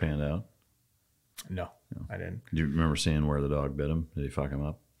idea what panned out? No, I didn't. Do you remember seeing where the dog bit him? Did he fuck him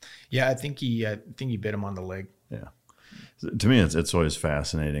up? Yeah, I think he bit him on the leg. Yeah. To me, it's always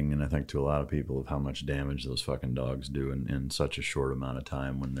fascinating, and I think to a lot of people, of how much damage those fucking dogs do in such a short amount of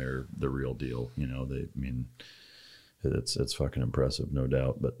time when they're the real deal. You know, it's fucking impressive, no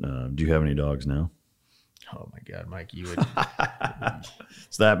doubt. But do you have any dogs now? Oh my God, Mike, you would.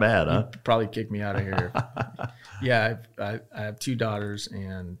 It's that bad, huh? You'd probably kick me out of here. Yeah, I have 2 daughters,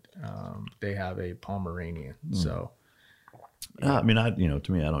 and they have a Pomeranian. So, yeah. I mean,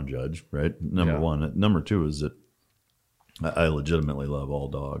 to me, I don't judge, right? Number one. Number two is that I legitimately love all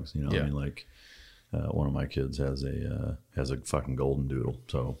dogs. You know, I mean, like one of my kids has a fucking golden doodle.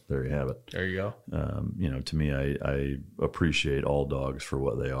 So there you have it. There you go. To me, I appreciate all dogs for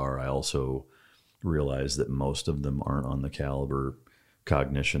what they are. I also realize that most of them aren't on the caliber,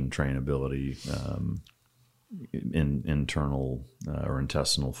 cognition, trainability, internal or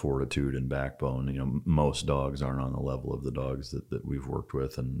intestinal fortitude and backbone. You know, most dogs aren't on the level of the dogs that we've worked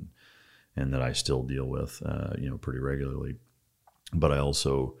with and that I still deal with, pretty regularly. But I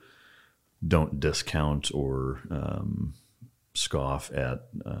also don't discount or scoff at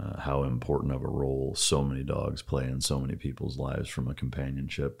how important of a role so many dogs play in so many people's lives from a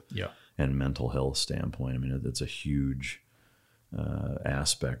companionship and mental health standpoint. I mean, it's a huge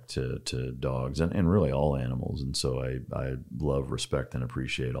aspect to dogs and really all animals. And so I love, respect, and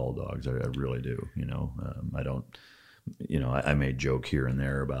appreciate all dogs. I really do. I don't. I may joke here and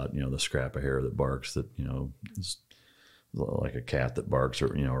there about, the scrap of hair that barks that, is like a cat that barks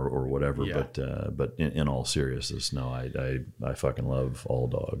or whatever. Yeah. But in all seriousness, no, I fucking love all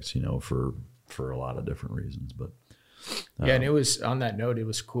dogs, for a lot of different reasons. But yeah. And it was, on that note, it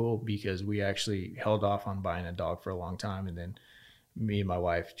was cool because we actually held off on buying a dog for a long time. And then me and my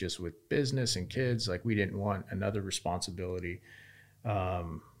wife, just with business and kids, like we didn't want another responsibility.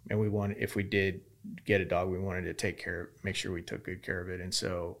 And we wanted, if we did get a dog, we wanted to make sure we took good care of it. And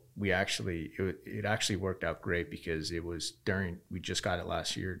so we actually, it actually worked out great because it was we just got it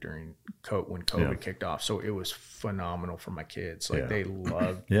last year when COVID kicked off. So it was phenomenal for my kids. Like they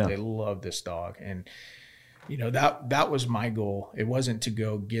loved this dog. And that was my goal. It wasn't to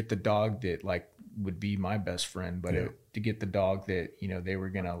go get the dog that like would be my best friend, but to get the dog that, they were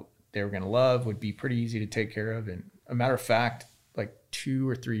going to love, would be pretty easy to take care of. And a matter of fact, like 2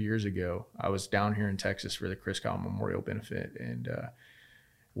 or 3 years ago, I was down here in Texas for the Chris Kyle Memorial Benefit, and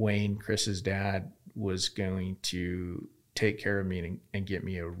Wayne, Chris's dad, was going to take care of me and get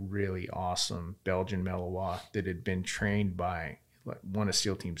me a really awesome Belgian Malinois that had been trained by like one of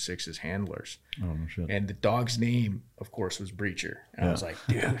SEAL Team 6's handlers. Oh, no shit. And the dog's name, of course, was Breacher. And I was like,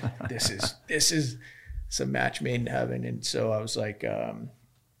 dude, this is some match made in heaven. And so I was like,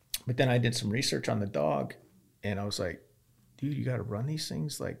 but then I did some research on the dog, and I was like, dude, you got to run these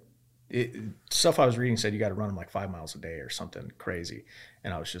things. Like stuff I was reading said you got to run them like 5 miles a day or something crazy.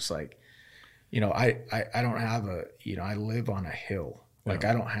 And I was just like, I don't have I live on a hill. Like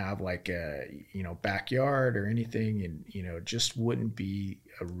I don't have like a, backyard or anything. And, it just wouldn't be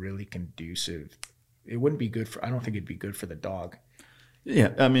a really conducive. It wouldn't be good I don't think it'd be good for the dog.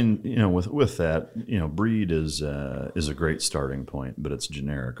 Yeah. I mean, with that, breed is a great starting point, but it's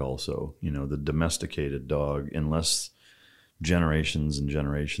generic also. The domesticated dog, unless generations and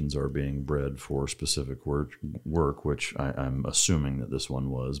generations are being bred for specific work, which I'm assuming that this one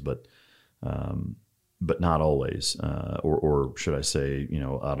was, but not always, or should I say,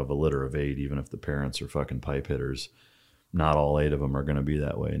 out of a litter of 8, even if the parents are fucking pipe hitters, not all 8 of them are going to be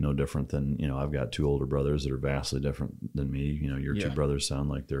that way. No different than, I've got 2 older brothers that are vastly different than me. Your 2 brothers sound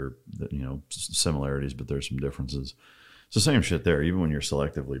like they're, similarities, but there's some differences. It's the same shit there. Even when you're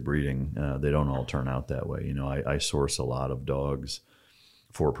selectively breeding, they don't all turn out that way. I source a lot of dogs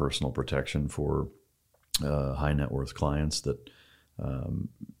for personal protection for high net worth clients that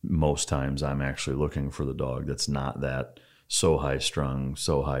most times I'm actually looking for the dog that's not that so high strung,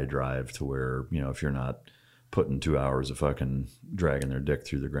 so high drive to where, if you're not putting 2 hours of fucking dragging their dick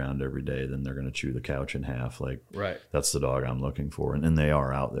through the ground every day, then they're going to chew the couch in half. Like, right. That's the dog I'm looking for. And they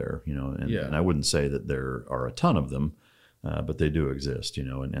are out there, and I wouldn't say that there are a ton of them. But they do exist,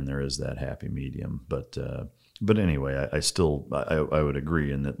 and there is that happy medium. But anyway, I would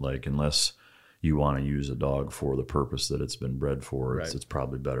agree in that, like, unless you want to use a dog for the purpose that it's been bred for, right, it's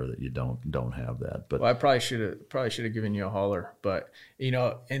probably better that you don't have that. But I probably should have given you a holler. But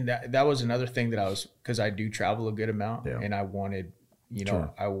and that was another thing that I was, because I do travel a good amount, and I wanted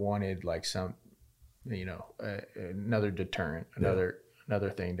I wanted like some another deterrent, another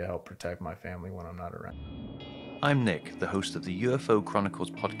thing to help protect my family when I'm not around. I'm Nick, the host of the UFO Chronicles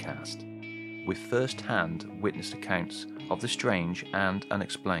podcast, with first-hand witnessed accounts of the strange and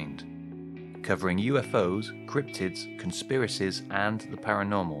unexplained, covering UFOs, cryptids, conspiracies, and the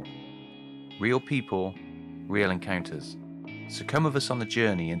paranormal. Real people, real encounters. So come with us on the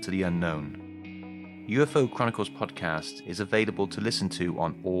journey into the unknown. UFO Chronicles podcast is available to listen to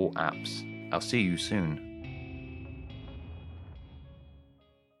on all apps. I'll see you soon.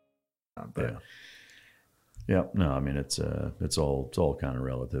 Yeah. No, I mean, it's all kind of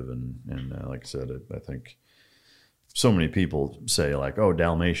relative. And like I said, I think so many people say like, oh,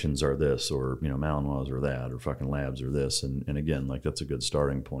 Dalmatians are this, or, Malinois are that, or fucking labs are this. And again, like that's a good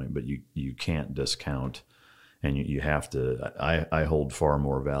starting point, but you can't discount, and you have to, I hold far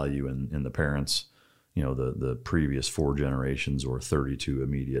more value in the parents, the previous 4 generations or 32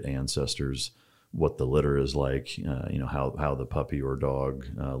 immediate ancestors, what the litter is like, how the puppy or dog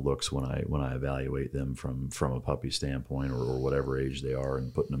looks when I evaluate them from a puppy standpoint, or whatever age they are,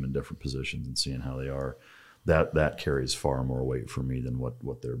 and putting them in different positions and seeing how they are. That carries far more weight for me than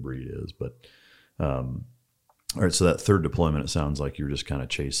what their breed is. But all right, so that third deployment, it sounds like you're just kind of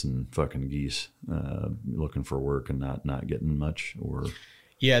chasing fucking geese, looking for work and not getting much. Or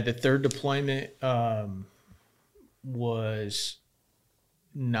yeah, the third deployment was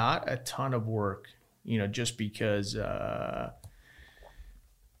not a ton of work, just because we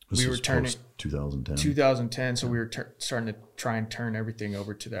were turning 2010. So we were starting to try and turn everything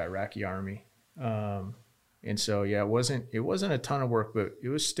over to the Iraqi army. And so, yeah, it wasn't a ton of work, but it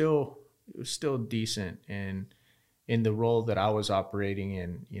was still decent. And in the role that I was operating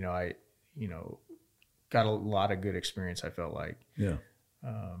in, I got a lot of good experience, I felt like. Yeah.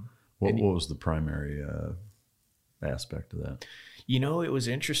 What was the primary aspect of that? It was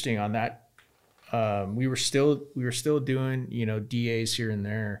interesting on that. We were still doing, DAs here and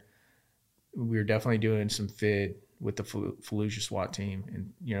there. We were definitely doing some FID with the Fallujah SWAT team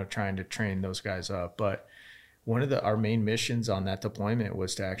and, trying to train those guys up. But one of our main missions on that deployment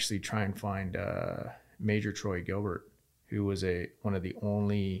was to actually try and find Major Troy Gilbert, who was one of the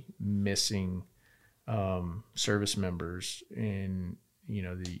only missing service members in,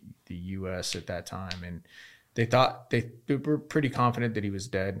 the U.S. at that time. And they thought they were pretty confident that he was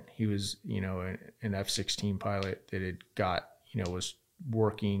dead. He was, an F-16 pilot that had got, was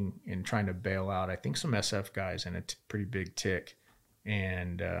working and trying to bail out, I think, some SF guys in a pretty big tick,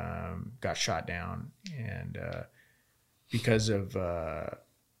 and got shot down. And because of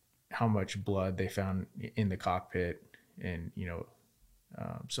how much blood they found in the cockpit, and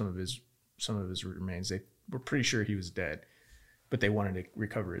some of his remains, they were pretty sure he was dead, but they wanted to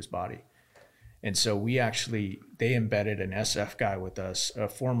recover his body. And so they embedded an SF guy with us, a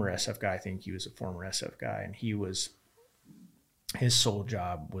former SF guy. I think he was a former SF guy, and his sole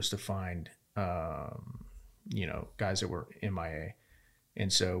job was to find, guys that were MIA.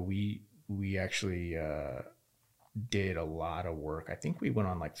 And so we actually did a lot of work. I think we went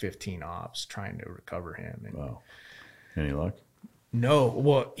on like 15 ops trying to recover him. And wow. Any luck? No.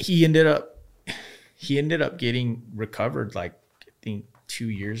 Well, he ended up getting recovered like, I think 2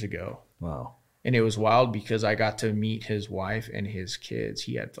 years ago. Wow. And it was wild because I got to meet his wife and his kids.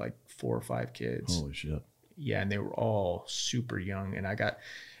 He had like 4 or 5 kids. Holy shit. Yeah, and they were all super young. And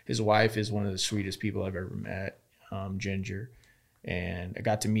his wife is one of the sweetest people I've ever met, Ginger. And I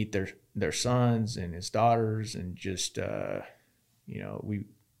got to meet their sons and his daughters, and just, I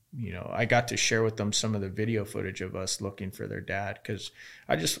got to share with them some of the video footage of us looking for their dad. Cause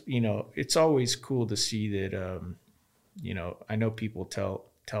I just, it's always cool to see that, I know people tell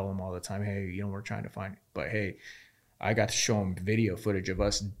them all the time, hey, we're trying to find, but hey, I got to show them video footage of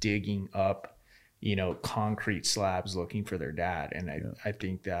us digging up, concrete slabs looking for their dad. And I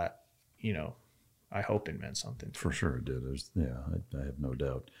think that, I hope it meant something. For sure it did. I have no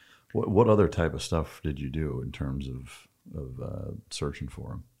doubt. What other type of stuff did you do in terms of searching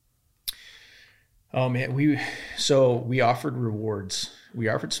for him? Oh man, we offered rewards. We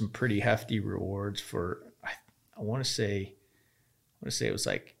offered some pretty hefty rewards for, I want to say it was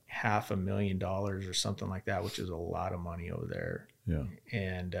like $500,000 or something like that, which is a lot of money over there. Yeah.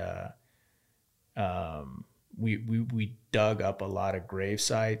 And we dug up a lot of grave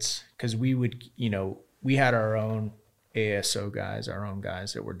sites, because we would, we had our own ASO guys, our own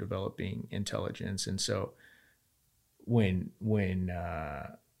guys that were developing intelligence. And so when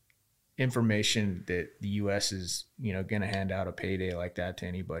information that the U.S. is, going to hand out a payday like that to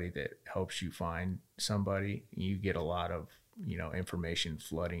anybody that helps you find somebody, you get a lot of, information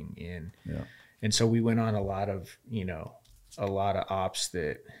flooding in. Yeah. And so we went on a lot of ops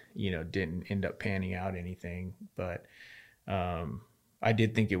that, didn't end up panning out anything. But I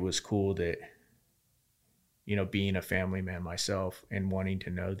did think it was cool that, being a family man myself and wanting to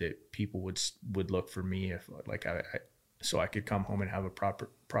know that people would look for me if, like, so I could come home and have a proper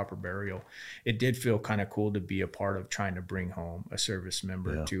burial. It did feel kind of cool to be a part of trying to bring home a service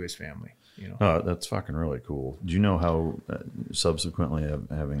member to his family. That's fucking really cool. Do you know how subsequently,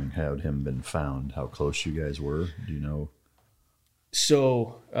 having had him been found, how close you guys were? Do you know?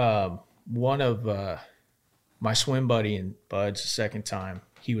 So one of my swim buddy and Bud's the second time,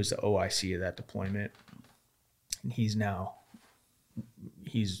 he was the OIC of that deployment, and he's now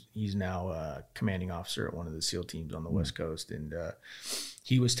a commanding officer at one of the SEAL teams on the West Coast. And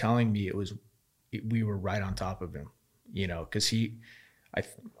he was telling me we were right on top of him, because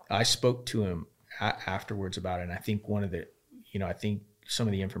I spoke to him afterwards about it. And I think I think some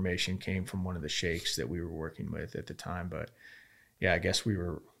of the information came from one of the sheikhs that we were working with at the time. But yeah, I guess we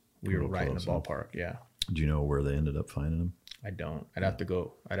were right in the ballpark. Yeah. Do you know where they ended up finding him? I don't. I'd have to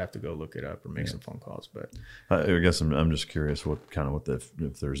go look it up or make some phone calls. But I guess I'm just curious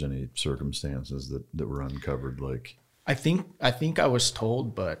if there's any circumstances that were uncovered. Like, I think I was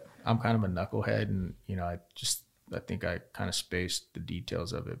told, but I'm kind of a knucklehead, and I think I kind of spaced the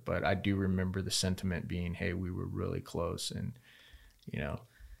details of it. But I do remember the sentiment being, "Hey, we were really close," and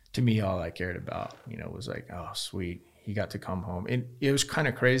to me, all I cared about, was like, "Oh, sweet, he got to come home." And it was kind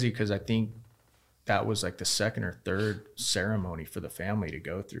of crazy because I think that was like the second or third ceremony for the family to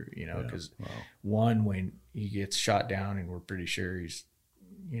go through, because one, when he gets shot down and we're pretty sure he's,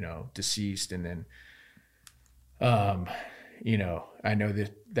 deceased. And then, I know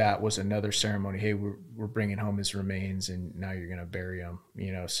that was another ceremony. Hey, we're bringing home his remains and now you're going to bury him,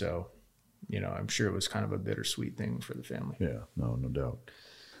 so, I'm sure it was kind of a bittersweet thing for the family. Yeah, no doubt.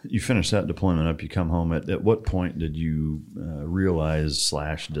 You finish that deployment up, you come home. At what point did you realize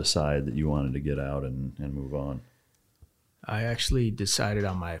 / decide that you wanted to get out and move on? I actually decided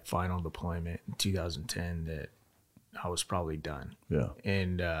on my final deployment in 2010 that I was probably done. Yeah.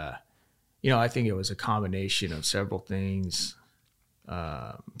 And, I think it was a combination of several things,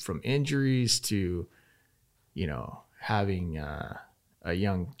 from injuries to, having a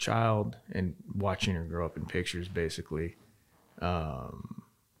young child and watching her grow up in pictures, basically.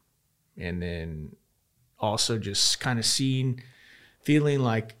 And then also just kind of feeling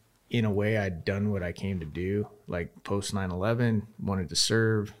like in a way I'd done what I came to do, like post 9/11, wanted to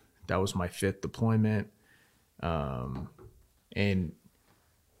serve. That was my 5th deployment. And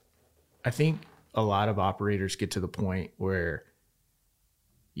I think a lot of operators get to the point where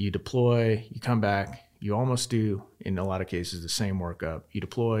you deploy, you come back, you almost do, in a lot of cases, the same workup. You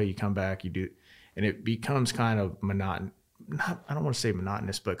deploy, you come back, you do, and it becomes kind of monotonous. I don't want to say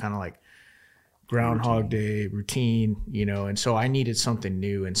monotonous, but kind of like Groundhog Day routine, and so I needed something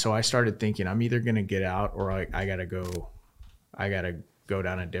new. And so I started thinking, I'm either going to get out or I got to go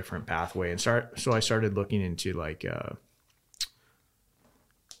down a different pathway. So I started looking into like,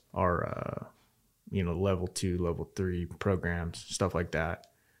 our, level 2, level 3 programs, stuff like that.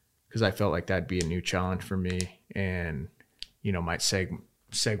 Cause I felt like that'd be a new challenge for me and, might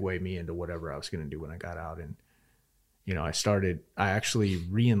segue me into whatever I was going to do when I got out. And, I actually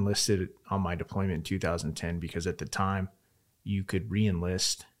re-enlisted on my deployment in 2010 because at the time you could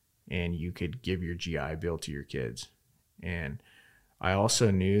re-enlist and you could give your GI Bill to your kids. And I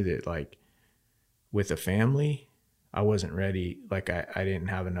also knew that like with a family, I wasn't ready. Like I didn't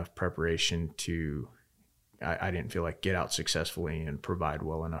have enough preparation I didn't feel like get out successfully and provide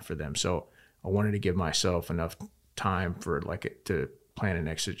well enough for them. So I wanted to give myself enough time for to plan an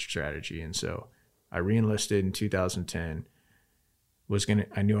exit strategy. And so I re-enlisted in 2010,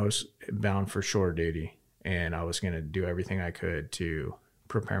 I knew I was bound for shore duty and I was going to do everything I could to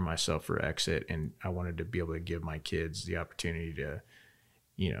prepare myself for exit. And I wanted to be able to give my kids the opportunity to,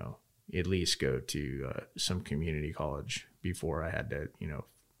 at least go to some community college before I had to,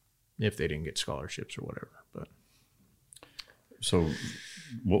 if they didn't get scholarships or whatever. But so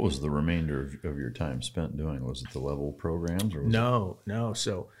what was the remainder of your time spent doing? Was it the level programs? Or No.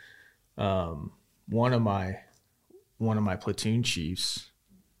 So, one of my platoon chiefs,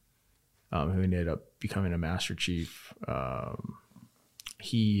 who ended up becoming a master chief,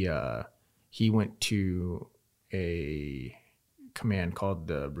 he went to a command called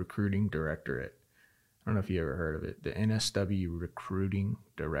the Recruiting Directorate. I don't know if you ever heard of it, the NSW Recruiting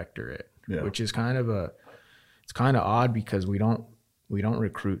Directorate, which is it's kind of odd because we don't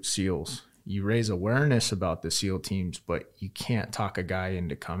recruit SEALs. You raise awareness about the SEAL teams, but you can't talk a guy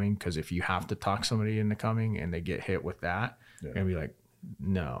into coming, because if you have to talk somebody into coming and they get hit with that, you're gonna be like,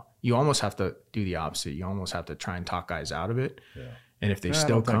 no. You almost have to do the opposite. You almost have to try and talk guys out of it. Yeah. And if they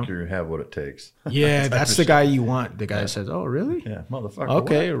still come, I don't think you have what it takes. Yeah, that's the guy you want. The guy that says, "Oh, really? Yeah, motherfucker."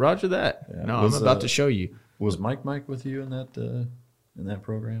 Okay, what? Roger that. Yeah. No, I'm about to show you. Was Mike with you in that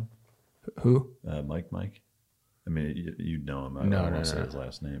program? Who? Mike. I mean, you'd know him. I No, don't no, want to say no. his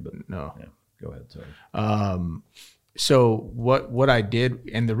last name, but No. Yeah, go ahead. Sorry. So what I did,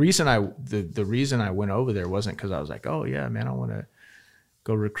 and the reason I went over there wasn't because I was like, oh yeah, man, I want to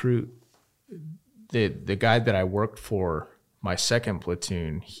go recruit. The guy that I worked for, my second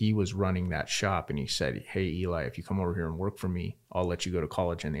platoon, he was running that shop, and he said, hey Eli, if you come over here and work for me, I'll let you go to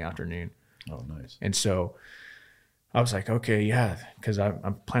college in the afternoon. Oh, nice. And so I was like, okay, yeah, because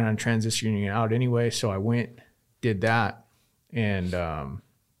I'm planning on transitioning out anyway. So I went, did that, and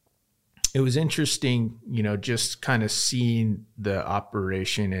it was interesting, just kind of seeing the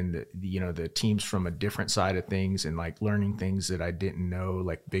operation and the teams from a different side of things, and like learning things that I didn't know,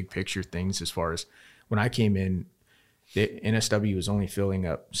 like big picture things. As far as when I came in, the NSW was only filling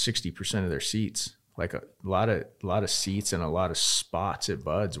up 60% of their seats. Like a lot of seats and a lot of spots at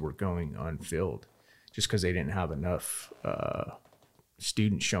Buds were going unfilled, just because they didn't have enough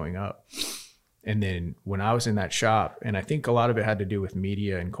students showing up. And then when I was in that shop, and I think a lot of it had to do with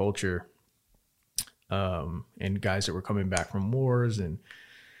media and culture, and guys that were coming back from wars and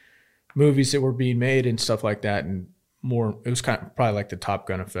movies that were being made and stuff like that. And more, it was kind of probably like the Top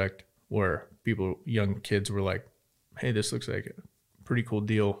Gun effect, where young kids were like, hey, this looks like a pretty cool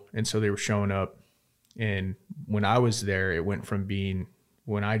deal. And so they were showing up. And when I was there, it went from being,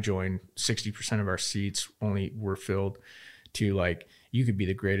 when I joined, 60% of our seats only were filled, to like, you could be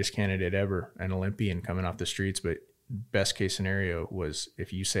the greatest candidate ever, an Olympian coming off the streets, but best case scenario was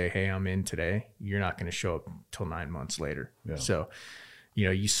if you say, hey, I'm in today, you're not going to show up till 9 months later. Yeah. So,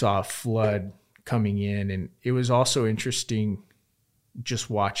 you saw a flood coming in, and it was also interesting just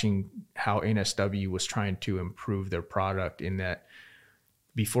watching how NSW was trying to improve their product, in that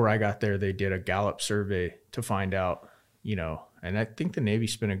before I got there, they did a Gallup survey to find out, and I think the Navy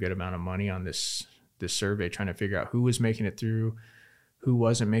spent a good amount of money on this survey, trying to figure out who was making it through, who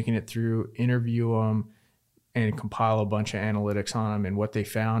wasn't making it through, interview them, and compile a bunch of analytics on them. And what they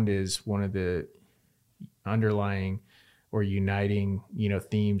found is one of the underlying or uniting,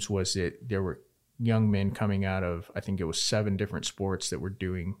 themes was that there were young men coming out of, I think it was 7 different sports, that were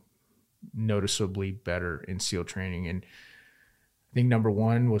doing noticeably better in SEAL training. And I think number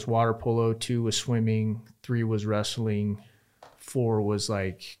 1 was water polo, 2 was swimming, 3 was wrestling, 4 was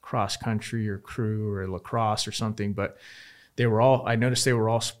like cross country or crew or lacrosse or something. But I noticed they were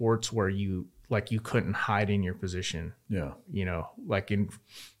all sports where you couldn't hide in your position. Yeah. Like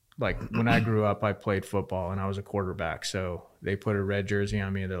when I grew up, I played football and I was a quarterback. So they put a red jersey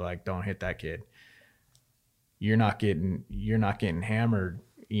on me and they're like, don't hit that kid. You're not getting hammered,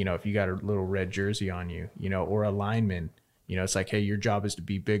 if you got a little red jersey on you, or a lineman, it's like, hey, your job is to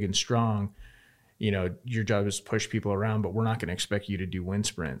be big and strong. Your job is to push people around, but we're not going to expect you to do wind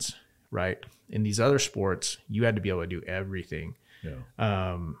sprints, right? In these other sports, you had to be able to do everything.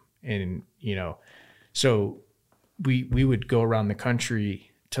 Yeah. And, so we would go around the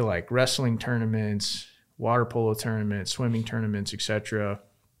country to like wrestling tournaments, water polo tournaments, swimming tournaments, etc.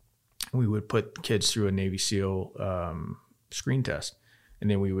 We would put kids through a Navy SEAL screen test. And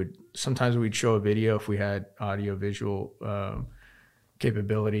then sometimes we'd show a video if we had audio visual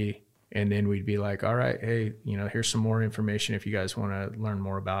capability. And then we'd be like, all right, hey, here's some more information if you guys want to learn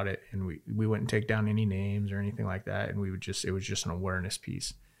more about it. And we wouldn't take down any names or anything like that. And it was just an awareness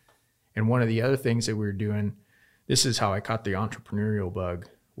piece. And one of the other things that we were doing, this is how I caught the entrepreneurial bug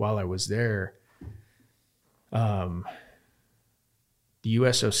while I was there. The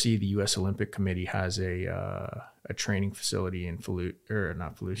USOC, the U.S. Olympic Committee, has a training facility in not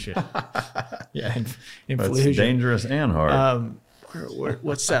Fallujah. Yeah, in Fallujah. It's dangerous and hard.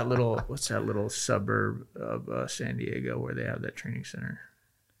 What's that little suburb of San Diego where they have that training center?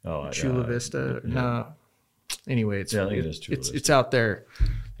 Oh, Chula Vista. Yeah. No. Anyway, I think it is Chula Vista. It's out there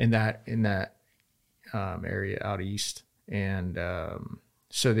in that area out east, and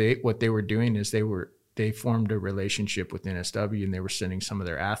so what they were doing is they formed a relationship with NSW, and they were sending some of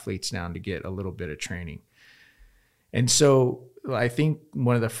their athletes down to get a little bit of training. And so I think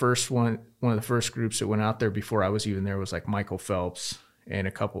one of the first groups that went out there before I was even there was like Michael Phelps and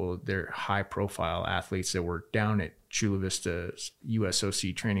a couple of their high profile athletes that were down at Chula Vista's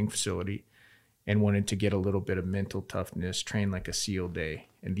USOC training facility and wanted to get a little bit of mental toughness, train like a SEAL day.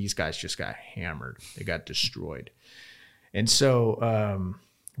 And these guys just got hammered. They got destroyed. And so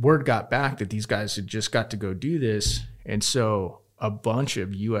word got back that these guys had just got to go do this. And so a bunch of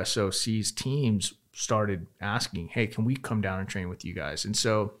USOC's teams started asking, hey, can we come down and train with you guys? And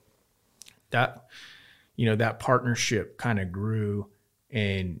so that partnership kind of grew,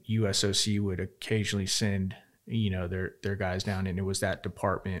 and USOC would occasionally send, their guys down, and it was that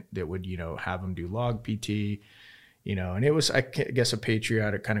department that would, have them do log PT, and it was, I guess, a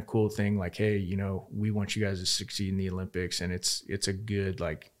patriotic kind of cool thing. Like, hey, we want you guys to succeed in the Olympics, and it's a good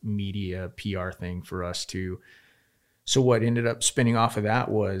like media PR thing for us too. So what ended up spinning off of that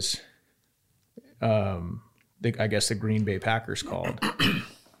was, I guess the Green Bay Packers called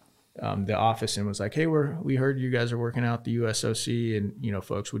the office and was like, hey, we heard you guys are working out the USOC, and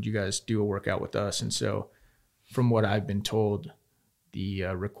folks, would you guys do a workout with us? And so from what I've been told, the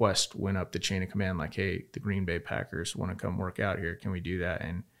request went up the chain of command, like, hey, the Green Bay Packers want to come work out here. Can we do that?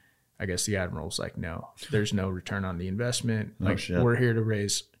 And I guess the Admiral's like, no, there's no return on the investment. Oh, like, shit. We're here to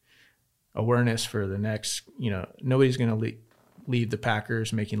raise awareness for the next, nobody's going to leave the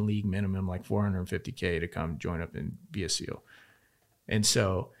Packers making league minimum like $450K to come join up and be a SEAL. And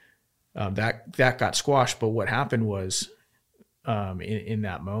so that got squashed. But what happened was in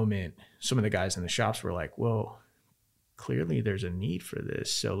that moment, some of the guys in the shops were like, well, clearly there's a need for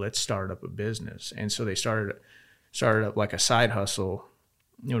this, so let's start up a business. And so they started up like a side hustle.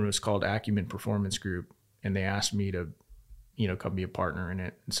 It was called Acumen Performance Group, and they asked me to come be a partner in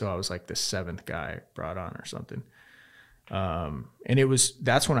it. And so I was like the 7th guy brought on or something. And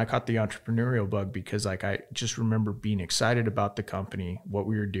that's when I caught the entrepreneurial bug, because like I just remember being excited about the company, what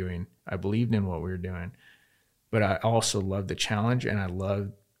we were doing. I believed in what we were doing, but I also loved the challenge, and I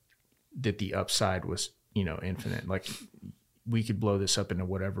loved that the upside was infinite. Like, we could blow this up into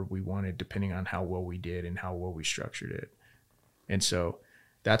whatever we wanted, depending on how well we did and how well we structured it. And so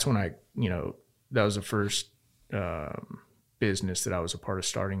that's when that was the first business that I was a part of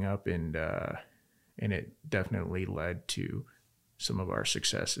starting up, and it definitely led to some of our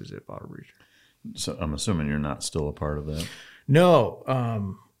successes at Bottle Breacher. So I'm assuming you're not still a part of that? No,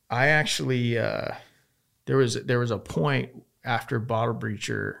 I actually there was a point after Bottle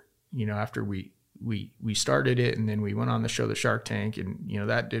Breacher, after we started it, and then we went on the show, the Shark Tank, and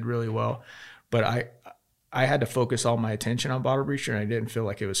that did really well. But I had to focus all my attention on Bottle Breacher, and I didn't feel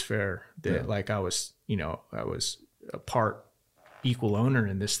like it was fair that like I was a part equal owner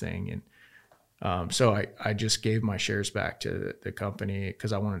in this thing. And so I just gave my shares back to the company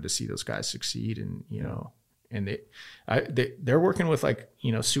because I wanted to see those guys succeed. And and they're working with like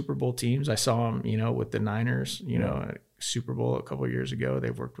Super Bowl teams. I saw them with the Niners, Super Bowl a couple of years ago.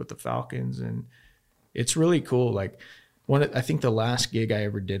 They've worked with the Falcons, and it's really cool. Like I think the last gig I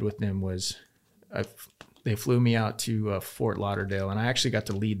ever did with them was they flew me out to Fort Lauderdale, and I actually got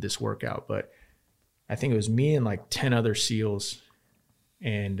to lead this workout. But I think it was me and like 10 other SEALs,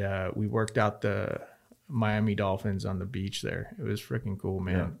 and we worked out the Miami Dolphins on the beach there. It was freaking cool,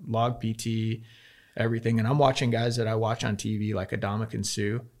 man. Yeah. Log PT, everything. And I'm watching guys that I watch on TV, like Adamakin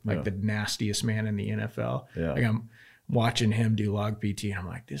Sue, like the nastiest man in the NFL. Yeah. Like I'm watching him do log PT, and I'm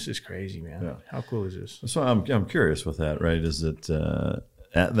like, this is crazy, man. Yeah. How cool is this? So I'm curious with that, right? Is it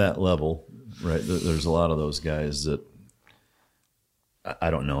at that level, right? There's a lot of those guys that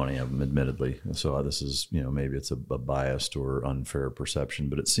I don't know any of them, admittedly. So this is, maybe it's a biased or unfair perception,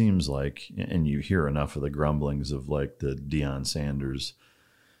 but it seems like, and you hear enough of the grumblings of like the Deion Sanders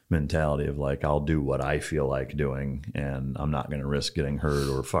mentality of like, I'll do what I feel like doing, and I'm not going to risk getting hurt,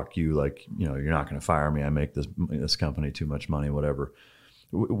 or fuck you, like, you're not going to fire me. I make this company too much money, whatever.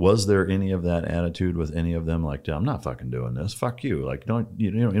 Was there any of that attitude with any of them? Like, I'm not fucking doing this. Fuck you. Like, you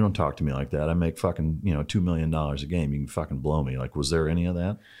don't talk to me like that. I make fucking, $2 million a game. You can fucking blow me. Like, was there any of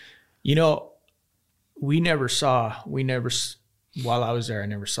that? While I was there, I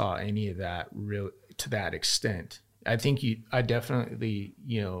never saw any of that real to that extent. I think I definitely,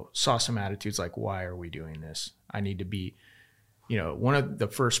 saw some attitudes like, why are we doing this? I need to be, one of the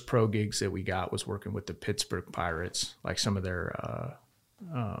first pro gigs that we got was working with the Pittsburgh Pirates, like some of their,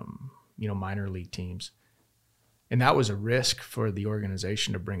 minor league teams. And that was a risk for the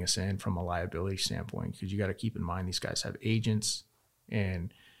organization to bring us in from a liability standpoint, because you got to keep in mind, these guys have agents,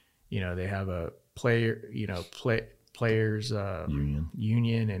 and, they have a player, players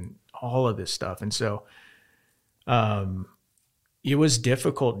union and all of this stuff. And so it was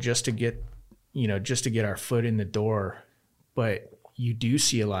difficult just to get our foot in the door, but you do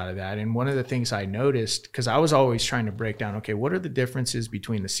see a lot of that. And one of the things I noticed, because I was always trying to break down, okay, what are the differences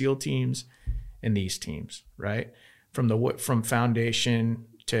between the SEAL teams and these teams, right? From foundation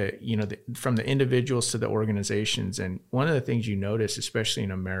to, from the individuals to the organizations. And one of the things you notice, especially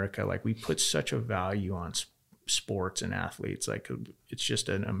in America, like we put such a value on sports and athletes, like it's just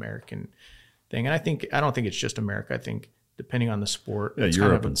an American thing. And I don't think it's just America. I think depending on the sport. Yeah,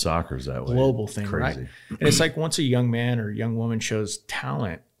 Europe and soccer's that way. Global thing, crazy. Right? And it's like once a young man or young woman shows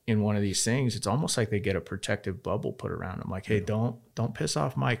talent in one of these things, it's almost like they get a protective bubble put around them. Like, hey, don't piss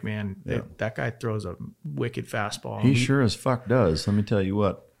off Mike, man. Yeah. That guy throws a wicked fastball. He sure as fuck does. Let me tell you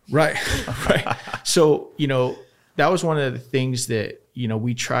what. Right, right. So, that was one of the things that, you know,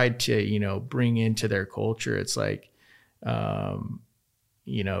 we tried to, you know, bring into their culture. It's like,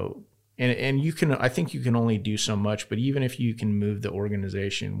 you know, and you can, I think you can only do so much, but even if you can move the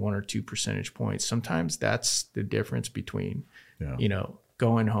organization 1 or 2 percentage points, sometimes that's the difference between, you know,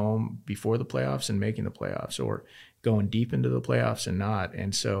 going home before the playoffs and making the playoffs, or going deep into the playoffs and not.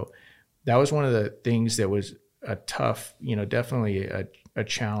 And so that was one of the things that was a tough, you know, definitely a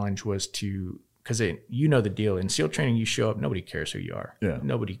challenge, was to, because you know the deal. In SEAL training, you show up, nobody cares who you are. Yeah.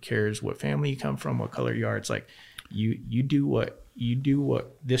 Nobody cares what family you come from, what color you are. It's like you do what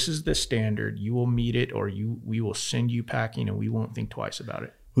this is the standard. You will meet it, or we will send you packing, and we won't think twice about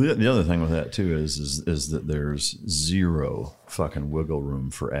it. Well, the other thing with that too is that there's zero fucking wiggle room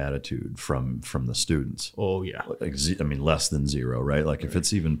for attitude from the students. Oh yeah, like, I mean, less than zero, right? Like if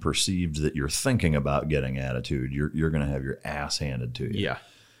it's even perceived that you're thinking about getting attitude, you're gonna have your ass handed to you. Yeah.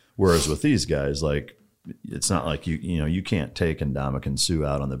 Whereas with these guys, like, it's not like you can't take Ndamukong Suh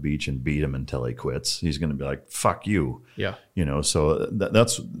out on the beach and beat him until he quits. He's going to be like, fuck you. Yeah. You know, so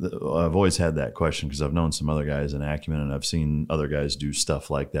that's, I've always had that question, because I've known some other guys in Acumen, and I've seen other guys do stuff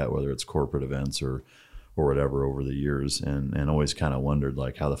like that, whether it's corporate events or whatever, over the years, and always kind of wondered,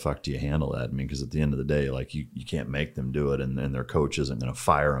 like, how the fuck do you handle that? I mean, because at the end of the day, like, you can't make them do it, and their coach isn't going to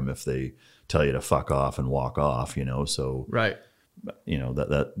fire them if they tell you to fuck off and walk off, you know, so. Right. You know,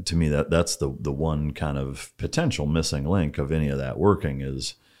 that to me, that's the one kind of potential missing link of any of that working,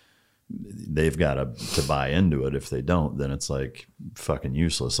 is they've got to buy into it. If they don't, then it's like fucking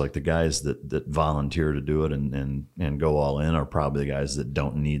useless. Like the guys that volunteer to do it and go all in are probably the guys that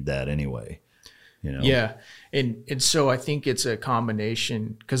don't need that anyway. You know? Yeah. And so I think it's a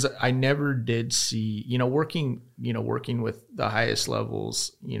combination, because I never did see, working with the highest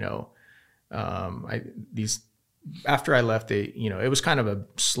levels, after I left, it was kind of a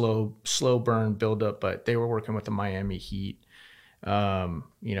slow burn build up, but they were working with the Miami Heat. I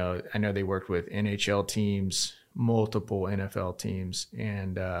know they worked with NHL teams, multiple NFL teams.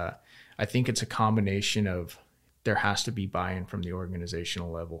 And I think it's a combination of, there has to be buy-in from the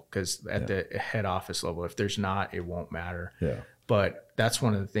organizational level, because at the head office level, if there's not, it won't matter. Yeah. But that's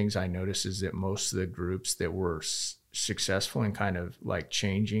one of the things I noticed, is that most of the groups that were successful in kind of like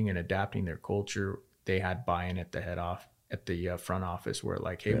changing and adapting their culture, they had buy-in at the front office, where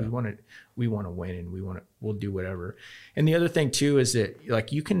like, hey, we want to win, and we'll do whatever. And the other thing too is that,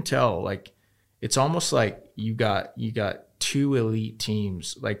 like, you can tell, like, it's almost like you got two elite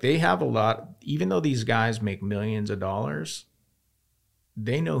teams. Like, they have a lot, even though these guys make millions of dollars,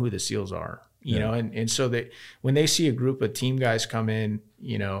 they know who the SEALs are, you know, and so when they see a group of team guys come in,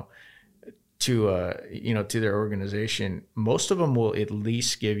 to their organization, most of them will at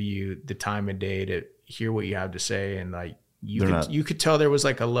least give you the time of day to hear what you have to say. And like, you could tell there was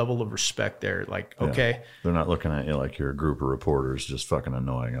like a level of respect there. Like, okay. They're not looking at you like you're a group of reporters just fucking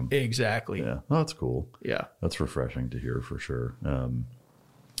annoying them. Exactly. Yeah. Well, that's cool. Yeah. That's refreshing to hear for sure.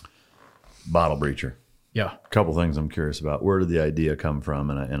 Bottle breacher. Yeah. A couple things I'm curious about. Where did the idea come from?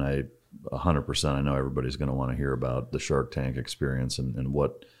 And I 100%, I know everybody's going to want to hear about the Shark Tank experience and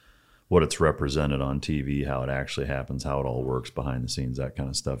what it's represented on TV, how it actually happens, how it all works behind the scenes, that kind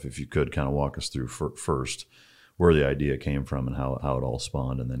of stuff. If you could kind of walk us through first where the idea came from and how it all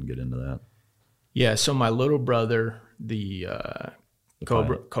spawned, and then get into that. Yeah. So my little brother, the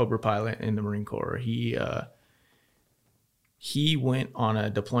Cobra pilot in the Marine Corps, he went on a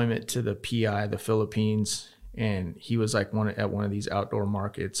deployment to the PI, the Philippines, and he was like at one of these outdoor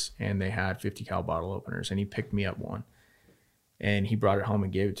markets, and they had 50 cal bottle openers, and he picked me up one. And he brought it home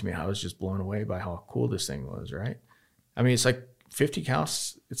and gave it to me. I was just blown away by how cool this thing was, right? I mean, it's like 50 cal,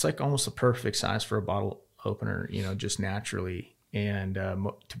 it's like almost the perfect size for a bottle opener, just naturally. And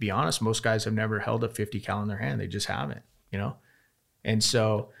to be honest, most guys have never held a 50 cal in their hand. They just haven't, And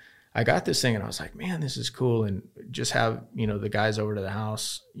so I got this thing, and I was like, man, this is cool. And just have, the guys over to the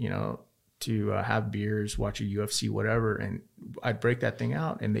house, to have beers, watch a UFC, whatever. And I'd break that thing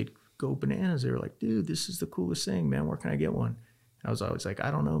out, and they'd go bananas. They were like, dude, this is the coolest thing, man. Where can I get one? I was always like,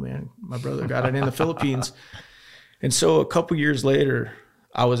 I don't know, man. My brother got it in the Philippines. And so a couple years later,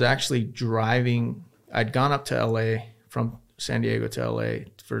 I was actually driving. I'd gone up to LA from San Diego to LA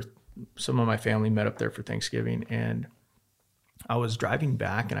for some of my family met up there for Thanksgiving. And I was driving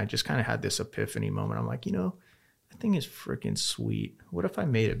back, and I just kind of had this epiphany moment. I'm like, that thing is freaking sweet. What if I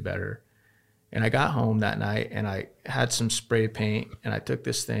made it better? And I got home that night, and I had some spray paint, and I took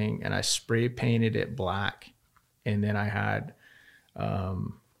this thing and I spray painted it black. And then I had,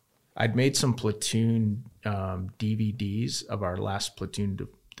 I'd made some platoon DVDs of our last platoon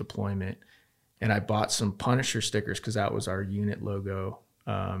deployment. And I bought some Punisher stickers, because that was our unit logo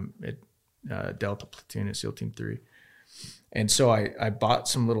at Delta Platoon at SEAL Team 3. And so I bought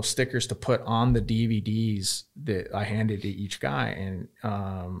some little stickers to put on the DVDs that I handed to each guy. And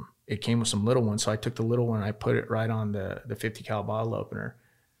it came with some little ones. So I took the little one and I put it right on the 50 cal bottle opener.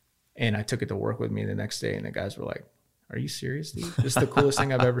 And I took it to work with me the next day. And the guys were like, "Are you serious, dude? This is the coolest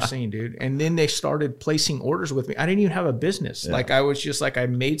thing I've ever seen, dude." And then they started placing orders with me. I didn't even have a business. Yeah. Like I was just like, I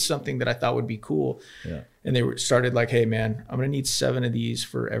made something that I thought would be cool. Yeah. And they started like, "Hey man, I'm going to need 7 of these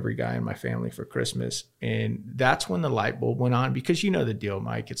for every guy in my family for Christmas." And that's when the light bulb went on, because you know the deal,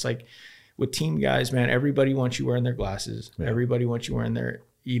 Mike. It's like with team guys, man, everybody wants you wearing their glasses. Yeah. Everybody wants you wearing their,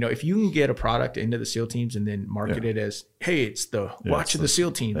 you know, if you can get a product into the SEAL teams and then market it as, "Hey, it's the watch of the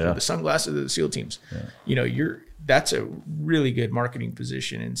SEAL teams or the sunglasses of the SEAL teams," you know, that's a really good marketing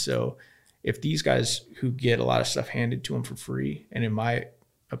position. And so if these guys who get a lot of stuff handed to them for free, and in my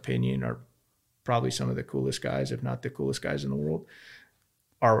opinion are probably some of the coolest guys, if not the coolest guys in the world,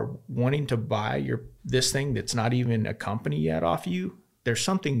 are wanting to buy this thing that's not even a company yet off you, there's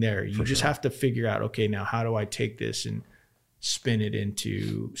something there. You just have to figure out, okay, now how do I take this and spin it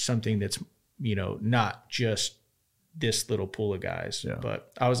into something that's, you know, not just this little pool of guys.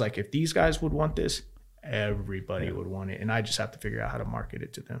 But I was like, if these guys would want this, everybody would want it. And I just have to figure out how to market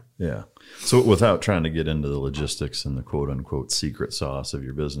it to them. Yeah. So without trying to get into the logistics and the quote unquote secret sauce of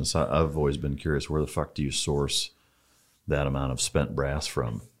your business, I've always been curious, where the fuck do you source that amount of spent brass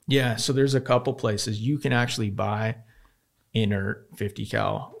from? Yeah. So there's a couple places you can actually buy inert 50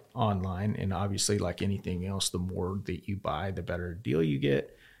 cal online. And obviously, like anything else, the more that you buy, the better deal you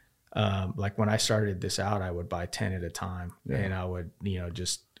get. Like when I started this out, I would buy 10 at a time, and I would, you know,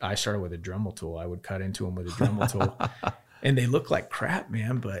 I started with a Dremel tool. I would cut into them with a Dremel tool, and they look like crap,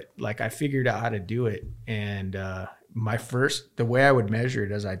 man. But like I figured out how to do it. And the way I would measure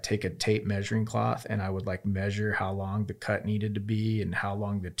it is I'd take a tape measuring cloth and I would like measure how long the cut needed to be and how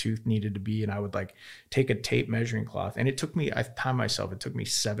long the tooth needed to be. And I would like take a tape measuring cloth, and I timed myself. It took me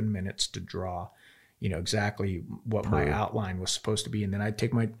 7 minutes to draw, you know, exactly what my outline was supposed to be. And then I'd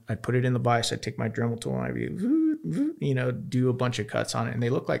put it in the vise. I'd take my Dremel tool and I'd be, you know, do a bunch of cuts on it. And they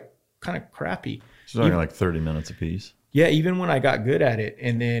look like kind of crappy. So talking like 30 minutes a piece. Yeah. Even when I got good at it.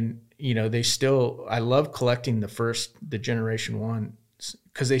 And then, you know, I love collecting the generation one,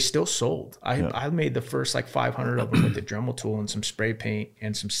 because they still sold. I made the first like 500 of them with the Dremel tool and some spray paint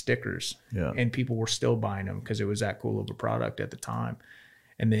and some stickers. Yeah. And people were still buying them because it was that cool of a product at the time.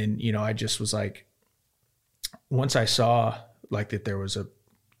 And then, you know, I just was like, once I saw like that there was a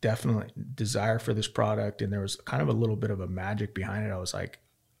definite desire for this product and there was kind of a little bit of a magic behind it, I was like,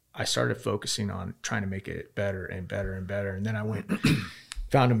 I started focusing on trying to make it better and better and better. And then I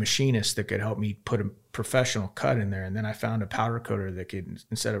found a machinist that could help me put a professional cut in there. And then I found a powder coater that could,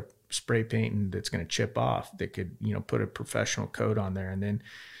 instead of spray painting that's going to chip off, that could, you know, put a professional coat on there. And then,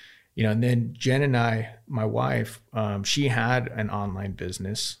 you know, and then Jen and I, my wife, she had an online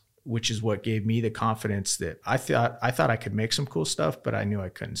business, which is what gave me the confidence that I thought I could make some cool stuff, but I knew I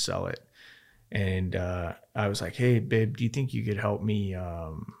couldn't sell it. And I was like, "Hey, babe, do you think you could help me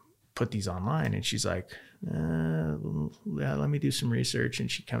put these online?" And she's like, "Yeah, let me do some research." And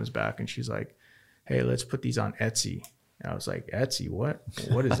she comes back and she's like, "Hey, let's put these on Etsy." And I was like, "Etsy? What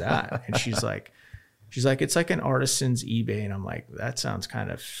is that?" And she's like, "It's like an artisan's eBay." And I'm like, "That sounds kind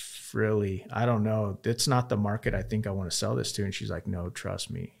of frilly. I don't know. That's not the market I think I want to sell this to." And she's like, "No,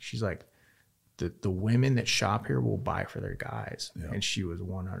 trust me." She's like, the women that shop here will buy for their guys. Yeah. And she was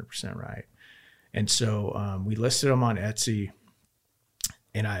 100% right. And so we listed them on Etsy.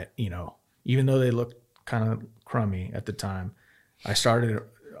 And I, you know, even though they looked kind of crummy at the time,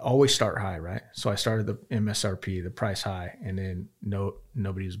 always start high, right? So I started the MSRP, the price high, and then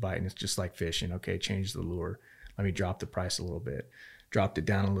nobody was biting. It's just like fishing. Okay, change the lure. Let me drop the price a little bit. Dropped it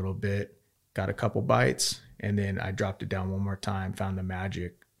down a little bit, got a couple bites, and then I dropped it down one more time, found the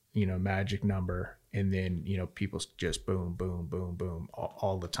magic number, and then, you know, people just boom, boom, boom, boom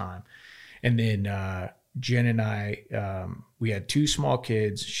all the time. And then Jen and I, we had 2 small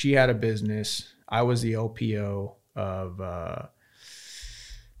kids. She had a business. I was the LPO of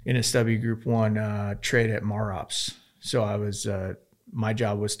NSW Group 1 trade at Marops. So I was, my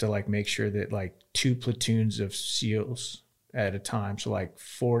job was to like make sure that like 2 platoons of SEALs at a time, so like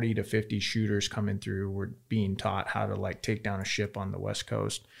 40 to 50 shooters coming through, were being taught how to like take down a ship on the West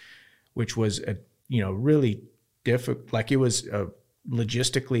Coast, which was a, you know, really difficult. Like it was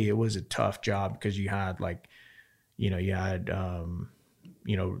logistically, it was a tough job, because you had like, you know,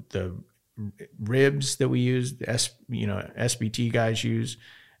 you know, the ribs that we used, SBT guys use.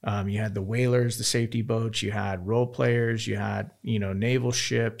 You had the whalers, the safety boats, you had role players, you had, you know, naval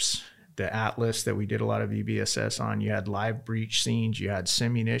ships, the Atlas that we did a lot of EBSS on, you had live breach scenes, you had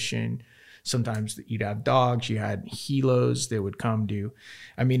simunition, sometimes you'd have dogs, you had helos that would come to,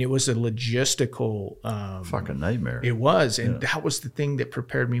 I mean, it was a logistical fucking nightmare. It was. And that was the thing that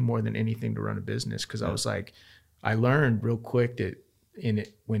prepared me more than anything to run a business. Cause I was like, I learned real quick that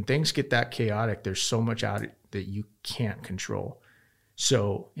when things get that chaotic, there's so much out that you can't control.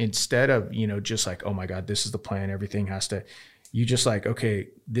 So instead of, just like, oh my God, this is the plan, everything has to, you just like, okay,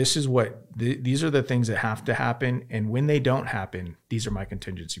 this is these are the things that have to happen. And when they don't happen, these are my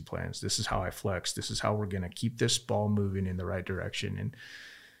contingency plans. This is how I flex. This is how we're going to keep this ball moving in the right direction. And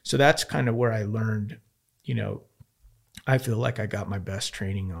so that's kind of where I learned, I feel like I got my best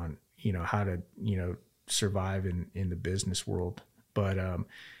training on, how to, survive in the business world. But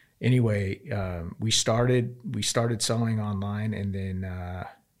anyway, we started selling online, and then,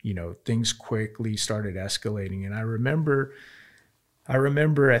 things quickly started escalating. And I remember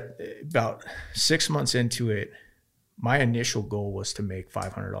at about 6 months into it, my initial goal was to make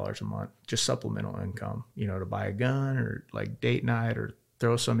 $500 a month, just supplemental income, to buy a gun or like date night or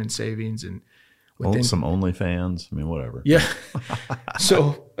throw some in savings and some OnlyFans. I mean, whatever. Yeah.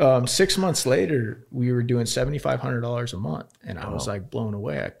 So 6 months later, we were doing $7,500 a month, and I was like blown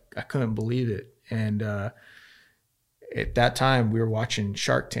away. I couldn't believe it. And at that time, we were watching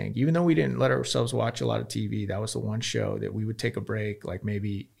Shark Tank. Even though we didn't let ourselves watch a lot of TV, that was the one show that we would take a break, like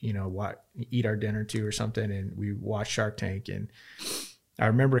maybe, eat our dinner too or something, and we watched Shark Tank. And I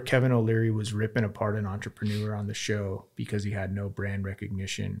remember Kevin O'Leary was ripping apart an entrepreneur on the show because he had no brand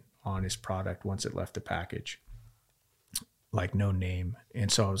recognition on his product once it left the package, like no name.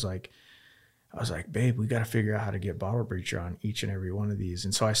 And so I was like, babe, we got to figure out how to get Bottle Breacher on each and every one of these.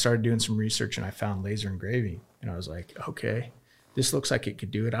 And so I started doing some research, and I found laser engraving. And I was like, okay, this looks like it could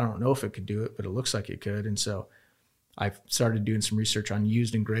do it. I don't know if it could do it, but it looks like it could. And so I started doing some research on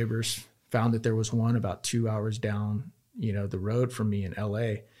used engravers, found that there was one about 2 hours down, the road from me in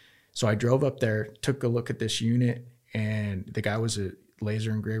LA. So I drove up there, took a look at this unit, and the guy was a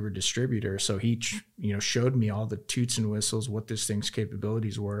laser engraver distributor. So he, showed me all the toots and whistles, what this thing's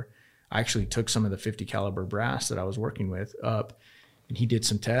capabilities were. I actually took some of the 50 caliber brass that I was working with up, and he did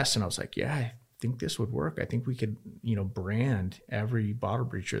some tests, and I was like, yeah, I think this would work. I think we could, brand every bottle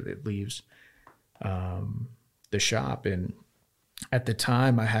breacher that leaves the shop. And at the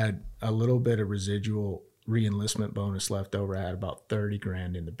time, I had a little bit of residual re-enlistment bonus left over. I had about 30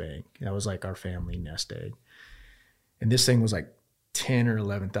 grand in the bank. That was like our family nest egg. And this thing was like $10,000 or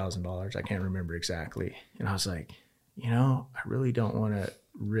 $11,000. I can't remember exactly. And I was like, I really don't want to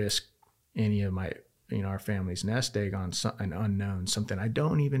risk any of my, our family's nest egg on an unknown, something I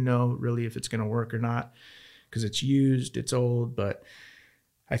don't even know really if it's going to work or not, because it's used, it's old, but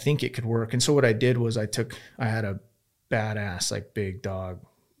I think it could work. And so what I did was I had a badass, like big dog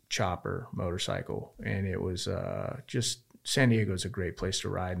chopper motorcycle, and it was just, San Diego's a great place to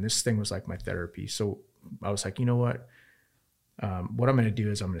ride. And this thing was like my therapy. So I was like, you know what I'm going to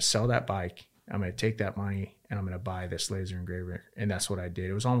do is I'm going to sell that bike. I'm going to take that money and I'm going to buy this laser engraver. And that's what I did.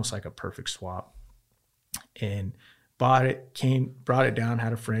 It was almost like a perfect swap. And brought it down,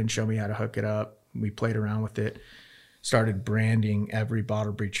 had a friend show me how to hook it up. We played around with it, started branding every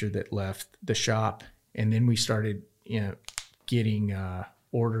bottle breacher that left the shop. And then we started, getting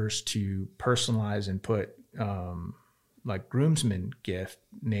orders to personalize and put like groomsmen gift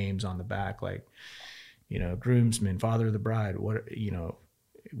names on the back, like, groomsman, father of the bride,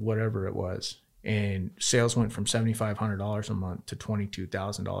 whatever it was. And sales went from $7,500 a month to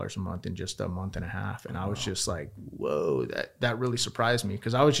 $22,000 a month in just a month and a half. And I was just like, whoa, that really surprised me,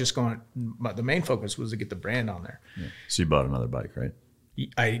 because I was just the main focus was to get the brand on there. Yeah. So you bought another bike, right?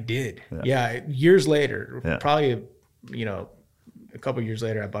 I did. Yeah. Years later, probably, a couple of years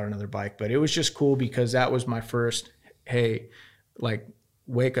later, I bought another bike. But it was just cool because that was my first, hey, like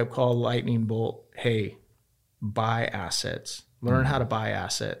wake up call, lightning bolt. Hey, buy assets, learn how to buy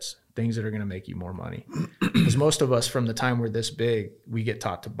assets, things that are going to make you more money. Because most of us, from the time we're this big, we get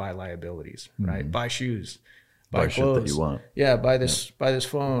taught to buy liabilities, right? Buy shoes, buy clothes. Shit that you want. Yeah, buy this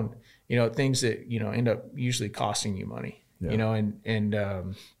phone, things that, end up usually costing you money, and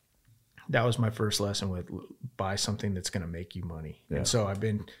that was my first lesson with buy something that's going to make you money. Yeah. And so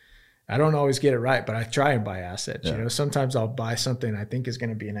I don't always get it right, but I try and buy assets. Yeah. Sometimes I'll buy something I think is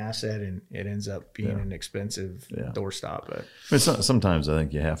going to be an asset, and it ends up being an expensive doorstop. But sometimes I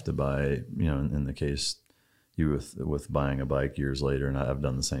think you have to buy. In the case you with buying a bike years later, and I've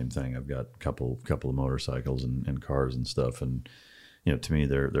done the same thing. I've got a couple of motorcycles and cars and stuff, and to me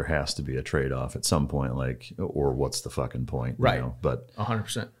there has to be a trade off at some point. Like, or what's the fucking point? Right. But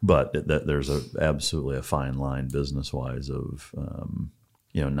 100%. But there's absolutely a fine line business wise of.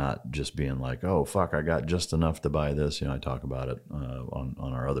 you know, not just being like, oh, fuck, I got just enough to buy this. You know, I talk about it on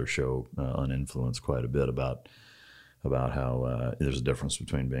our other show, Uninfluenced, quite a bit about how there's a difference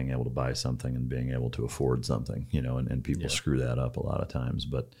between being able to buy something and being able to afford something, you know, and people screw that up a lot of times.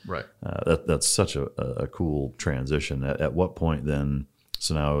 But right. That's such a cool transition. At what point then,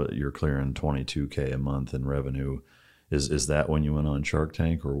 so now you're clearing $22K a month in revenue. Is that when you went on Shark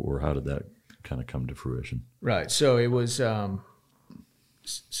Tank, or how did that kind of come to fruition? Right. So it was,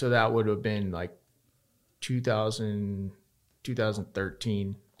 so that would have been like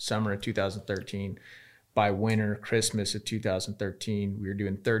 2013, summer of 2013. By winter, Christmas of 2013, we were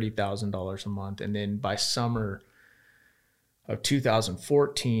doing $30,000 a month. And then by summer of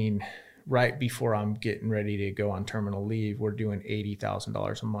 2014, right before I'm getting ready to go on terminal leave, we're doing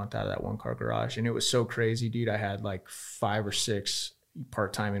 $80,000 a month out of that one car garage. And it was so crazy, dude. I had like 5 or 6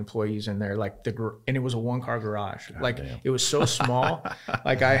 part-time employees in there, like and it was a one car garage. God, like damn. It was so small.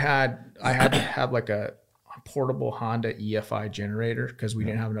 Like I had to have like a portable Honda EFI generator because we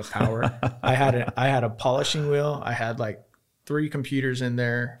didn't have enough power. I had a polishing wheel. I had like 3 computers in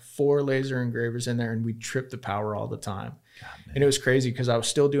there, 4 laser engravers in there, and we tripped the power all the time. And it was crazy because I was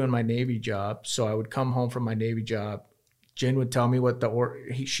still doing my Navy job. So I would come home from my Navy job. Jen would tell me what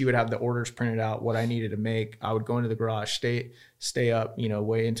she would have the orders printed out, what I needed to make. I would go into the garage, stay up, you know,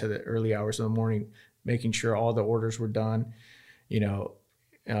 way into the early hours of the morning, making sure all the orders were done, you know,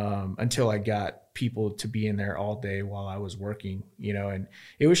 until I got people to be in there all day while I was working, you know. And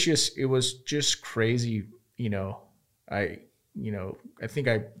it was just crazy, you know. I think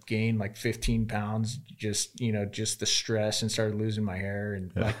I gained like 15 pounds, just the stress, and started losing my hair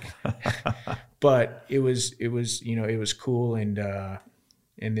and like, but it was, you know, it was cool. And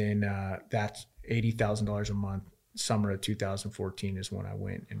then that's $80,000 a month. Summer of 2014 is when I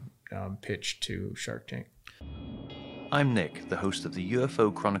went and pitched to Shark Tank. I'm Nick, the host of the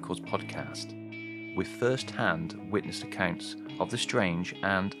UFO Chronicles podcast, with first-hand witnessed accounts of the strange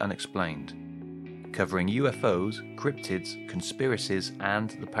and unexplained, covering UFOs, cryptids, conspiracies, and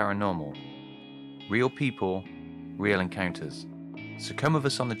the paranormal. Real people, real encounters. So come with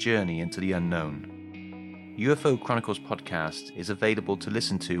us on the journey into the unknown. UFO Chronicles podcast is available to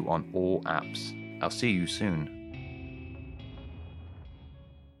listen to on all apps. I'll see you soon.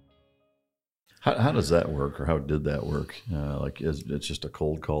 How does that work, or how did that work? Like, it's just a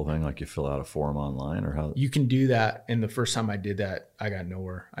cold call thing, like you fill out a form online, or how? You can do that. And the first time I did that, I got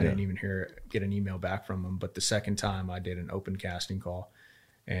nowhere. I didn't even get an email back from them. But the second time I did an open casting call,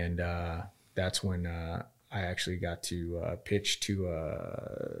 and that's when I actually got to pitch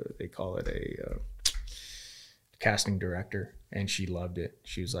to, they call it a casting director. And she loved it.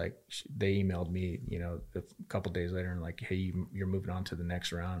 She was like, they emailed me, you know, a couple days later and like, hey, you're moving on to the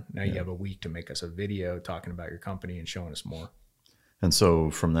next round. Now you have a week to make us a video talking about your company and showing us more. And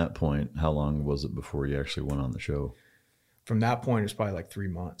so from that point, how long was it before you actually went on the show? From that point, it was probably like 3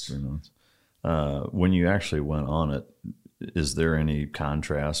 months. 3 months. When you actually went on it, is there any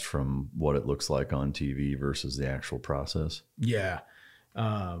contrast from what it looks like on TV versus the actual process? Yeah.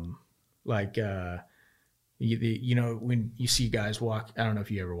 You know, when you see guys walk, I don't know if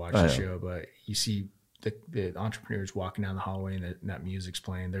you ever watch the show, but you see the entrepreneurs walking down the hallway and that music's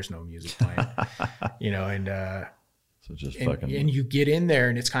playing. There's no music playing, you know, and so just and you get in there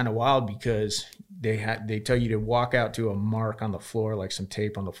and it's kind of wild because they tell you to walk out to a mark on the floor, like some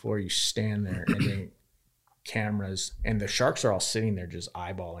tape on the floor. You stand there and then cameras, and the sharks are all sitting there just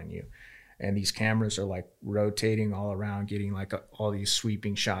eyeballing you. And these cameras are like rotating all around, getting like all these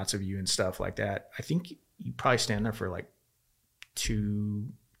sweeping shots of you and stuff like that. I think you probably stand there for like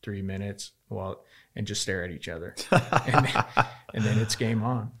 2-3 minutes and just stare at each other. and then it's game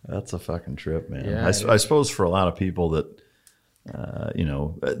on. That's a fucking trip, man. Yeah, I suppose for a lot of people that, you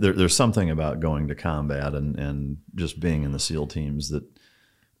know, there's something about going to combat and just being in the SEAL teams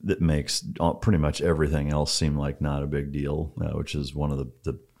that makes pretty much everything else seem like not a big deal, which is one of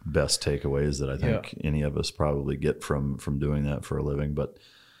the best takeaways that I think any of us probably get from doing that for a living. But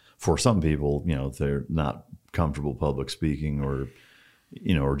for some people, you know, they're not comfortable public speaking, or,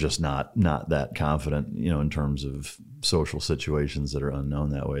 you know, or just not that confident, you know, in terms of social situations that are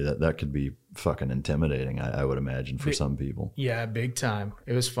unknown that way. That could be fucking intimidating, I would imagine, for some people. Yeah, big time.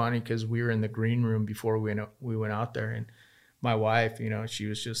 It was funny because we were in the green room before we went out there, and my wife, you know, she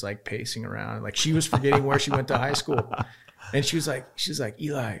was just like pacing around, like she was forgetting where she went to high school. And she's like,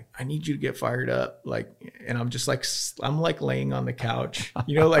 Eli, I need you to get fired up. Like, and I'm just like, I'm like laying on the couch,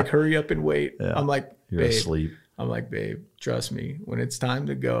 you know, like hurry up and wait. Yeah. I'm like, you're asleep. I'm like, babe, trust me, when it's time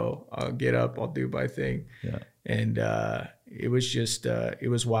to go, I'll get up, I'll do my thing. Yeah. And it was just, it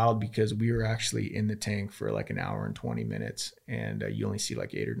was wild because we were actually in the tank for like an hour and 20 minutes, and you only see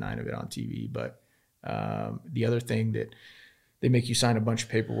like 8 or 9 of it on TV. But the other thing that they make you sign a bunch of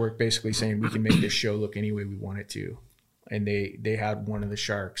paperwork basically saying we can make this show look any way we want it to. And they had one of the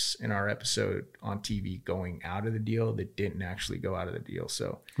sharks in our episode on TV going out of the deal that didn't actually go out of the deal.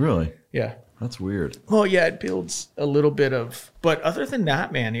 So really? Yeah. That's weird. Well, yeah, it builds a little bit of, but other than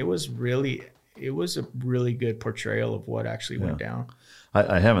that, man, it was a really good portrayal of what actually went down.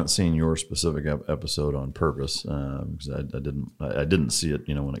 I haven't seen your specific episode on purpose because I didn't see it,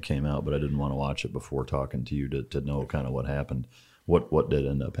 when it came out, but I didn't want to watch it before talking to you to know kind of what happened. What did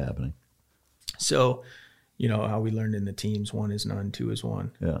end up happening? So, how we learned in the teams, 1 is none, 2 is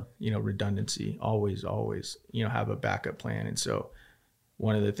 1. Yeah. Redundancy, always, have a backup plan. And so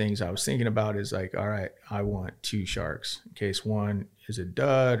one of the things I was thinking about is like, all right, I want 2 sharks in case 1 is a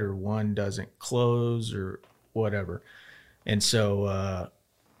dud or 1 doesn't close or whatever. And so,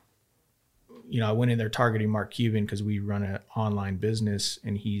 I went in there targeting Mark Cuban because we run an online business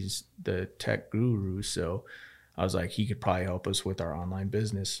and he's the tech guru. So I was like, he could probably help us with our online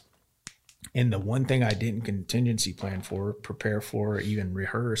business. And the one thing I didn't contingency plan for, prepare for, or even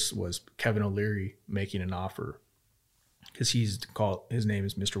rehearse was Kevin O'Leary making an offer. Because his name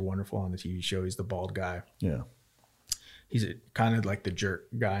is Mr. Wonderful on the TV show. He's the bald guy. Yeah. He's kind of like the jerk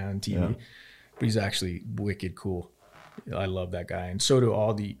guy on TV, but he's actually wicked cool. I love that guy. And so do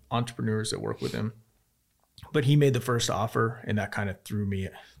all the entrepreneurs that work with him. But he made the first offer, and that kind of threw me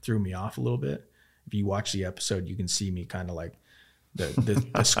off a little bit. If you watch the episode, you can see me kind of like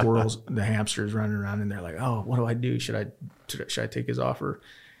the squirrels, the hamsters running around, and they're like, oh, what do I do? Should I take his offer?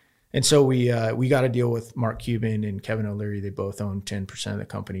 And so we got a deal with Mark Cuban and Kevin O'Leary. They both own 10% of the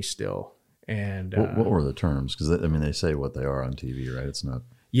company still. And what were the terms? Because they say what they are on TV, right? It's not.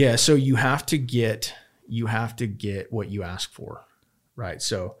 Yeah, so you have to get what you ask for, right?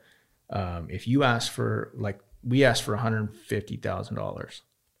 So if you ask for, like, we asked for $150,000,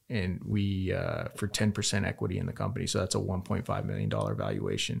 and we for 10% equity in the company, so that's a $1.5 million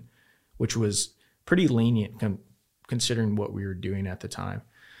valuation, which was pretty lenient considering what we were doing at the time.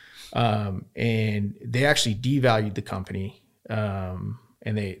 And they actually devalued the company, and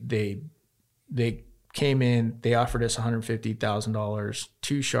they came in, they offered us $150,000,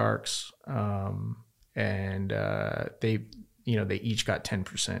 2 sharks, and they each got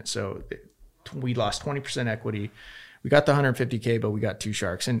 10%. So we lost 20% equity. We got the $150K, but we got 2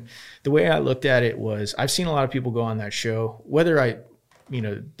 sharks. And the way I looked at it was, I've seen a lot of people go on that show, whether I,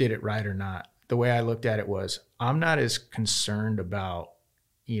 did it right or not. The way I looked at it was, I'm not as concerned about,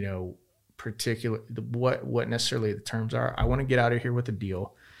 particular what necessarily the terms are. I want to get out of here with a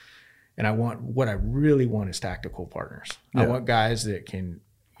deal. And what I really want is tactical partners. Yeah. I want guys that can,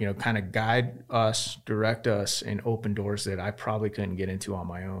 kind of guide us, direct us, and open doors that I probably couldn't get into on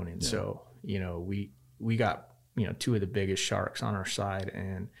my own. And so, we got, 2 of the biggest sharks on our side,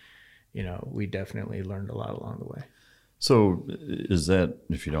 and, we definitely learned a lot along the way. So is that,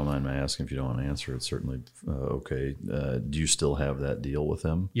 if you don't mind my asking, if you don't want to answer it, certainly okay. Do you still have that deal with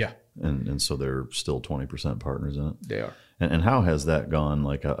them? Yeah. And so they're still 20% partners in it? They are. And how has that gone?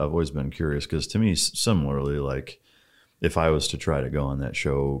 Like, I've always been curious, because to me, similarly, like, if I was to try to go on that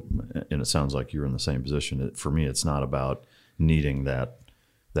show, and it sounds like you're in the same position, for me, it's not about needing that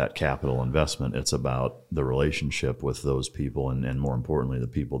capital investment. It's about the relationship with those people, and more importantly, the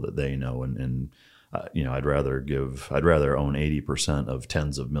people that they know. And I'd rather own 80% of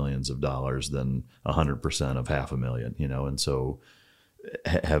tens of millions of dollars than 100% of $500,000, and so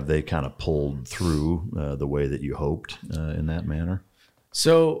have they kind of pulled through the way that you hoped in that manner?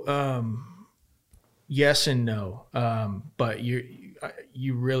 So yes and no, but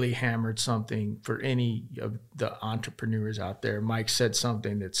you really hammered something for any of the entrepreneurs out there. Mike said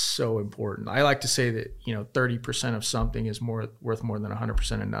something that's so important. I like to say that 30% of something is worth more than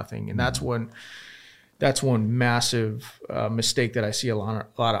 100% of nothing, and that's one massive mistake that I see a lot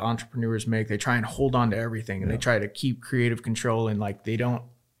of entrepreneurs make. They try and hold on to everything, and they try to keep creative control, and like they don't,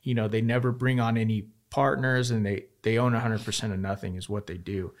 they never bring on any partners, and they own 100% of nothing is what they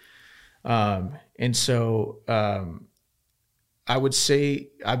do. And so I would say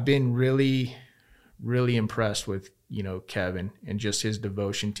I've been really, really impressed with, Kevin and just his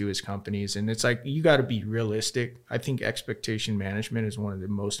devotion to his companies. And it's like, you got to be realistic. I think expectation management is one of the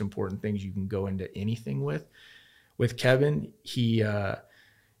most important things you can go into anything with. With Kevin, he owns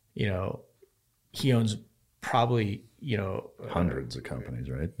probably, hundreds of companies,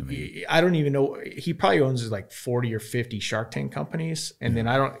 right? I mean, I don't even know. He probably owns like 40 or 50 Shark Tank companies. And then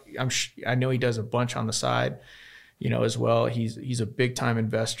I know he does a bunch on the side, as well. He's a big time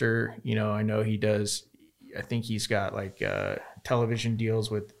investor. I know he does I think he's got like television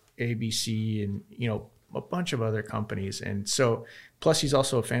deals with ABC and, you know, a bunch of other companies. And so, plus he's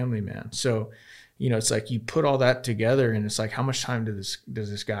also a family man. So, you know, it's like you put all that together and it's like, how much time does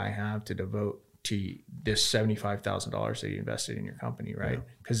this guy have to devote to this $75,000 that you invested in your company, right?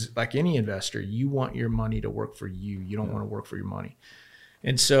 Because like any investor, you want your money to work for you. You don't want to work for your money.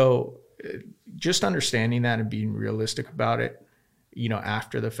 And so just understanding that and being realistic about it, you know,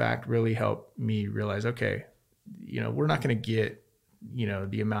 after the fact really helped me realize, okay, you know, we're not going to get, you know,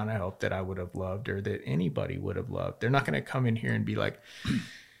 the amount of help that I would have loved or that anybody would have loved. They're not going to come in here and be like,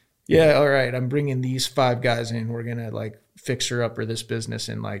 yeah, all right, I'm bringing these 5 guys in. We're going to like fix her up or this business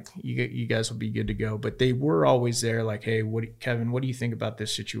and like you guys will be good to go. But they were always there like, hey, Kevin, what do you think about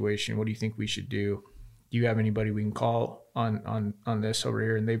this situation? What do you think we should do? Do you have anybody we can call on this over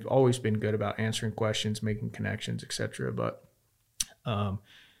here? And they've always been good about answering questions, making connections, etc. But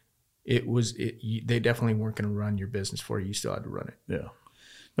they definitely weren't going to run your business for you. You still had to run it. Yeah.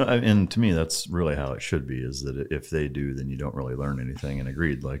 No, and to me, that's really how it should be, is that if they do, then you don't really learn anything. And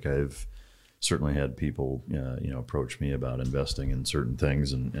agreed, like I've certainly had people, you know, approach me about investing in certain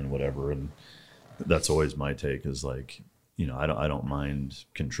things and whatever. And that's always my take is like, you know, I don't mind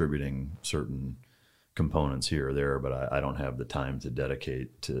contributing certain components here or there, but I don't have the time to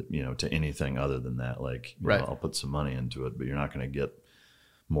dedicate to, you know, to anything other than that. Like, you know, I'll put some money into it, but you're not going to get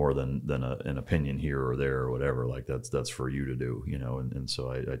more than an opinion here or there or whatever. Like that's for you to do, you know? And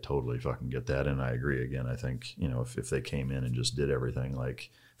so I totally fucking get that. And I agree again. I think, you know, if they came in and just did everything, like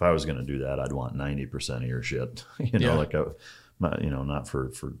if I was going to do that, I'd want 90% of your shit, you know, like you know, not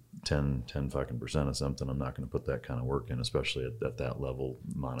for 10 fucking percent of something. I'm not going to put that kind of work in, especially at that level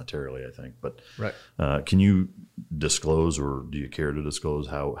monetarily, I think. But can you disclose, or do you care to disclose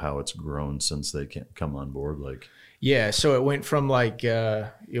how it's grown since they come on board? Like, yeah, so it went from like you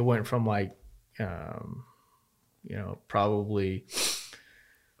know, probably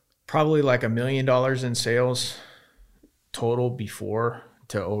like $1 million in sales total before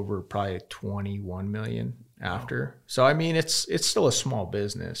to over probably 21 million after. So I mean, it's still a small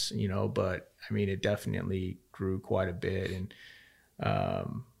business, you know, but I mean, it definitely grew quite a bit. And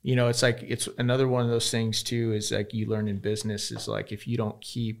you know, it's like, it's another one of those things too, is like you learn in business is like, if you don't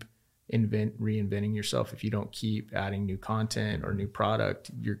keep reinventing yourself, if you don't keep adding new content or new product,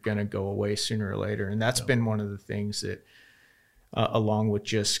 you're going to go away sooner or later. And that's been one of the things that along with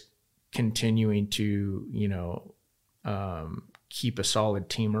just continuing to, you know, keep a solid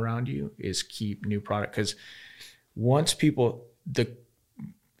team around you, is keep new product. Because once the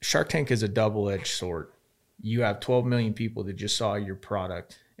Shark Tank is a double-edged sword. You have 12 million people that just saw your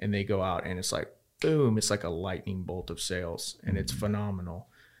product and they go out and it's like, boom, it's like a lightning bolt of sales and it's phenomenal.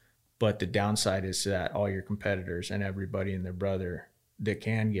 But the downside is that all your competitors and everybody and their brother that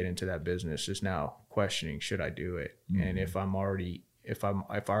can get into that business is now questioning, should I do it? And if I already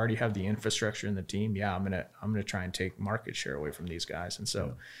have the infrastructure and the team, yeah, I'm gonna try and take market share away from these guys. And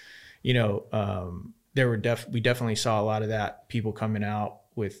so, you know, we definitely saw a lot of that, people coming out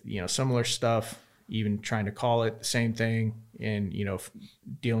with, you know, similar stuff, even trying to call it the same thing, and, you know,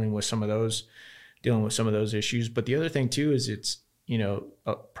 dealing with some of those issues. But the other thing too is it's, you know,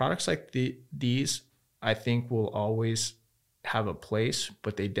 products like these, I think will always have a place,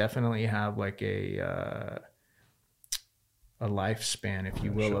 but they definitely have like a lifespan, if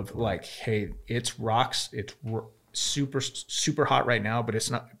you will, of like, hey, it's super hot right now, but it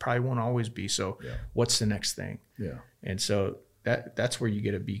probably won't always be. So what's the next thing? Yeah. And so that's where you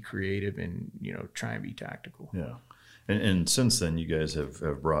get to be creative and, you know, try and be tactical. Yeah. And since then, you guys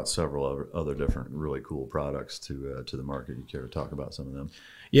have brought several other different really cool products to the market. You care to talk about some of them?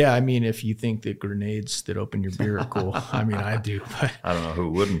 Yeah, I mean, if you think that grenades that open your beer are cool, I mean, I do. But I don't know who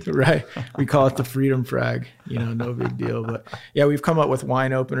wouldn't. Right. We call it the Freedom Frag, you know, no big deal. But yeah, we've come up with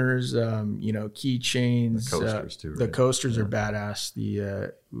wine openers, you know, keychains. The coasters too, right? The coasters are badass.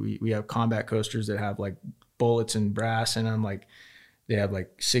 We have combat coasters that have like bullets and brass in them, like they have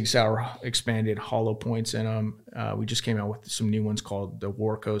like Sig Sauer expanded hollow points in them. We just came out with some new ones called the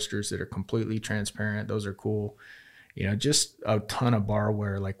War Coasters that are completely transparent. Those are cool. You know, just a ton of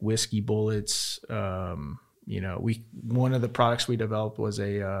barware, like whiskey bullets. You know, one of the products we developed was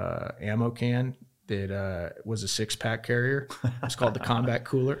a ammo can that was a 6-pack carrier. It's called the Combat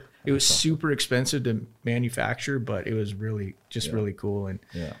Cooler. It was super expensive to manufacture, but it was really really cool.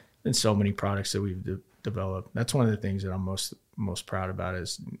 And so many products that we've developed. That's one of the things that I'm most proud about,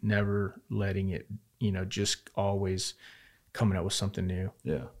 is never letting it, you know, just always coming up with something new.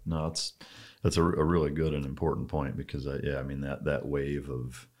 Yeah, no, that's a really good and important point, because I mean that wave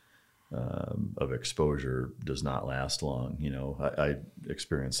of exposure does not last long. You know, I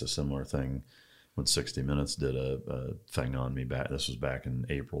experienced a similar thing when 60 Minutes did a thing on me back. This was back in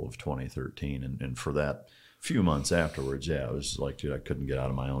April of 2013, and for that few months afterwards, it was like, dude, I couldn't get out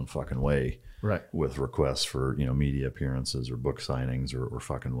of my own fucking way, right, with requests for media appearances or book signings or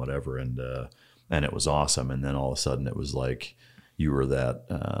fucking whatever, and it was awesome. And then all of a sudden, it was like you were that.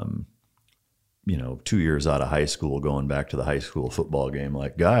 2 years out of high school, going back to the high school football game,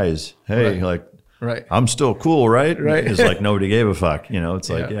 like, guys, hey, right. like, right, I'm still cool, right? Right. It's like nobody gave a fuck. It's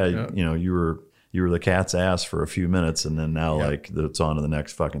like, yeah. You were the cat's ass for a few minutes, and then now like it's on to the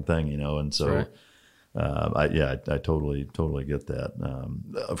next fucking thing, And so, right. I totally get that.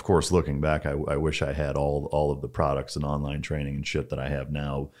 Of course, looking back, I wish I had all of the products and online training and shit that I have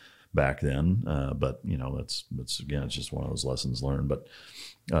now back then. But that's again, it's just one of those lessons learned. But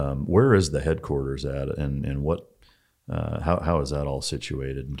where is the headquarters at, and what? How is that all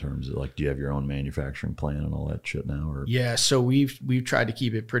situated in terms of, like, do you have your own manufacturing plan and all that shit now? Or yeah, so we've tried to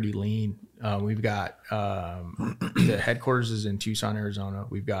keep it pretty lean. We've got the headquarters is in Tucson, Arizona.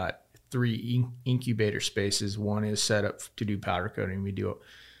 We've got 3 incubator spaces. One is set up to do powder coating.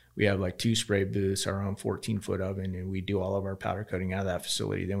 We have like 2 spray booths, our own 14-foot oven, and we do all of our powder coating out of that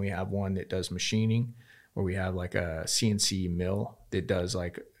facility. Then we have one that does machining, where we have like a CNC mill that does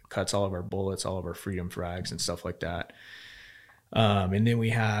cuts all of our bullets, all of our Freedom frags and stuff like that. And then we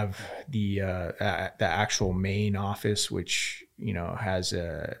have the actual main office, which has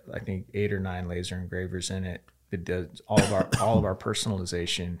I think 8 or 9 laser engravers in it that does all of our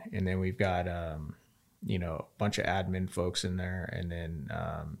personalization. And then we've got a bunch of admin folks in there, and then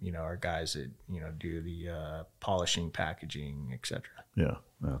our guys that do the polishing, packaging, etc. Yeah,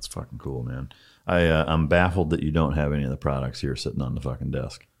 that's fucking cool, man. I'm baffled that you don't have any of the products here sitting on the fucking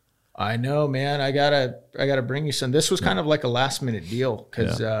desk. I know, man. I gotta bring you some. This was kind of like a last minute deal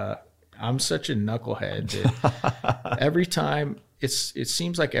because I'm such a knucklehead that every time it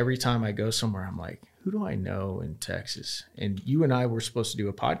seems like every time I go somewhere, I'm like, who do I know in Texas? And you and I were supposed to do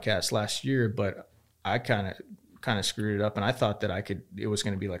a podcast last year, but I kind of screwed it up, and I thought that it was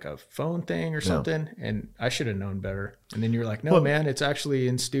going to be like a phone thing or something, and I should have known better. And then you're like, no, man, it's actually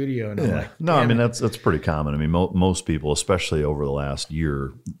in studio. And I'm like, no, I mean, that's pretty common. I mean, most people, especially over the last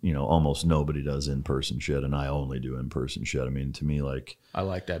year, almost nobody does in-person shit, and I only do in-person shit. I mean, to me, like, I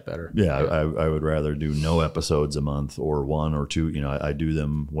like that better. Yeah, I would rather do no episodes a month or 1 or 2. I do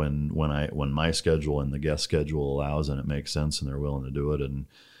them when my schedule and the guest schedule allows, and it makes sense, and they're willing to do it.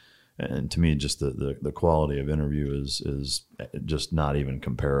 And to me, just the quality of interview is just not even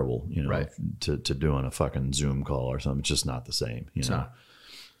comparable, right, to doing a fucking Zoom call or something. It's just not the same, It's not.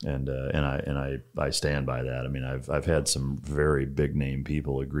 And I stand by that. I mean, I've had some very big name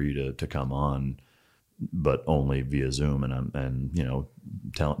people agree to come on, but only via Zoom. And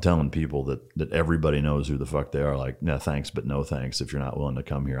telling people that everybody knows who the fuck they are, like, no thanks, but no thanks. If you're not willing to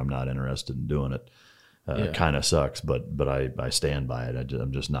come here, I'm not interested in doing it. Kind of sucks, but I stand by it.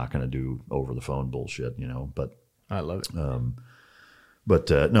 I'm just not going to do over the phone bullshit, But I love it.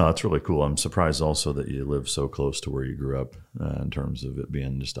 No, it's really cool. I'm surprised also that you live so close to where you grew up, in terms of it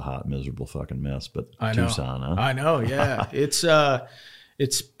being just a hot, miserable fucking mess. But I know. Tucson, huh? I know, yeah.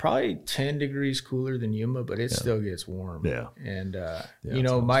 It's probably 10 degrees cooler than Yuma, but it still gets warm. Yeah. And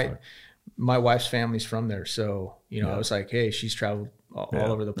my wife's family's from there, so I was like, hey, she's traveled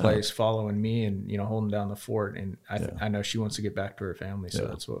all over the place, following me and holding down the fort, and I know she wants to get back to her family, so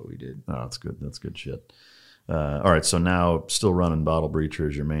that's what we did. Oh, that's good. That's good shit. All right, so now still running Bottle Breacher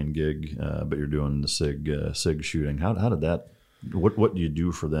as your main gig, but you're doing the SIG shooting. How did that? What do you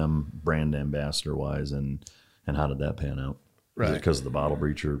do for them, brand ambassador wise, and how did that pan out? Right, is it because of the Bottle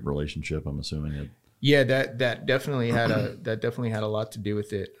Breacher relationship, I'm assuming it. Yeah, that definitely had a lot to do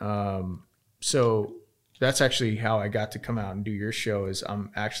with it. So that's actually how I got to come out and do your show. Is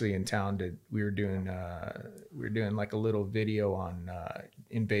I'm actually in town. We were doing like a little video on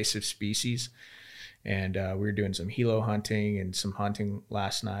invasive species, and we were doing some helo hunting and some hunting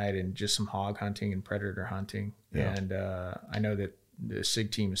last night, and just some hog hunting and predator hunting. Yeah. And I know that the SIG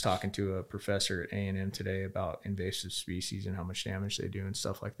team is talking to a professor at A&M today about invasive species and how much damage they do and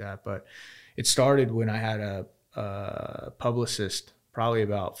stuff like that. But it started when I had a publicist probably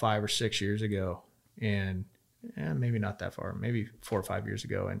about 5 or 6 years ago. And maybe not that far, maybe 4 or 5 years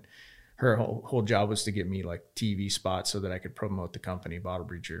ago. And her whole job was to get me like TV spots so that I could promote the company, Bottle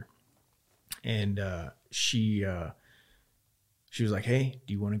Breacher. And she was like, hey,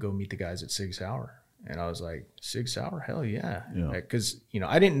 do you want to go meet the guys at Sig Sauer? And I was like, Sig Sauer? Hell yeah. Because,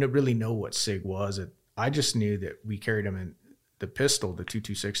 I didn't really know what SIG was. I just knew that we carried them in the pistol, the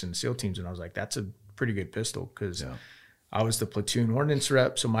 226 and the SEAL teams. And I was like, that's a pretty good pistol because I was the platoon ordnance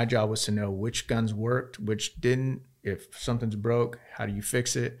rep, so my job was to know which guns worked, which didn't. If something's broke, how do you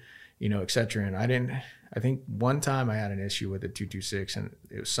fix it? et cetera. And I think one time I had an issue with the 226, and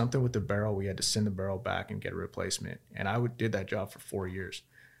it was something with the barrel. We had to send the barrel back and get a replacement. And I did that job for 4 years.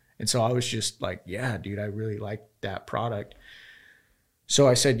 And so I was just like, yeah, dude, I really like that product. So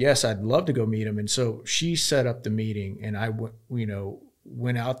I said, yes, I'd love to go meet him. And so she set up the meeting, and I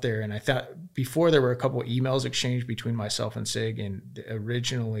went out there, and I thought before there were a couple of emails exchanged between myself and SIG. And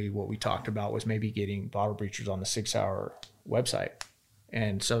originally what we talked about was maybe getting Bottle Breachers on the 6 Hour website.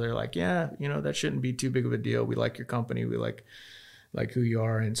 And so they're like, yeah, that shouldn't be too big of a deal. We like your company. We like who you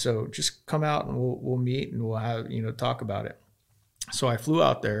are. And so just come out and we'll meet and we'll have, talk about it. So I flew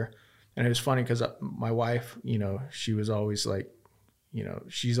out there, and it was funny because my wife, she was always like,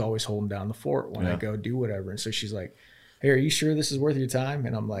 she's always holding down the fort when I go do whatever. And so she's like, hey, are you sure this is worth your time?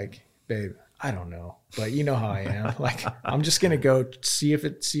 And I'm like, babe, I don't know, but you know how I am. Like, I'm just going to go see if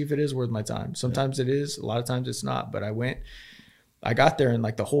it is worth my time. Sometimes it is, a lot of times it's not, but I got there, and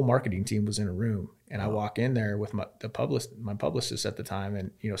like the whole marketing team was in a room, and I walk in there with my publicist at the time,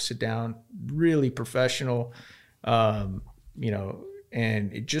 and sit down, really professional, and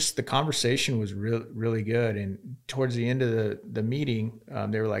the conversation was really good. And towards the end of the meeting,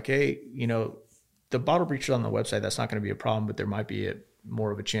 they were like, hey, the Bottle Breacher on the website, that's not going to be a problem, but there might be a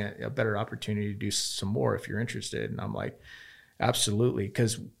better opportunity to do some more if you're interested. And I'm like, absolutely,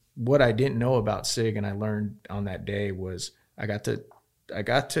 because what I didn't know about SIG, and I learned on that day, was I got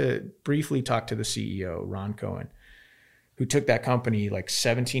to briefly talk to the CEO, Ron Cohen, who took that company like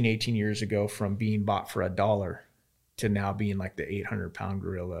 17, 18 years ago from being bought for $1 to now being like the 800-pound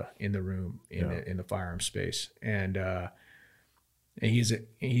gorilla in the room in the firearm space. And he's an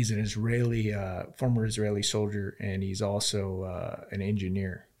Israeli, former Israeli soldier, and he's also an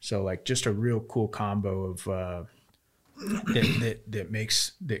engineer. So like just a real cool combo of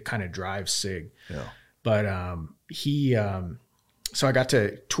that kind of drives SIG. Yeah. But so I got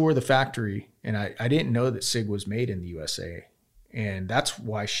to tour the factory, and I didn't know that SIG was made in the USA. And that's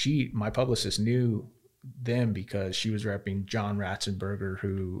why my publicist knew them, because she was repping John Ratzenberger,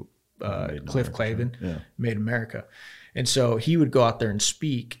 who Cliff Clavin made America. And so he would go out there and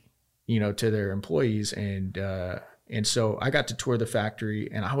speak, to their employees. And so I got to tour the factory,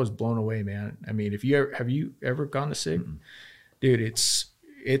 and I was blown away, man. I mean, have you ever gone to SIG? Mm-hmm. Dude,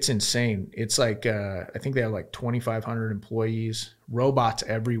 it's insane. It's like, I think they have like 2,500 employees, robots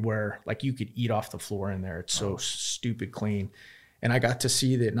everywhere. Like you could eat off the floor in there. It's so stupid clean. And I got to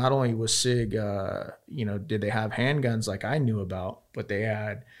see that not only was SIG, did they have handguns like I knew about, but they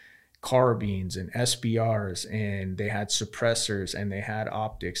had carbines and SBRs, and they had suppressors, and they had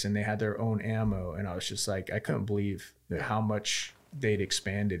optics, and they had their own ammo. And I was just like, I couldn't believe how much they'd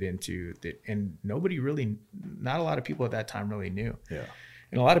expanded into that. And not a lot of people at that time really knew. Yeah.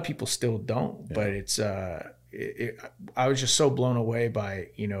 And a lot of people still don't, but it's, I was just so blown away by,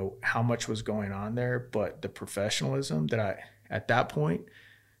 how much was going on there, but the professionalism that at that point,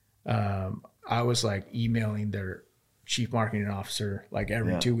 I was like emailing their chief marketing officer, like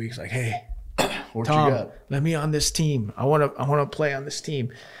every 2 weeks, like, hey, Tom, let me on this team. I want to play on this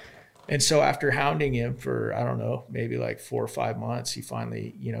team. And so after hounding him for, I don't know, maybe like 4 or 5 months, he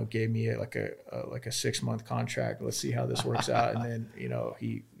finally, gave me like a 6-month contract. Let's see how this works out. And then,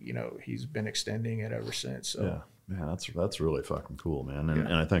 he's been extending it ever since. So yeah, that's really fucking cool, man.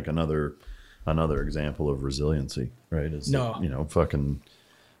 And I think another example of resiliency, right? Is fucking,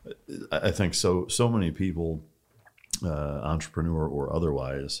 I think so many people, entrepreneur or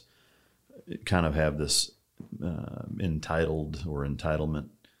otherwise, kind of have this entitlement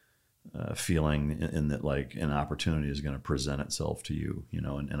feeling in that like an opportunity is going to present itself to you,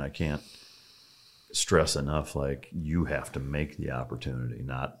 and I can't stress enough, like you have to make the opportunity,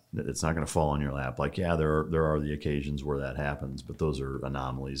 it's not going to fall on your lap. Like, yeah, there are the occasions where that happens, but those are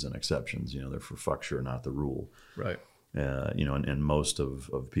anomalies and exceptions, they're for fuck sure not the rule. Right. And most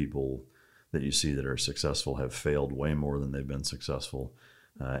of people that you see that are successful have failed way more than they've been successful.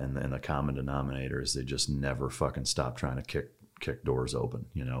 And the common denominator is they just never fucking stop trying to kick doors open,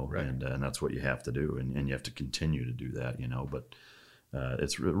 right. And that's what you have to do. And you have to continue to do that, but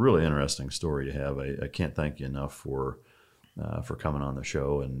it's a really interesting story to have. I can't thank you enough for coming on the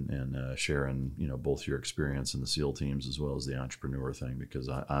show and sharing, both your experience in the SEAL teams as well as the entrepreneur thing, because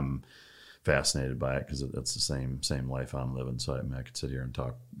I'm fascinated by it, because that's the same life I'm living. So I could sit here and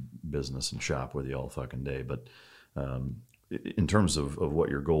talk business and shop with you all fucking day. But in terms of what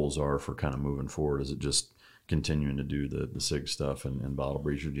your goals are for kind of moving forward, is it just continuing to do the SIG stuff and Bottle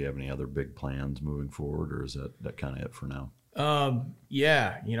Breacher? Do you have any other big plans moving forward, or is that kind of it for now?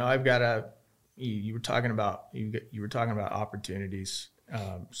 I've got you were talking about opportunities,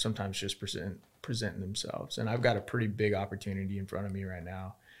 sometimes just presenting themselves. And I've got a pretty big opportunity in front of me right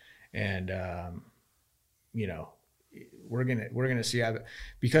now. And, we're gonna see how,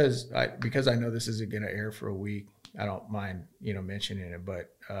 because I know this isn't gonna air for a week. I don't mind mentioning it,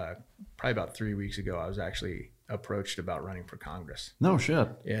 but probably about 3 weeks ago, I was actually approached about running for Congress. No shit.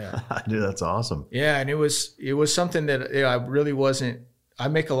 Yeah, dude, that's awesome. Yeah, and it was something that I really wasn't. I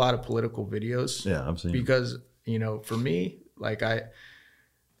make a lot of political videos. Yeah, I've seen because for me, like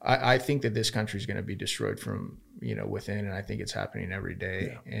I think that this country is going to be destroyed from within, and I think it's happening every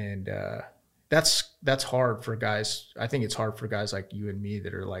day. Yeah. And that's hard for guys. I think it's hard for guys like you and me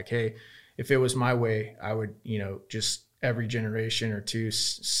that are like, hey, if it was my way, I would just every generation or two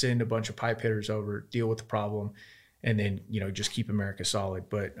send a bunch of pipe hitters over, deal with the problem, and then just keep America solid.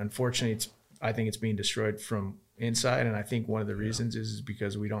 But unfortunately, I think it's being destroyed from inside, and I think one of the reasons is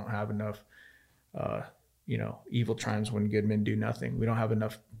because we don't have enough evil triumphs when good men do nothing. We don't have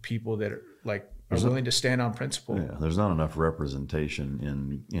enough people that are willing to stand on principle. Yeah, there's not enough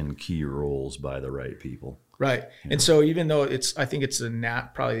representation in key roles by the right people. Right. And so even though I think it's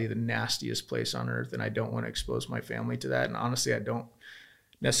probably the nastiest place on earth, and I don't want to expose my family to that. And honestly, I don't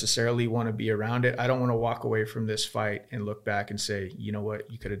necessarily want to be around it. I don't want to walk away from this fight and look back and say, you know what,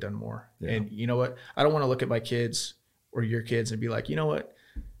 you could have done more. Yeah. And you know what, I don't want to look at my kids or your kids and be like, you know what,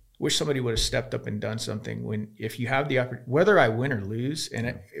 wish somebody would have stepped up and done something. When if you have the opportunity, whether I win or lose,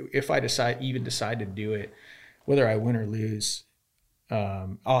 and if I decide to do it, whether I win or lose,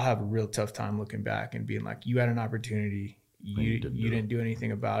 I'll have a real tough time looking back and being like, you had an opportunity, you didn't do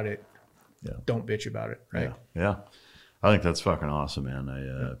anything about it. Yeah. Don't bitch about it, right? Yeah. I think that's fucking awesome,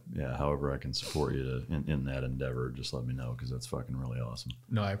 man. However I can support you in that endeavor, just let me know, because that's fucking really awesome.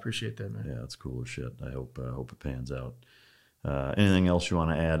 No, I appreciate that, man. Yeah, it's cool as shit. I hope it pans out. Anything else you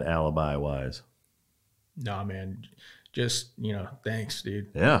want to add alibi wise? No, man. Just, thanks,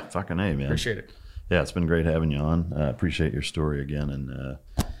 dude. Yeah, fucking A, man. Appreciate it. Yeah, it's been great having you on. Appreciate your story again, and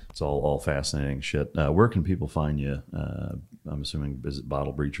it's all fascinating shit. Where can people find you? I'm assuming visit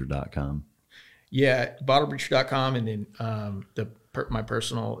bottlebreacher.com. Yeah, bottlebreacher.com, and then my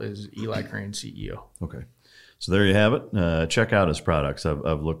personal is Eli Crane, CEO. Okay, so there you have it. Check out his products.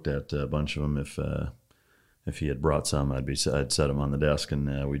 I've looked at a bunch of them. If he had brought some, I'd set them on the desk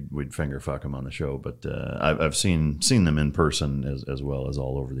and we'd finger fuck them on the show. But I've seen them in person as well as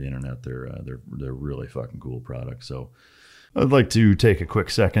all over the internet. They're really fucking cool products. So I'd like to take a quick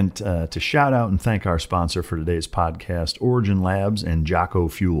second to shout out and thank our sponsor for today's podcast, Origin Labs and Jocko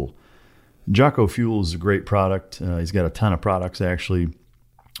Fuel. Jocko Fuel is a great product. He's got a ton of products actually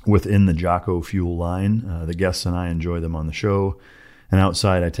within the Jocko Fuel line. The guests and I enjoy them on the show. And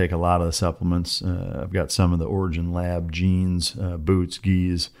outside, I take a lot of the supplements. I've got some of the Origin Lab jeans, boots,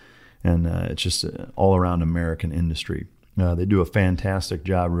 gis, and it's just all around American industry. They do a fantastic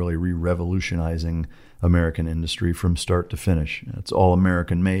job really re-revolutionizing American industry from start to finish. It's all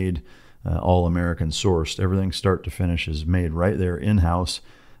American made, all American sourced. Everything start to finish is made right there in-house,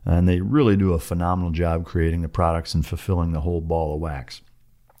 and they really do a phenomenal job creating the products and fulfilling the whole ball of wax.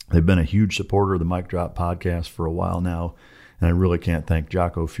 They've been a huge supporter of the Mic Drop podcast for a while now, and I really can't thank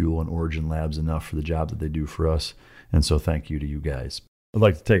Jocko Fuel and Origin Labs enough for the job that they do for us. And so thank you to you guys. I'd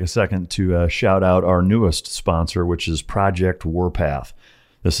like to take a second to shout out our newest sponsor, which is Project Warpath.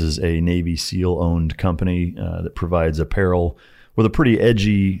 This is a Navy SEAL-owned company that provides apparel with a pretty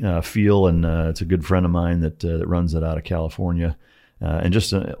edgy feel, and it's a good friend of mine that runs it out of California. And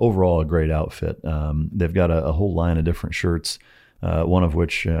just overall a great outfit. They've got a whole line of different shirts. One of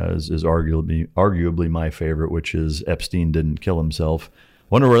which is arguably my favorite, which is Epstein didn't kill himself.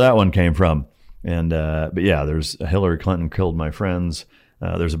 Wonder where that one came from. And but yeah, there's Hillary Clinton killed my friends.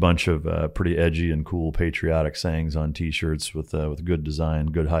 There's a bunch of pretty edgy and cool patriotic sayings on T-shirts with good design,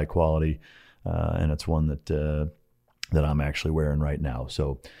 good high quality, and it's one that I'm actually wearing right now.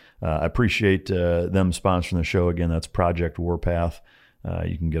 So I appreciate them sponsoring the show. Again, that's Project Warpath.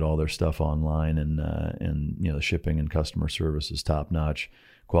 You can get all their stuff online, and the shipping and customer service is top notch,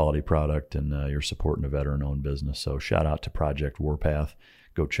 quality product, and you're supporting a veteran-owned business. So shout out to Project Warpath.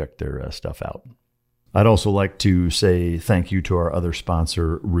 Go check their stuff out. I'd also like to say thank you to our other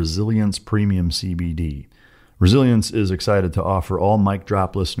sponsor, Resilience Premium CBD. Resilience is excited to offer all Mic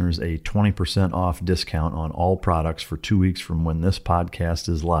Drop listeners a 20% off discount on all products for 2 weeks from when this podcast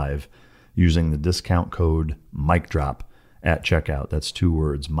is live, using the discount code MICDROP at checkout. That's 2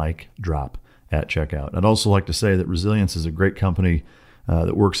 words, Mic Drop at checkout. I'd also like to say that Resilience is a great company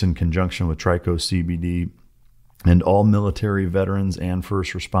that works in conjunction with Trico CBD, and all military veterans and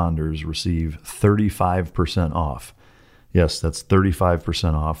first responders receive 35% off. Yes, that's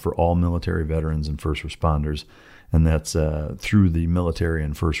 35% off for all military veterans and first responders, and that's through the Military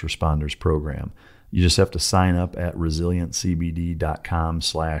and First Responders Program. You just have to sign up at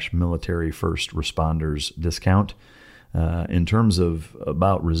resilientcbd.com/military first responders discount. In terms of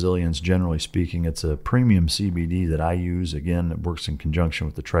about Resilience, generally speaking, it's a premium CBD that I use. Again, it works in conjunction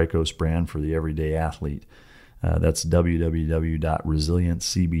with the Tricos brand for the everyday athlete. That's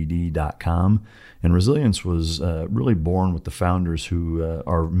www.resiliencebd.com. And Resilience was really born with the founders who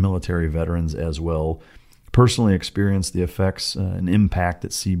are military veterans as well, personally experienced the effects and impact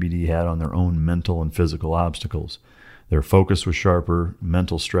that CBD had on their own mental and physical obstacles. Their focus was sharper,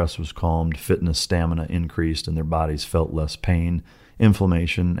 mental stress was calmed, fitness stamina increased, and their bodies felt less pain,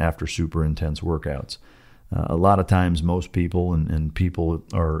 inflammation after super intense workouts. A lot of times most people and people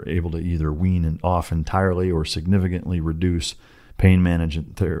are able to either wean off entirely or significantly reduce pain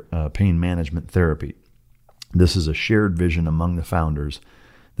management therapy. This is a shared vision among the founders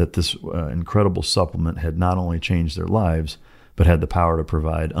that this incredible supplement had not only changed their lives, but had the power to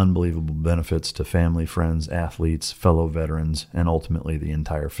provide unbelievable benefits to family, friends, athletes, fellow veterans, and ultimately the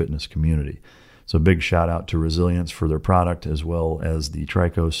entire fitness community. So big shout out to Resilience for their product as well as the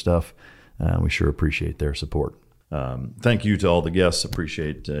Tricos stuff. We sure appreciate their support. Thank you to all the guests.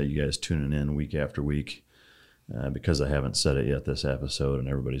 Appreciate you guys tuning in week after week. Because I haven't said it yet this episode and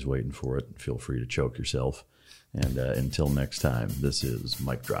everybody's waiting for it, feel free to choke yourself. And until next time, this is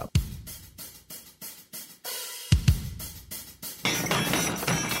Mic Drop.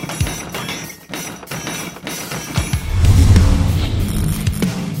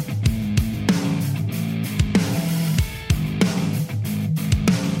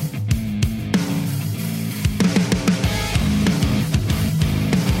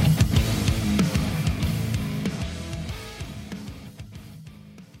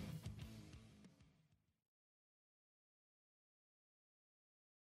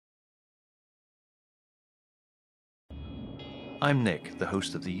 I'm Nick, the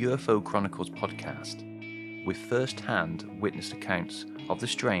host of the UFO Chronicles podcast, with first-hand witnessed accounts of the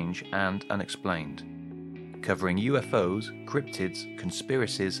strange and unexplained, covering UFOs, cryptids,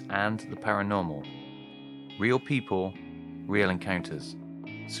 conspiracies, and the paranormal. Real people, real encounters.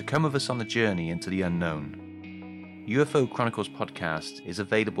 So come with us on the journey into the unknown. UFO Chronicles podcast is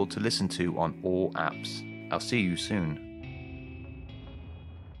available to listen to on all apps. I'll see you soon.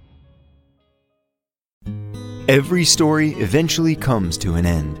 Every story eventually comes to an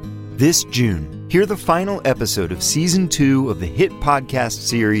end. This June, hear the final episode of Season 2 of the hit podcast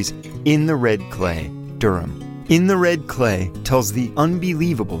series In the Red Clay, Durham. In the Red Clay tells the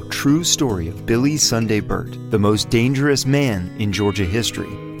unbelievable true story of Billy Sunday Birt, the most dangerous man in Georgia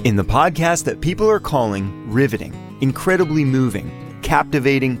history. In the podcast that people are calling riveting, incredibly moving,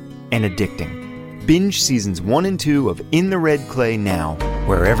 captivating, and addicting. Binge Seasons 1 and 2 of In the Red Clay now,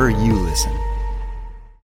 wherever you listen.